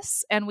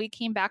Christmas, and we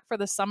came back for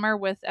the summer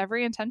with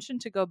every intention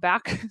to go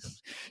back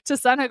to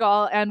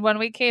Senegal. And when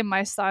we came,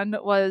 my son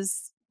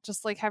was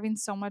just like having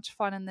so much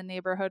fun in the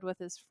neighborhood with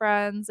his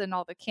friends and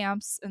all the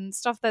camps and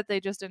stuff that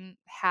they just didn't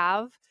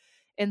have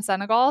in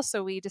Senegal.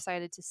 So we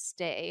decided to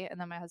stay. And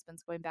then my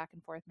husband's going back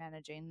and forth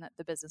managing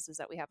the businesses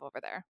that we have over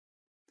there.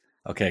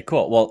 Okay,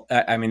 cool. Well,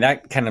 I mean,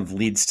 that kind of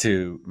leads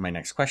to my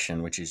next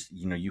question, which is,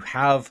 you've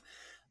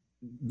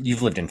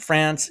lived in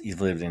France,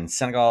 you've lived in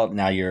Senegal,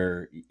 now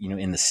you're,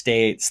 in the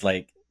States.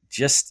 Like,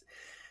 just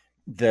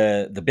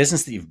the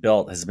business that you've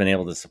built has been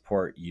able to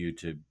support you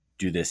to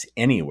do this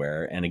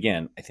anywhere. And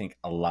again, I think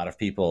a lot of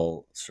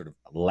people sort of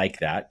like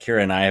that.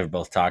 Kira and I have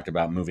both talked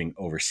about moving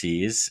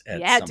overseas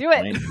at some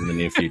point in the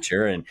near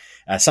future, and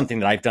something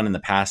that I've done in the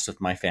past with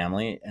my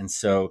family. And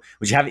so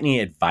would you have any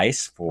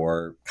advice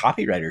for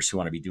copywriters who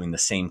want to be doing the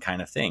same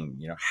kind of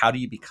thing? How do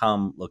you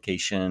become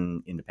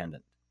location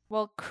independent?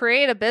 Well,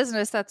 create a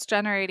business that's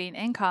generating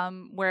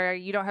income where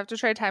you don't have to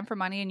trade time for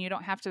money and you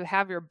don't have to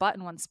have your butt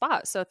in one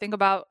spot. So think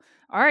about,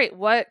 all right,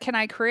 what can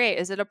I create?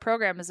 Is it a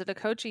program? Is it a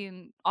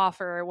coaching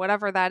offer?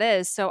 Whatever that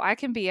is. So I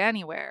can be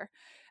anywhere.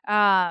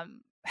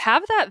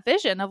 Have that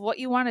vision of what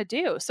you want to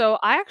do. So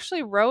I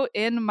actually wrote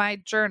in my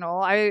journal,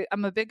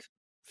 I'm a big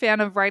fan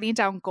of writing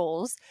down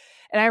goals.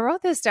 And I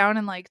wrote this down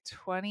in like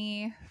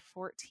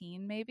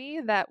 2014,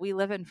 maybe, that we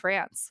live in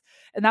France.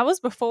 And that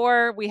was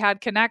before we had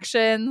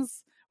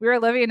connections. We were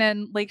living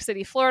in Lake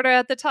City, Florida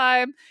at the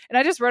time. And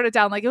I just wrote it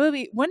down. Like,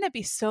 wouldn't it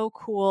be so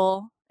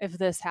cool if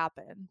this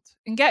happened?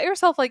 And get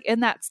yourself like in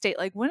that state.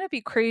 Like, wouldn't it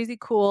be crazy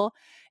cool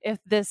if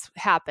this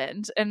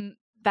happened? And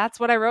that's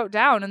what I wrote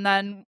down. And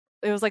then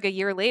it was like a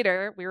year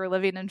later, we were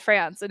living in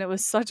France, and it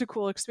was such a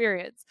cool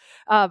experience.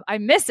 I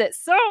miss it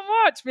so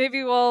much.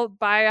 Maybe we'll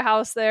buy a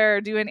house there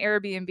or do an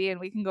Airbnb and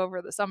we can go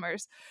over the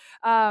summers.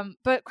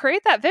 But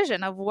create that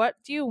vision of what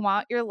do you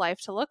want your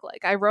life to look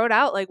like? I wrote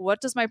out like, what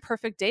does my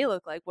perfect day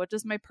look like? What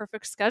does my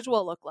perfect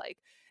schedule look like?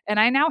 And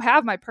I now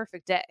have my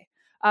perfect day.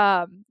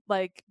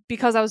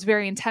 Because I was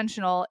very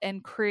intentional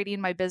in creating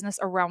my business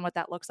around what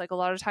that looks like. A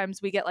lot of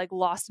times we get like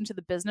lost into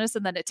the business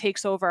and then it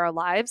takes over our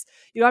lives.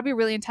 You gotta be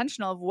really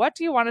intentional of what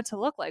do you want it to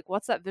look like?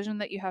 What's that vision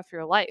that you have for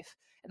your life?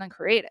 And then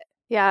create it.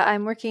 Yeah,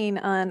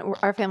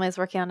 our family is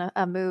working on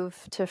a move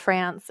to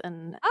France.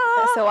 And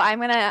so I'm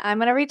going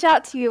to reach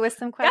out to you with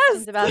some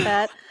questions about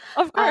that.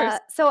 Of course.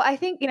 So I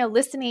think,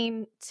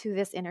 listening to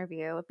this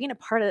interview, being a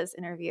part of this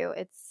interview,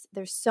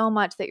 there's so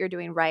much that you're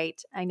doing right.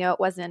 I know it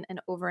wasn't an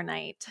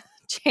overnight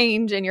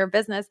change in your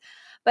business,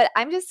 but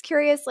I'm just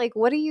curious, like,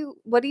 what do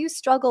you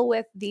struggle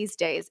with these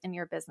days in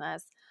your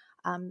business?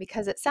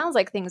 Because it sounds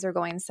like things are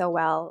going so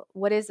well.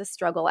 What is the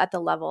struggle at the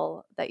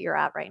level that you're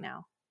at right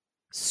now?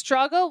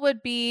 Struggle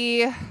would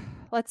be,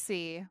 let's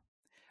see.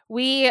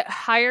 We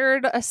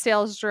hired a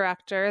sales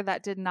director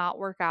that did not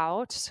work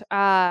out.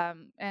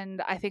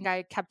 And I think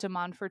I kept him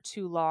on for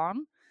too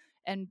long,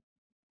 and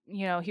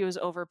he was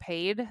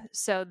overpaid.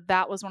 So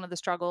that was one of the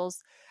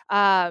struggles.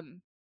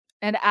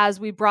 And as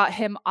we brought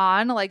him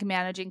on, like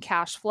managing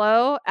cash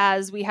flow,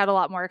 as we had a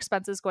lot more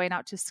expenses going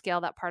out to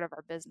scale that part of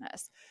our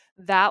business,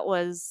 that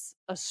was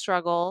a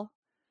struggle.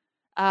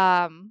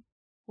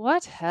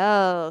 What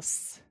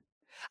else?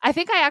 I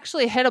think I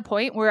actually hit a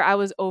point where I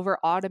was over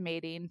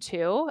automating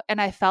too. And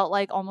I felt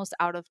like almost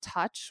out of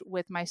touch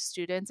with my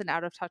students and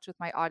out of touch with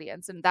my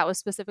audience. And that was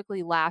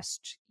specifically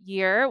last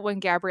year when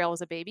Gabrielle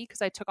was a baby,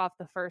 because I took off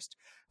the first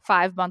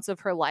 5 months of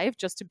her life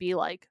just to be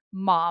like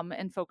mom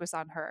and focus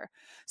on her.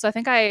 So I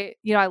think I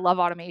love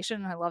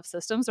automation and I love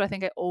systems. So I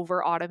think I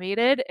over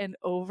automated and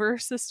over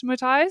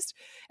systematized.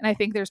 And I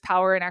think there's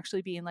power in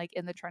actually being like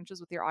in the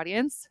trenches with your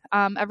audience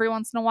every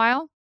once in a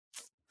while.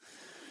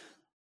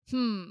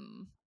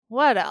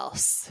 What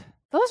else?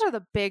 Those are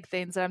the big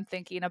things that I'm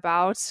thinking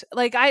about.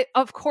 Like, I,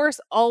 of course,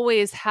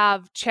 always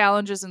have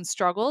challenges and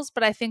struggles,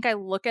 but I think I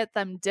look at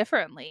them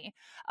differently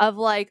of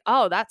like,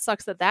 oh, that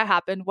sucks that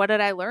happened. What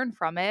did I learn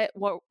from it?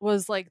 What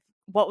was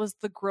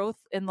the growth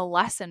in the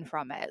lesson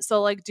from it?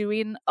 So like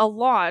doing a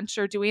launch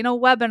or doing a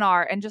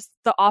webinar and just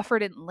the offer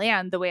didn't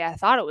land the way I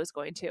thought it was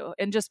going to,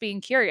 and just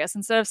being curious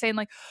instead of saying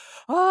like,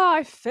 oh,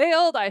 I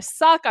failed, I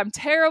suck, I'm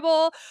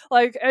terrible,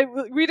 like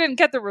we didn't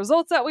get the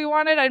results that we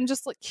wanted. I'm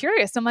just like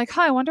curious. I'm like,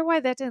 I wonder why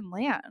that didn't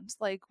land.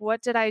 Like,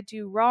 what did I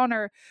do wrong,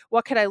 or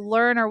what could I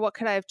learn, or what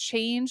could I have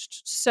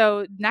changed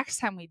so next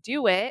time we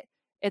do it,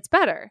 it's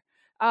better.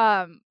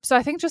 So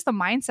I think just the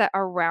mindset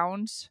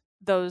around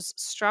those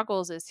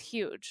struggles is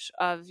huge.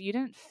 Of you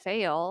didn't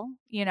fail,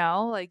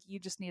 like you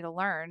just need to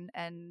learn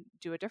and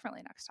do it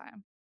differently next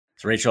time.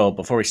 So Rachel,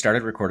 before we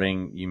started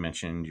recording, you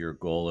mentioned your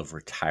goal of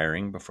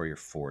retiring before you're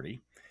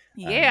 40.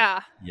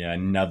 Yeah.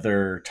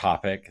 Another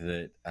topic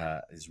that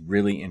is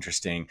really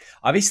interesting.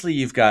 Obviously,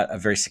 you've got a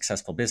very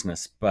successful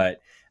business,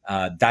 but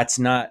that's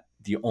not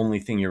the only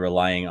thing you're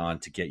relying on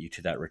to get you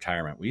to that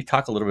retirement. Will you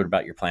talk a little bit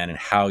about your plan and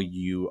how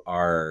you've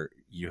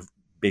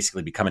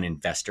basically become an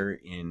investor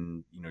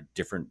in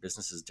different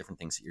businesses, different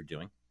things that you're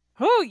doing?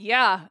 Oh,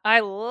 yeah. I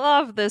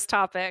love this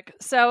topic.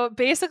 So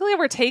basically,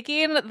 we're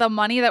taking the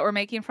money that we're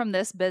making from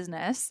this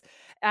business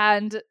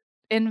and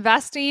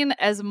investing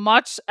as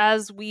much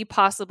as we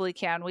possibly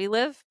can. We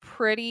live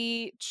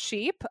pretty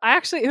cheap.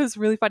 It was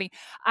really funny.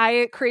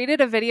 I created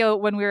a video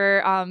when we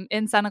were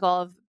in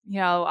Senegal of,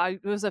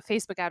 it was a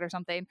Facebook ad or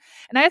something.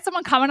 And I had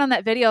someone comment on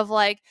that video of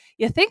like,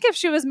 you think if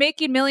she was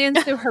making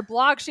millions through her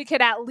blog, she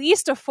could at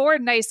least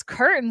afford nice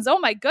curtains. Oh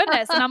my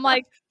goodness. And I'm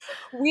like,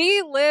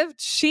 we live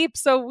cheap,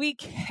 so we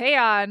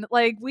can.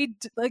 Like,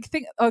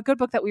 think a good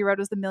book that we read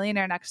was The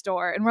Millionaire Next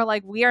Door. And we're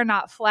like, we are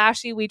not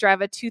flashy. We drive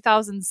a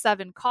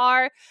 2007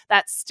 car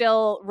that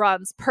still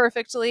runs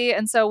perfectly.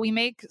 And so we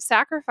make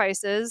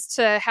sacrifices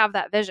to have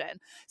that vision.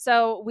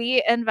 So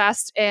we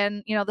invest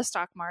in, the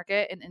stock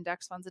market and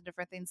index funds and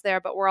different things there,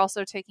 but we're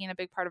also taking a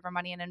big part of our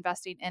money and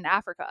investing in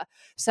Africa.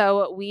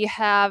 So we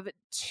have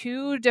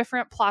 2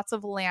 different plots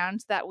of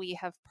land that we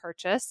have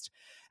purchased.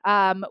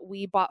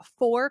 We bought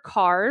 4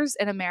 cars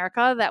in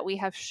America that we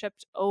have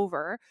shipped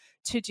over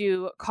to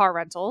do car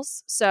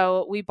rentals.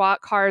 So we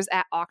bought cars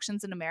at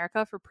auctions in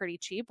America for pretty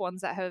cheap,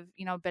 ones that have,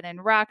 been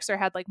in wrecks or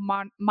had like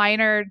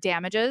minor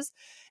damages,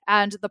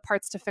 and the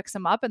parts to fix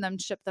them up and then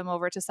ship them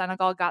over to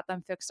Senegal, got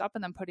them fixed up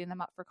and then putting them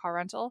up for car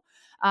rental.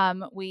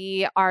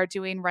 We are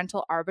doing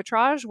rental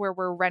arbitrage where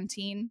we're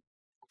renting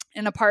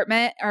an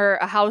apartment or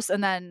a house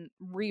and then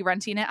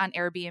re-renting it on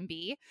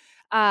Airbnb.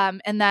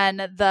 And then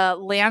the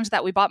land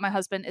that we bought, my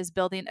husband is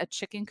building a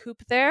chicken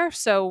coop there.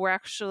 So we're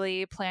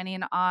actually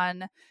planning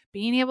on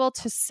being able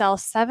to sell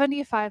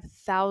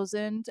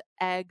 75,000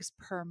 eggs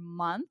per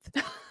month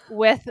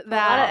with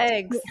that. A lot of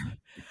eggs.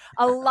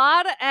 A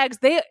lot of eggs.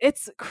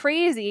 It's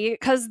crazy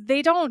because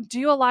they don't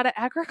do a lot of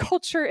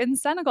agriculture in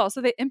Senegal.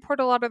 So they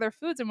import a lot of their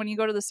foods. And when you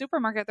go to the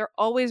supermarket, they're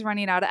always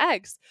running out of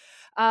eggs.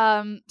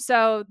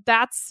 So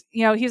that's,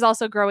 he's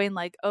also growing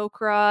like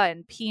okra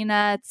and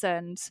peanuts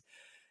and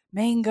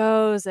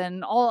mangoes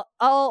and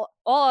all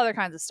other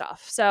kinds of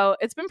stuff. So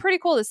it's been pretty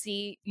cool to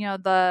see,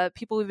 the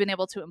people we've been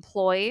able to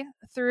employ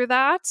through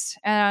that.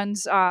 And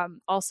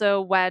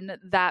also when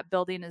that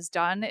building is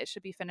done, it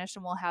should be finished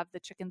and we'll have the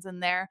chickens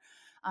in there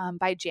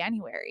by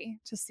January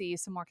to see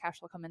some more cash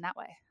flow come in that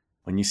way.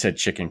 When you said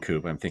chicken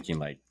coop, I'm thinking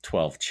like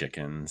 12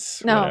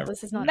 chickens. No, whatever.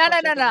 This is not.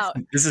 No.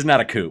 This is not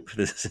a coop.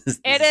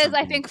 It is,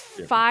 I think,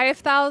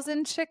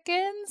 5,000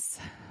 chickens,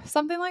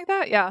 something like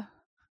that. Yeah.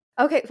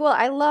 Okay. Well,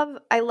 I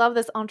love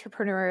this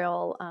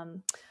entrepreneurial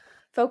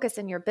focus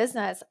in your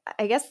business.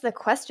 I guess the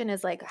question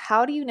is like,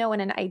 how do you know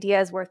when an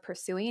idea is worth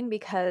pursuing?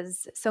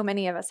 Because so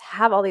many of us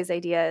have all these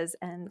ideas,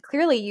 and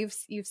clearly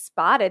you've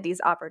spotted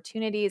these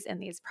opportunities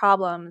and these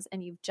problems,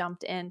 and you've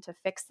jumped in to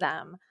fix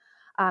them.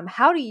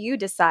 How do you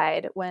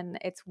decide when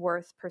it's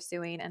worth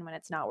pursuing and when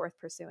it's not worth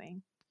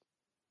pursuing?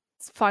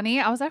 It's funny.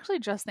 I was actually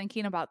just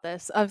thinking about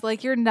this of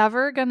like, you're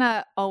never going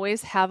to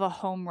always have a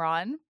home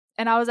run.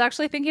 And I was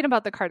actually thinking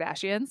about the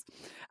Kardashians.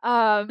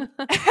 And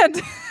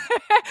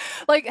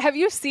like, have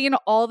you seen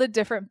all the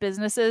different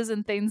businesses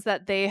and things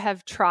that they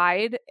have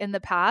tried in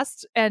the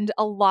past? And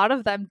a lot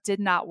of them did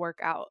not work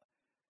out.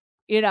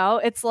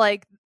 It's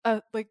like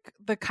like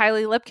the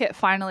Kylie lip kit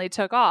finally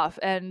took off,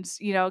 and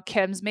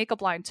Kim's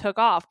makeup line took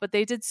off, but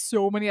they did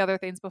so many other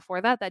things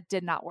before that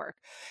did not work.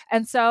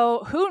 And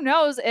so who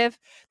knows if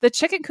the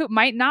chicken coop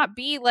might not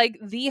be like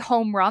the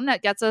home run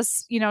that gets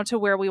us to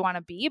where we want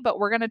to be, but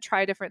we're going to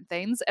try different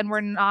things, and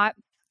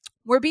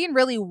we're being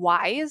really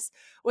wise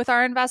with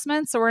our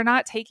investments. So we're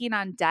not taking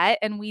on debt,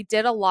 and we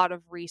did a lot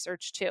of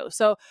research too.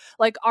 So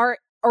like our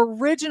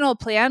original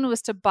plan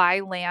was to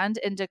buy land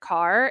in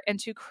Dakar and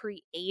to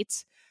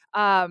create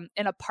an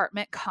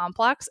apartment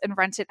complex and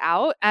rent it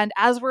out. And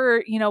as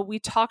we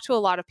talk to a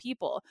lot of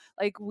people,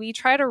 like we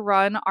try to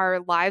run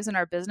our lives and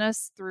our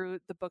business through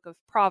the book of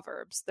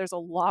Proverbs. There's a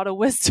lot of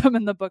wisdom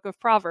in the book of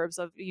Proverbs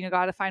of,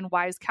 got to find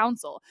wise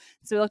counsel.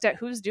 So we looked at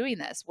who's doing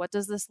this. What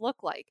does this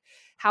look like?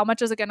 How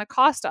much is it going to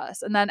cost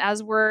us? And then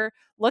as we're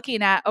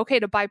looking at, okay,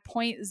 to buy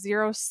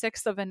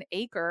 0.06 of an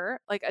acre,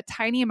 like a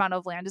tiny amount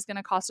of land is going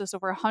to cost us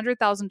over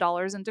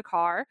 $100,000 in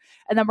Dakar.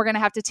 And then we're going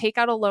to have to take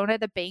out a loan at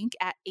the bank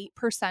at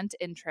 8%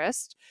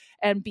 interest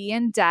and be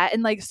in debt.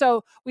 And like,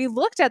 so we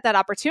looked at that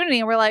opportunity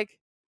and we're like,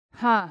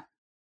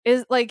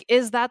 is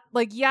that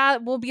like, yeah,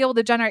 we'll be able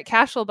to generate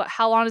cash flow, but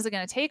how long is it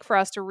going to take for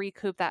us to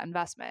recoup that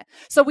investment?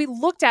 So we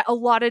looked at a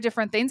lot of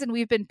different things and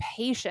we've been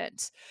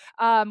patient.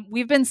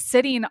 We've been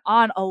sitting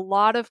on a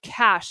lot of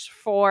cash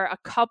for a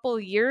couple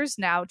years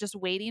now, just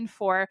waiting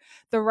for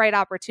the right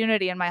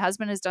opportunity. And my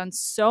husband has done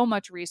so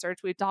much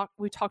research. We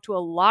talked to a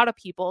lot of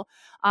people.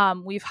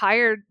 We've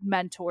hired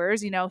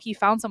mentors. He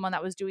found someone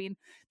that was doing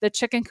the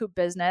chicken coop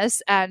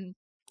business and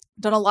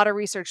done a lot of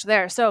research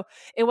there. So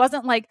it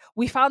wasn't like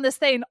we found this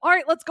thing, all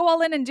right, let's go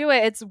all in and do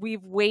it. It's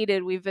we've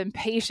waited, we've been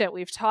patient,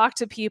 we've talked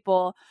to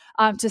people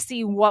to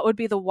see what would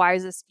be the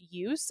wisest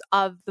use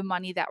of the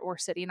money that we're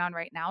sitting on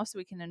right now so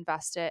we can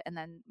invest it and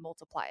then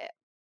multiply it.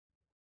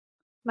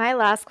 My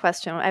last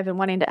question, I've been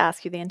wanting to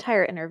ask you the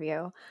entire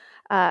interview,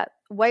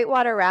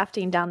 whitewater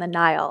rafting down the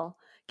Nile.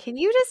 Can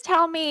you just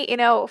tell me,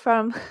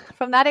 from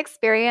that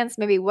experience,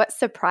 maybe what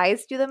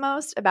surprised you the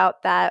most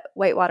about that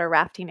whitewater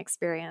rafting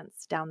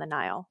experience down the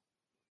Nile?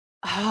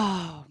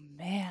 Oh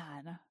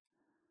man,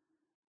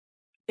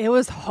 it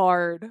was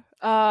hard.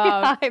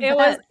 It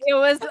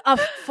was a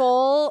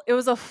full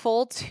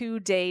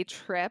 2-day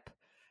trip.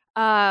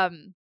 That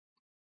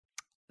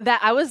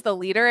I was the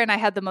leader and I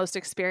had the most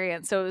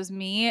experience. So it was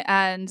me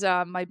and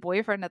my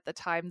boyfriend at the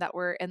time that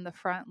were in the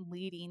front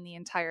leading the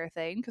entire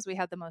thing because we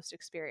had the most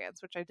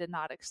experience, which I did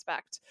not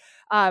expect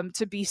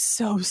to be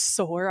so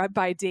sore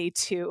by day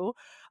 2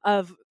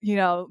 of,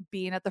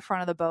 being at the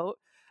front of the boat.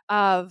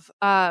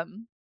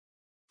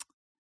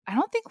 I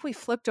don't think we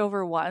flipped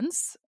over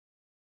once.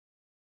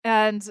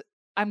 And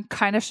I'm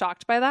kind of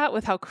shocked by that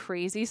with how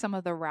crazy some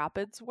of the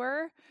rapids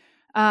were.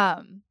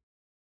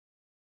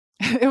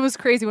 It was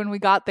crazy when we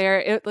got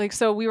there.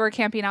 So we were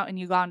camping out in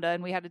Uganda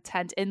and we had a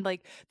tent, and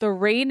like the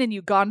rain in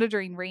Uganda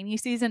during rainy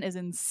season is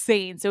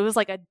insane. So it was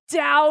like a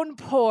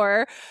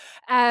downpour,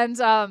 and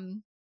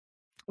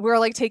we were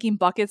like taking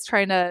buckets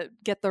trying to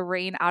get the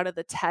rain out of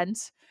the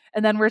tent.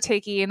 And then we're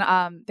taking,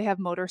 they have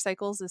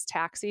motorcycles as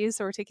taxis.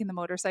 So we're taking the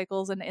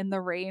motorcycles, and in the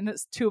rain,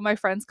 2 of my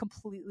friends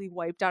completely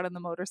wiped out on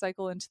the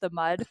motorcycle into the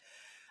mud.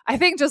 I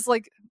think just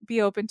like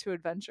be open to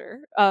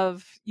adventure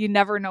of you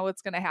never know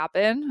what's going to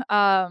happen,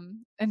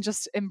 and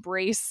just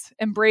embrace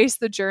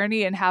the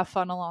journey and have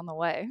fun along the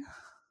way.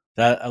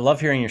 I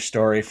love hearing your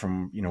story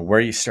from, where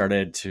you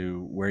started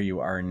to where you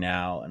are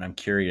now. And I'm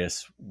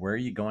curious, where are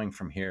you going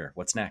from here?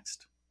 What's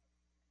next?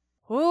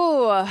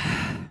 Ooh,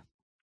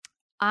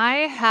 I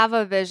have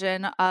a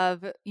vision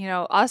of,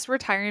 us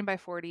retiring by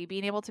 40,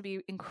 being able to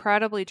be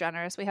incredibly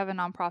generous. We have a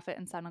nonprofit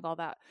in Senegal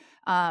that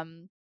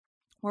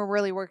we're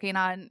really working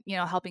on,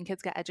 helping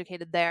kids get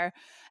educated there.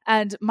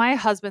 And my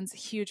husband's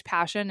huge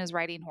passion is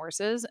riding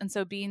horses. And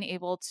so being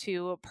able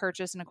to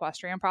purchase an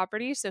equestrian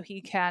property so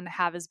he can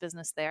have his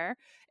business there,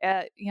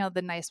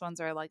 the nice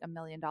ones are like $1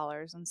 million.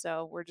 And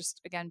so we're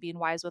just, again, being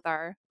wise with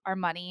our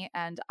money.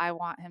 And I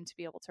want him to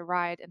be able to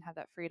ride and have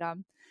that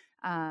freedom.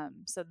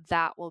 So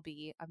that will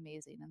be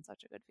amazing and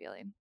such a good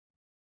feeling.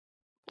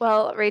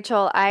 Well,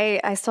 Rachel,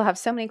 I still have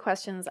so many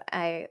questions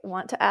I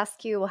want to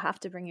ask you. We'll have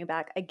to bring you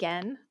back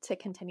again to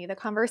continue the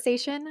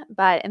conversation.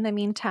 But in the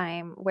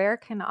meantime, where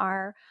can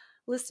our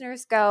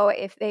listeners go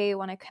if they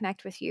want to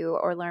connect with you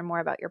or learn more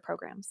about your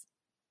programs?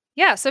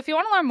 Yeah, so if you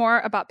want to learn more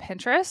about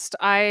Pinterest,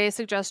 I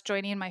suggest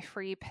joining my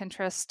free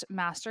Pinterest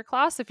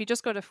masterclass. If you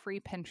just go to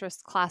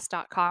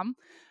freepinterestclass.com,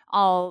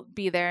 I'll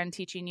be there and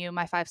teaching you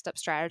my 5-step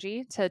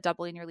strategy to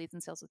doubling your leads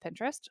and sales with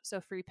Pinterest. So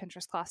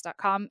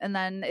freepinterestclass.com. And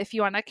then if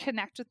you want to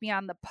connect with me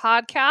on the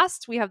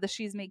podcast, we have the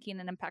She's Making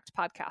an Impact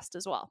podcast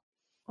as well.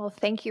 Well,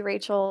 thank you,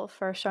 Rachel,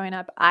 for showing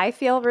up. I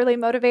feel really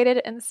motivated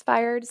and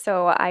inspired.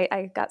 So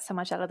I got so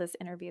much out of this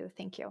interview.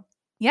 Thank you.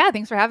 Yeah,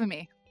 thanks for having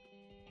me.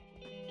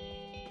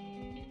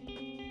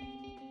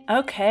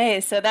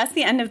 Okay, so that's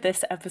the end of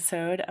this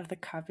episode of the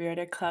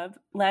Copywriter Club.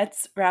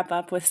 Let's wrap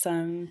up with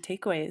some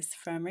takeaways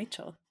from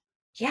Rachel.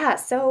 Yeah,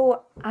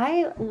 so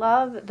I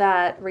love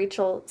that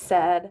Rachel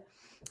said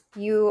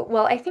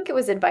I think it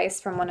was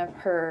advice from one of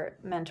her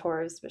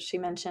mentors, but she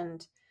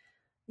mentioned,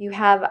 you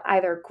have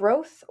either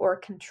growth or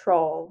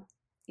control.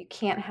 You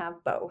can't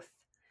have both.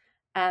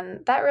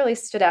 And that really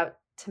stood out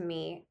to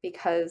me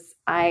because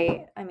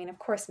I mean, of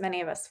course,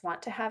 many of us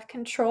want to have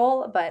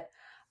control, but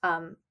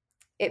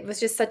it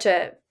was just such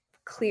a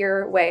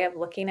clear way of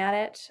looking at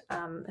it,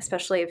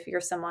 especially if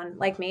you're someone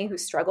like me who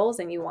struggles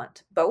and you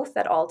want both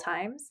at all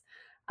times.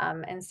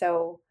 And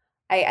so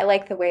I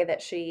like the way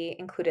that she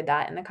included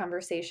that in the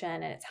conversation,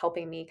 and it's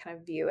helping me kind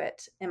of view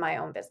it in my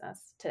own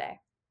business today.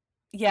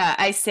 Yeah,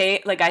 I say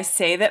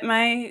that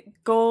my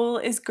goal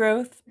is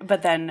growth,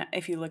 but then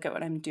if you look at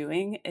what I'm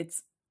doing,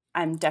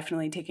 I'm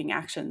definitely taking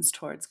actions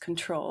towards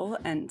control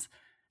and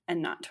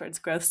not towards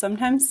growth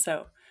sometimes.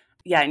 So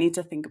yeah, I need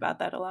to think about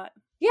that a lot.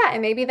 Yeah,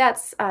 and maybe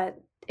that's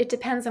it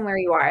depends on where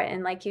you are.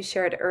 And like you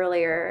shared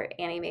earlier,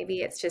 Annie, maybe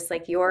it's just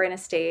like you're in a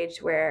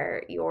stage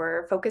where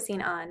you're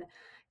focusing on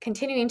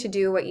continuing to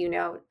do what you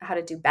know how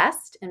to do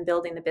best and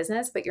building the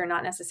business, but you're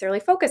not necessarily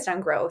focused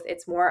on growth.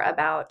 It's more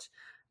about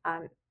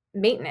um,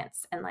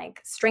 maintenance and like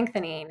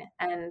strengthening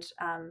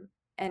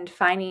and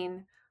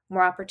finding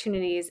more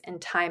opportunities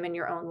and time in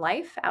your own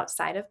life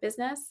outside of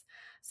business.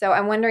 So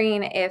I'm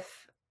wondering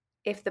if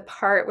the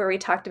part where we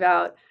talked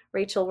about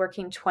Rachel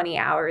working 20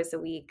 hours a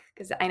week,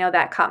 because I know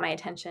that caught my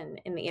attention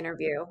in the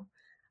interview,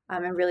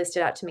 and really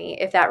stood out to me,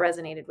 if that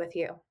resonated with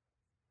you.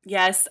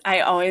 Yes,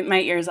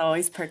 my ears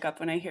always perk up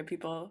when I hear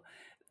people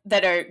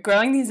that are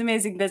growing these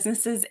amazing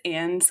businesses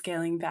and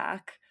scaling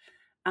back.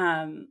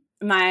 One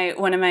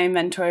of my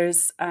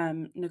mentors,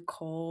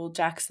 Nicole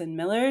Jackson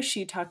Miller,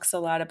 she talks a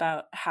lot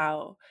about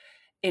how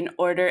in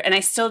order, and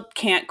I still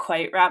can't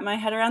quite wrap my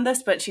head around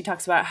this, but she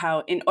talks about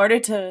how in order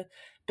to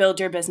build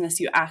your business,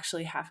 you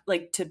actually have,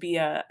 like, to be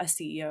a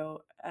CEO,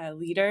 a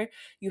leader,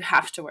 you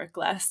have to work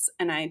less.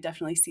 And I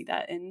definitely see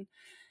that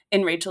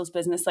in Rachel's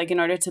business. Like, in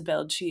order to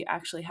build, she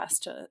actually has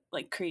to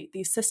like create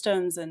these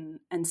systems and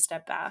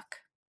step back.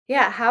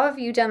 Yeah. How have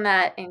you done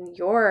that in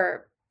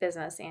your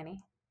business,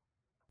 Annie?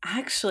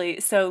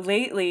 Actually, so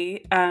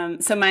lately,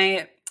 so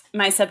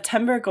my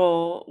September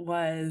goal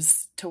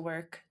was to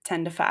work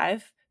 10 to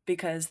 5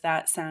 because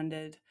that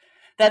sounded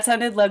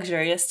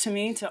luxurious to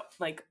me, to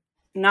like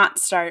not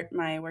start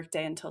my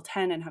workday until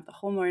 10 and have the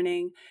whole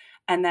morning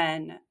and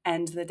then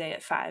end the day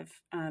at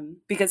 5.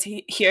 Because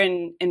here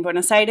in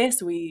Buenos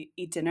Aires, we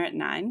eat dinner at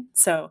 9.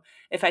 So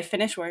if I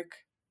finish work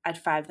at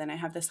 5, then I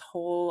have this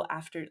whole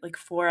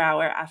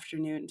 4-hour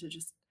afternoon to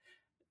just,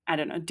 I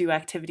don't know, do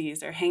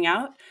activities or hang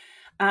out.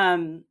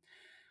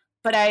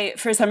 But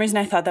for some reason,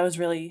 I thought that was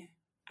really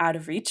out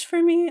of reach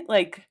for me.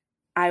 Like,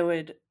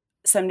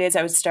 some days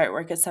I would start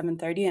work at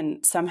 7:30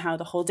 and somehow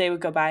the whole day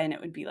would go by and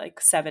it would be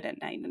like 7 at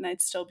night and I'd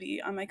still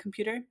be on my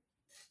computer.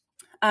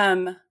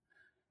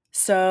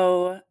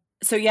 So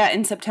yeah,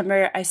 in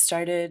September, I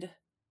started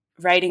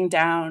writing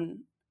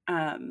down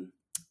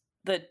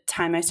the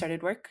time I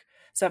started work.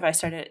 So if I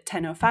started at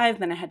 10:05,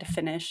 then I had to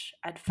finish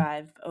at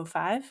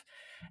 5:05,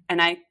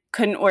 and I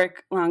couldn't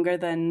work longer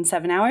than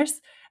 7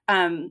 hours.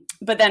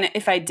 But then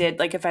if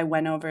I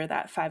went over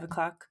that 5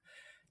 o'clock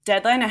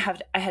deadline,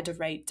 I had to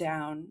write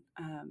down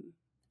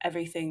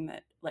everything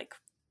that like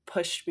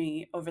pushed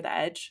me over the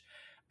edge.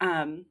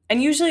 And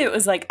usually it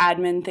was like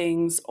admin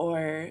things,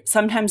 or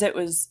sometimes it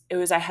was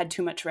I had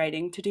too much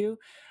writing to do.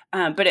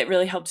 But it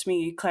really helped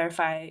me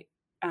clarify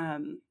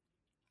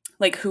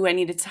like who I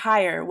needed to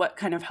hire, what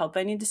kind of help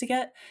I needed to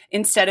get,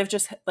 instead of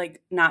just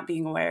like not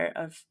being aware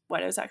of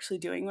what I was actually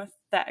doing with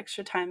that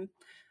extra time.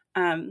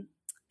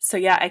 So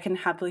yeah, I can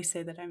happily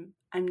say that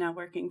I'm now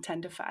working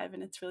 10 to 5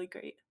 and it's really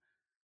great.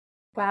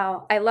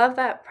 Wow, I love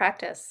that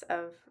practice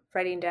of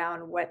writing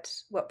down what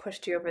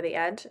pushed you over the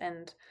edge,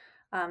 and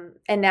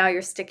now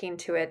you're sticking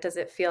to it. Does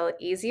it feel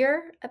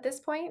easier at this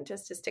point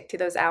just to stick to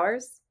those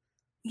hours?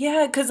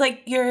 Yeah, because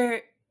like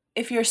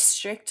if you're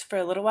strict for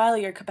a little while,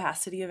 your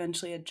capacity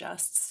eventually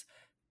adjusts,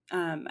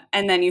 and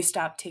then you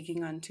stop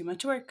taking on too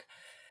much work.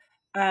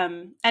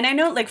 And I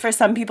know like for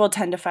some people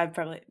 10 to 5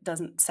 probably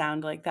doesn't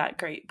sound like that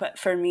great, but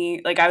for me,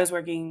 like I was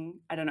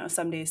working, I don't know,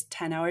 some days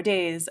 10-hour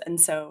days, and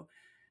so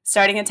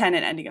starting at 10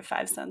 and ending at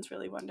 5 sounds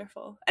really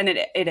wonderful. And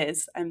it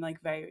is. I'm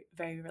like very,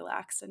 very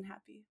relaxed and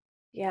happy.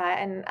 Yeah,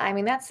 and I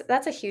mean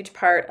that's a huge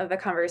part of the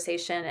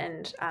conversation,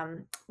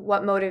 and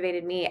what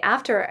motivated me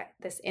after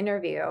this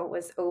interview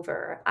was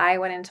over. I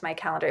went into my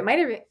calendar. It might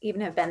have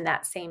even have been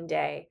that same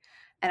day,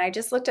 and I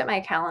just looked at my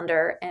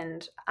calendar.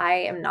 And I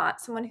am not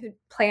someone who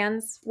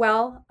plans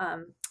well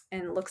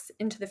and looks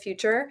into the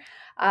future,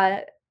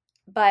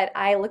 but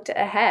I looked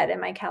ahead in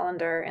my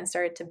calendar and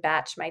started to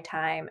batch my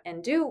time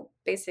and do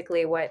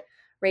basically what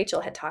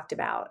Rachel had talked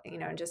about.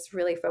 Just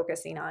really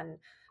focusing on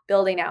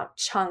building out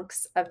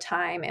chunks of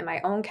time in my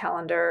own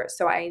calendar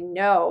so I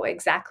know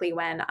exactly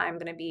when I'm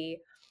going to be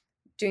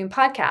doing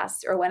podcasts,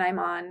 or when I'm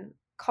on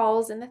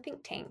calls in the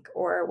think tank,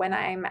 or when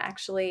I'm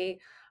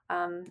actually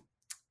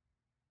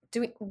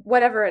doing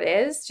whatever it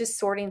is, just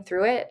sorting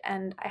through it.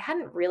 And I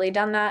hadn't really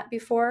done that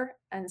before.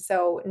 And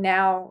so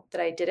now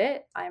that I did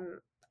it, I'm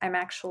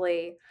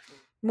actually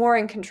more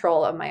in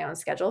control of my own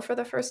schedule for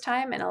the first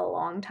time in a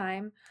long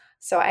time.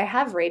 So I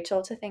have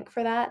Rachel to thank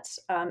for that.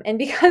 And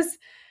because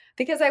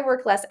because I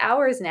work less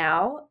hours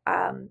now,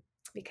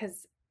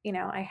 because,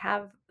 I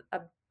have a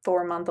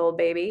 4-month-old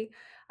baby.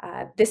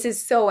 This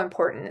is so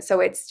important. So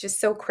it's just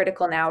so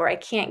critical now where I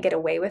can't get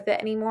away with it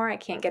anymore. I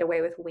can't get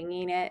away with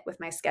winging it with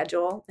my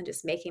schedule and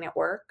just making it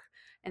work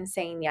and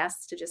saying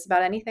yes to just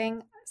about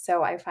anything.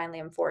 So I finally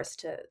am forced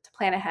to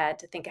plan ahead,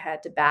 to think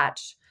ahead, to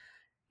batch.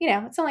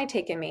 It's only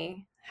taken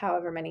me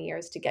however many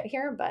years to get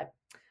here, but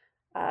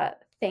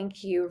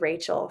thank you,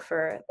 Rachel,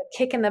 for the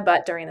kick in the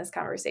butt during this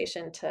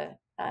conversation to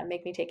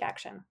make me take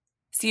action.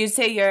 So you'd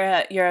say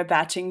you're a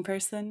batching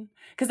person?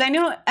 Because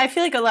I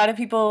feel like a lot of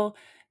people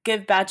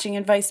give batching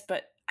advice,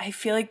 but I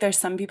feel like there's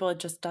some people it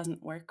just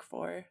doesn't work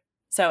for.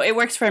 So it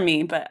works for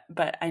me, but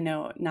I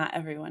know not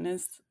everyone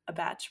is a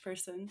batch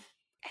person.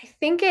 I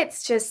think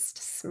it's just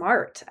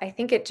smart. I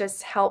think it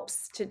just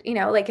helps to,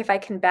 like if I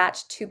can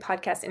batch 2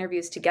 podcast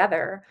interviews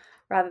together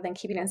rather than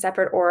keeping it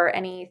separate, or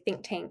any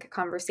think tank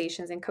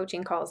conversations and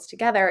coaching calls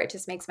together, it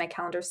just makes my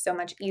calendar so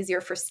much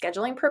easier for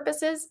scheduling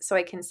purposes. So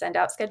I can send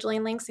out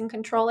scheduling links and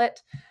control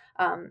it.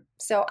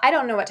 So I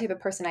don't know what type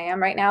of person I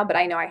am right now, but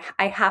I know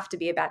I have to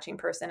be a batching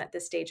person at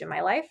this stage in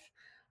my life.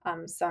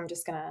 So I'm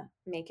just going to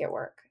make it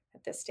work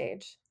at this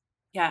stage.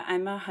 Yeah,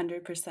 I'm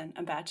 100%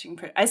 a batching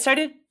person. I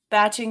started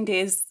batching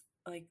days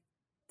like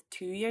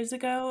 2 years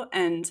ago,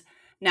 and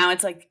now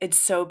it's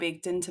so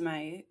baked into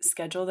my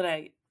schedule that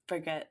I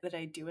forget that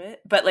I do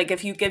it. But like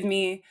if you give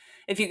me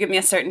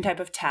a certain type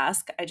of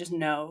task, I just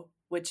know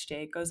which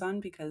day it goes on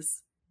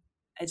because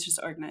it's just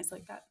organized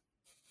like that.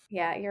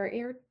 Yeah,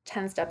 you're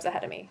 10 steps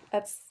ahead of me.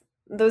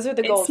 Those are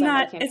the goals I'm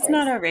working towards. It's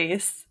not a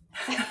race.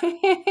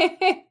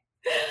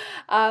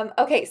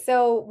 Okay,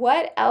 so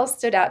what else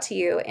stood out to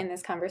you in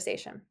this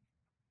conversation?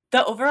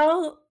 The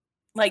overall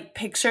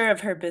picture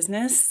of her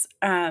business,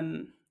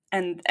 and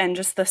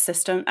just the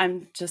system.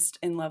 I'm just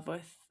in love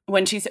with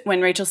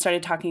when Rachel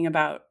started talking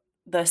about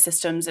the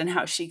systems and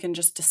how she can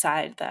just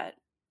decide that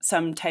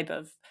some type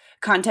of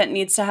content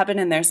needs to happen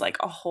and there's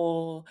a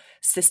whole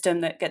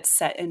system that gets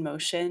set in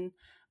motion.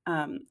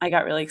 I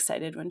got really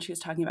excited when she was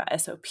talking about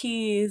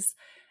SOPs,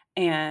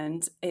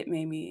 and it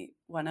made me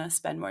want to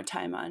spend more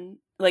time on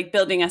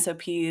building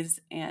SOPs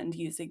and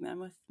using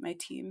them with my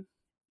team.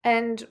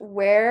 And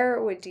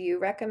where would you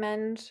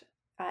recommend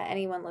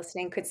anyone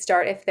listening could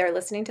start if they're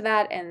listening to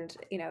that? And,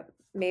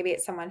 maybe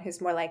it's someone who's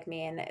more like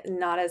me and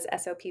not as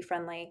SOP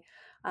friendly.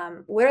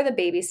 What are the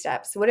baby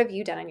steps? What have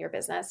you done in your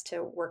business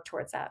to work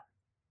towards that?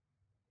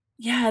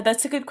 Yeah,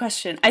 that's a good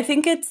question. I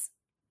think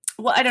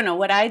I don't know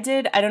what I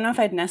did. I don't know if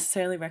I'd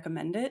necessarily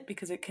recommend it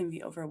because it can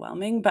be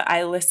overwhelming, but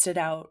I listed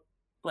out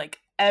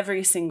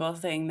every single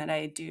thing that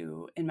I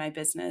do in my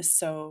business.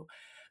 So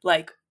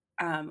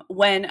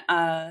when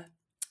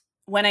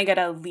I get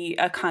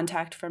a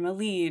contact from a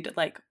lead,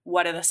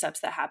 what are the steps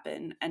that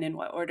happen and in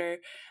what order,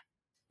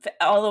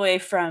 all the way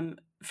from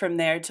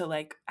there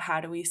to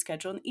how do we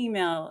schedule an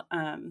email?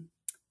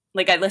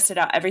 I listed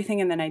out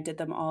everything and then I did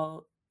them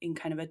all in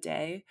kind of a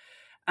day,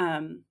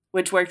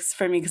 which works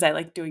for me because I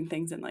like doing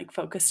things in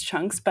focused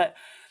chunks. But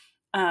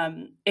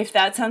if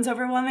that sounds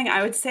overwhelming,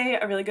 I would say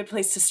a really good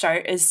place to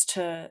start is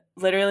to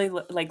literally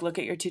look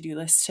at your to-do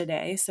list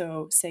today.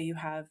 So say you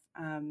have,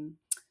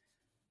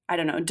 I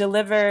don't know,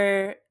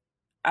 deliver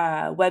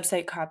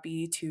website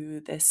copy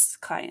to this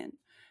client,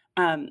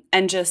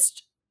 and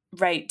just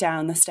write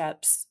down the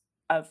steps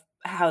of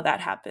how that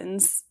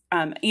happens.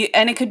 And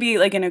it could be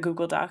in a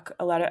Google Doc.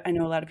 I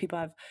know a lot of people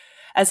have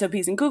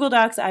SOPs in Google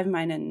Docs. I have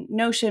mine in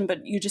Notion,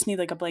 but you just need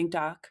a blank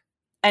doc.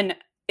 And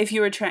if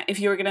you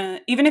were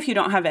gonna, even if you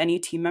don't have any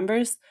team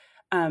members,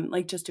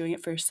 just doing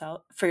it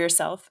for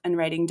yourself and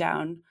writing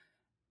down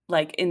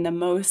in the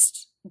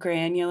most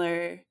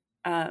granular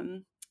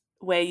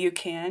way you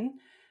can,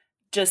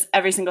 just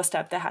every single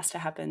step that has to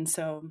happen.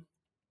 So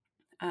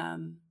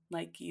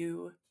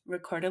you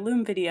record a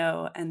Loom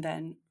video and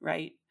then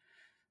write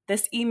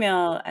this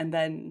email and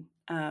then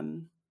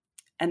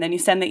you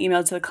send the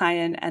email to the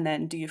client and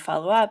then do you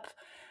follow up?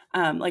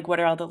 What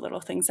are all the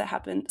little things that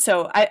happen?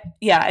 So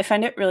I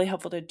find it really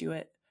helpful to do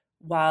it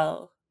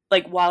while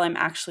I'm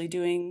actually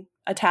doing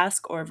a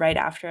task or right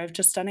after I've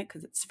just done it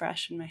because it's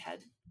fresh in my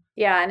head.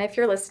 Yeah. And if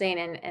you're listening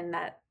and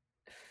that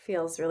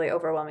feels really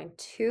overwhelming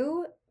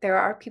too, there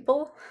are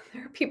people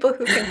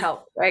who can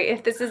help, right?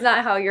 If this is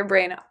not how your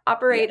brain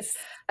operates,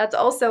 yes, that's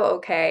also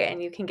okay.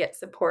 And you can get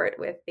support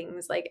with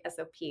things like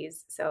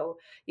SOPs. So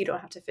you don't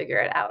have to figure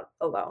it out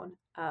alone.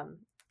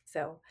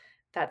 So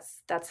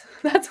that's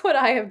what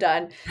I have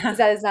done, because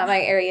that is not my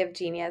area of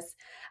genius.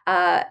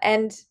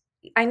 And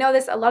I know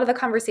a lot of the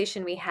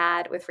conversation we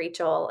had with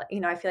Rachel,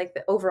 I feel like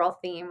the overall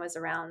theme was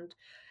around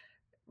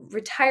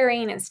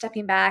retiring and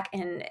stepping back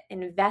and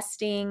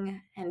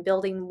investing and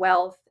building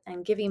wealth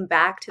and giving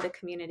back to the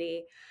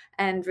community,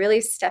 and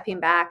really stepping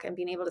back and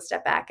being able to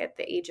step back at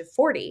the age of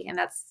 40. And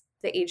that's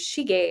the age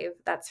she gave.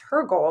 That's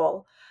her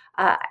goal.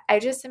 I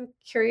just am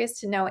curious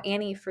to know,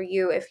 Annie, for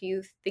you, if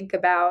you think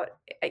about,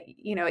 at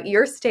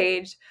your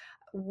stage,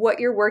 what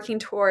you're working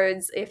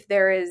towards, if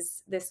there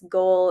is this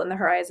goal in the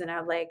horizon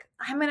of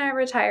I'm going to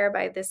retire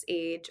by this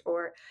age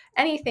or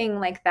anything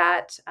like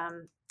that,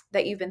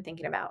 that you've been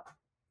thinking about.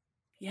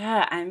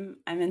 Yeah, I'm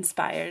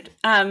inspired.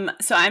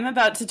 So I'm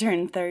about to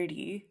turn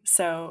 30.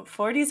 So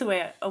 40 is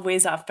a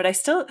ways off, but I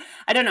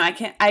don't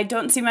know, I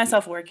don't see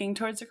myself working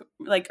towards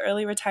like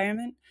early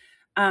retirement.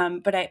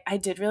 But I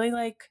did really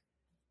like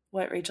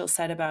what Rachel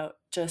said about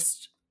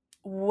just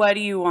what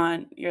do you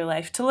want your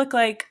life to look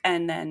like,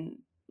 and then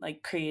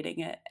like creating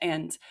it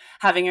and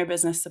having your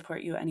business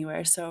support you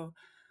anywhere. So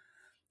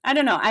I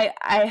don't know.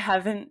 I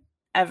haven't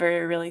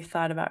ever really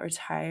thought about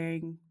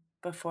retiring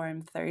before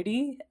I'm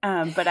 30.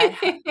 Or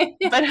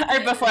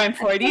before I'm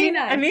 40.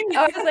 I 29. mean, Oh,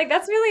 I was like,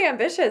 that's really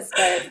ambitious,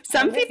 but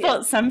I'm with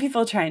you. some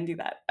people try and do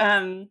that.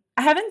 I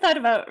haven't thought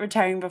about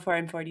retiring before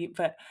I'm 40,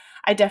 but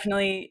I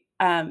definitely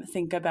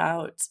think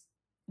about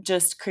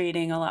just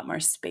creating a lot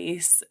more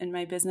space in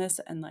my business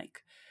and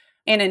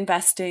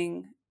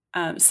investing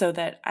so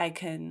that I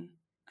can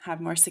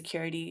have more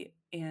security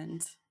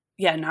and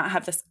not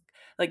have this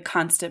like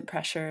constant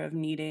pressure of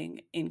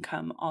needing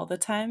income all the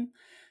time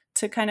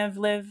to kind of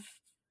live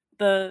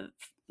the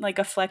like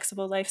a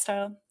flexible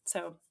lifestyle.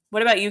 So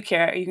what about you,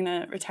 Kira? Are you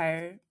gonna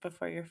retire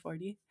before you're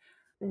 40?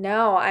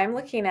 No, I'm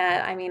thinking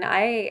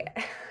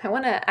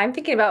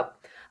about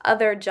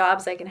other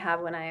jobs I can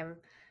have when I'm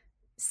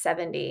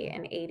 70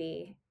 and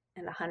 80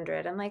 and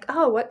 100. I'm like,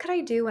 oh, what could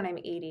I do when I'm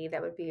 80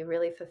 that would be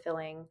really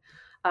fulfilling?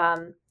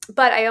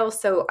 But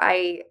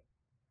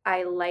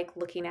I like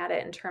looking at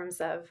it in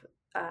terms of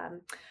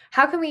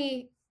how can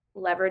we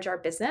leverage our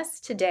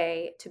business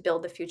today to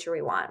build the future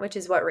we want, which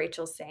is what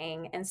Rachel's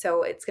saying. And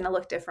so it's going to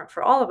look different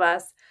for all of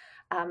us.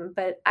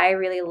 But I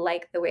really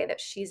like the way that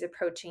she's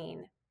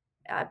approaching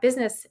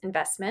business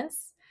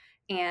investments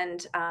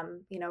and,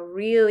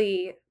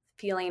 really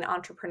feeling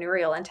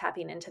entrepreneurial and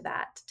tapping into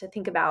that to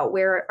think about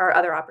where are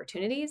other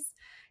opportunities.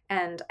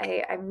 And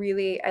I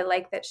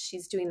like that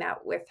she's doing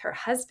that with her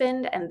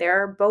husband, and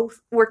they're both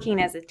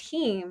working as a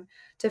team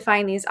to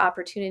find these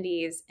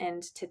opportunities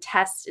and to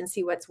test and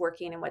see what's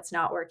working and what's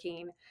not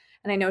working.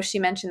 And I know she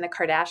mentioned the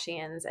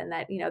Kardashians, and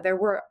that, there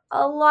were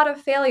a lot of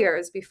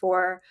failures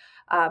before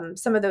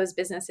some of those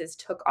businesses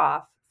took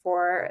off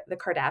for the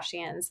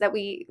Kardashians that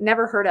we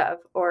never heard of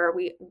or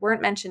we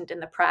weren't mentioned in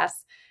the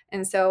press.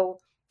 And so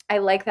I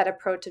like that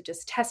approach of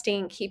just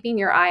testing, keeping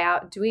your eye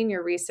out, doing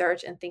your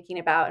research, and thinking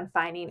about and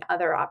finding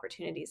other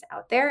opportunities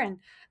out there. And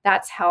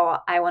that's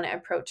how I want to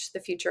approach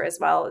the future as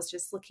well, is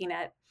just looking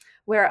at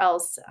where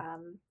else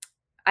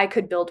I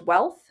could build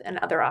wealth and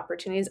other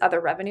opportunities, other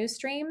revenue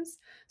streams,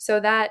 so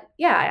that,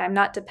 I'm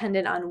not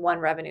dependent on one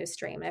revenue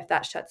stream. And if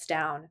that shuts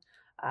down,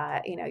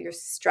 you're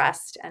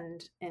stressed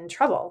and in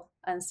trouble.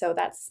 And so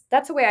that's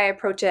the way I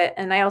approach it.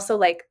 And I also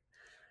like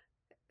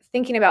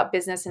thinking about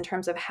business in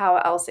terms of how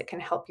else it can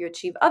help you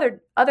achieve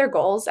other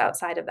goals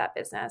outside of that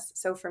business.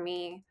 So for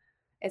me,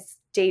 it's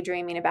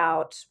daydreaming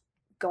about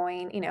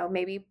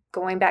maybe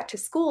going back to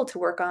school to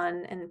work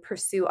on and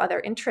pursue other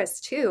interests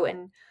too,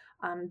 and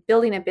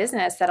building a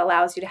business that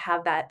allows you to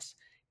have that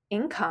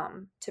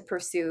income to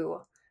pursue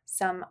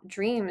some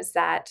dreams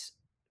that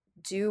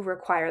do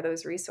require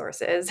those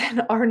resources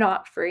and are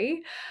not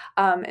free.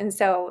 And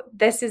so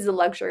this is the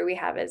luxury we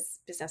have as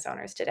business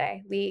owners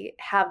today. We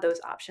have those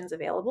options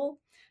available,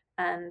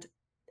 and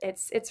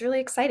it's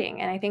really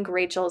exciting. And I think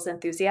Rachel's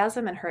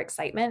enthusiasm and her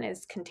excitement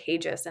is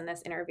contagious in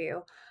this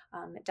interview.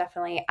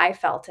 Definitely, I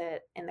felt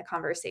it in the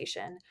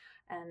conversation,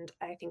 and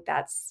I think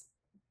that's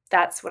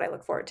what I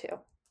look forward to.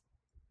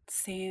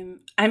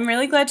 Same. I'm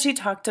really glad she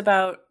talked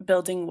about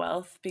building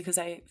wealth, because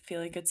I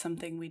feel like it's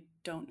something we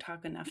don't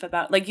talk enough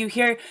about. Like, you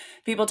hear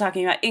people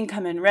talking about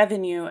income and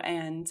revenue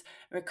and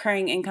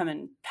recurring income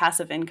and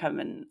passive income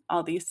and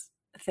all these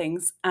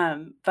things.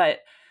 But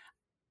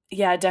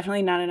yeah,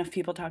 definitely not enough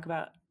people talk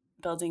about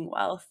building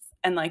wealth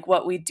and like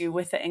what we do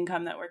with the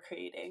income that we're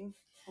creating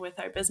with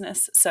our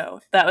business.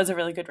 So that was a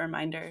really good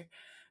reminder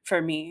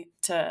for me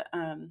to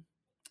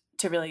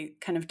really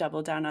kind of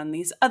double down on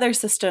these other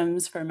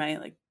systems for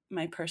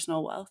my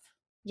personal wealth.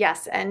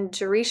 Yes, and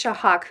Jerisha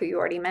Hawk, who you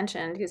already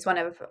mentioned, who's one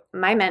of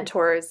my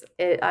mentors,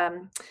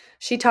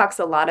 she talks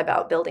a lot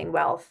about building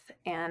wealth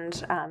and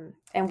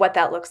what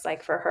that looks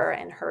like for her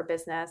and her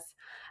business.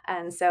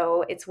 And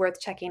so it's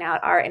worth checking out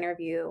our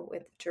interview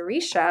with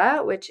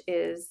Jerisha, which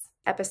is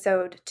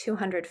episode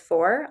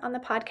 204 on the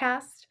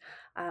podcast.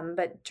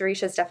 But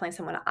Jerisha is definitely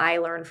someone I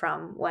learn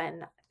from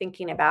when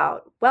thinking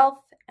about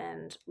wealth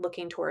and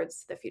looking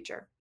towards the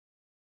future.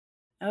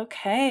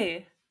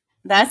 Okay.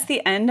 That's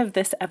the end of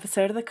this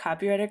episode of the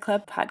Copywriter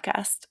Club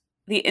podcast.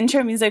 The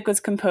intro music was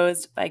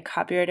composed by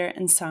copywriter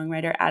and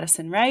songwriter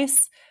Addison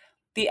Rice.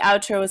 The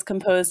outro was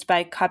composed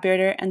by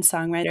copywriter and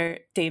songwriter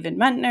David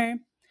Muntner.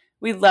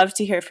 We'd love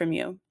to hear from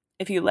you.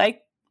 If you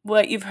like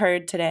what you've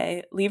heard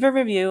today, leave a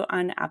review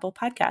on Apple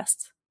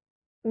Podcasts.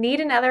 Need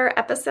another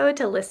episode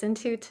to listen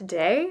to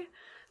today?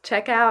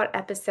 Check out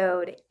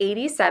episode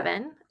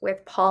 87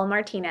 with Paul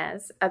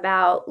Martinez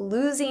about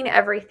losing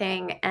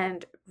everything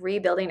and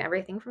rebuilding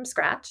everything from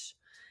scratch.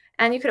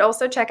 And you could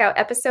also check out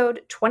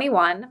episode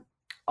 21,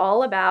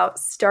 all about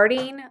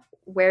starting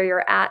where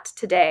you're at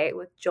today,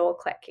 with Joel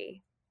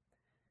Kletke.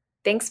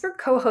 Thanks for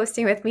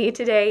co-hosting with me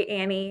today,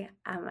 Annie.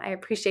 I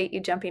appreciate you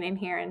jumping in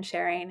here and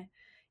sharing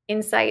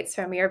insights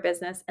from your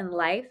business and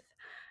life.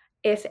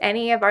 If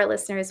any of our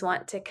listeners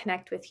want to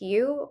connect with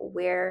you,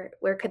 where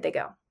could they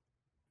go?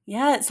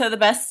 Yeah, so the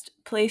best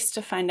place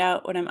to find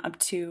out what I'm up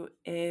to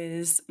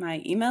is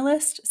my email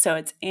list. So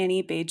it's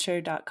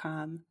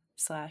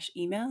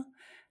anniebacher.com/email.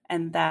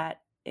 And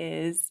that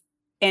is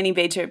Annie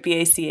Bacher,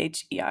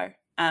 Bacher.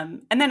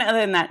 And then other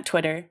than that,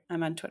 Twitter.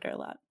 I'm on Twitter a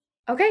lot.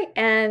 Okay,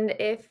 and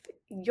if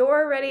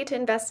you're ready to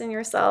invest in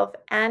yourself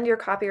and your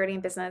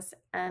copywriting business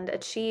and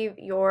achieve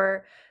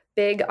your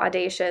big,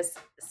 audacious,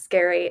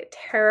 scary,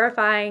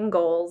 terrifying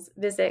goals,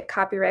 visit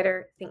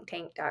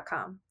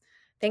copywriterthinktank.com.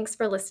 Thanks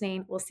for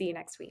listening. We'll see you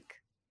next week.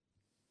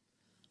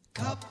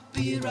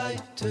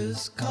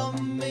 Copywriters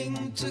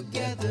coming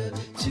together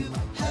to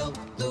help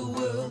the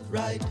world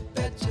write better.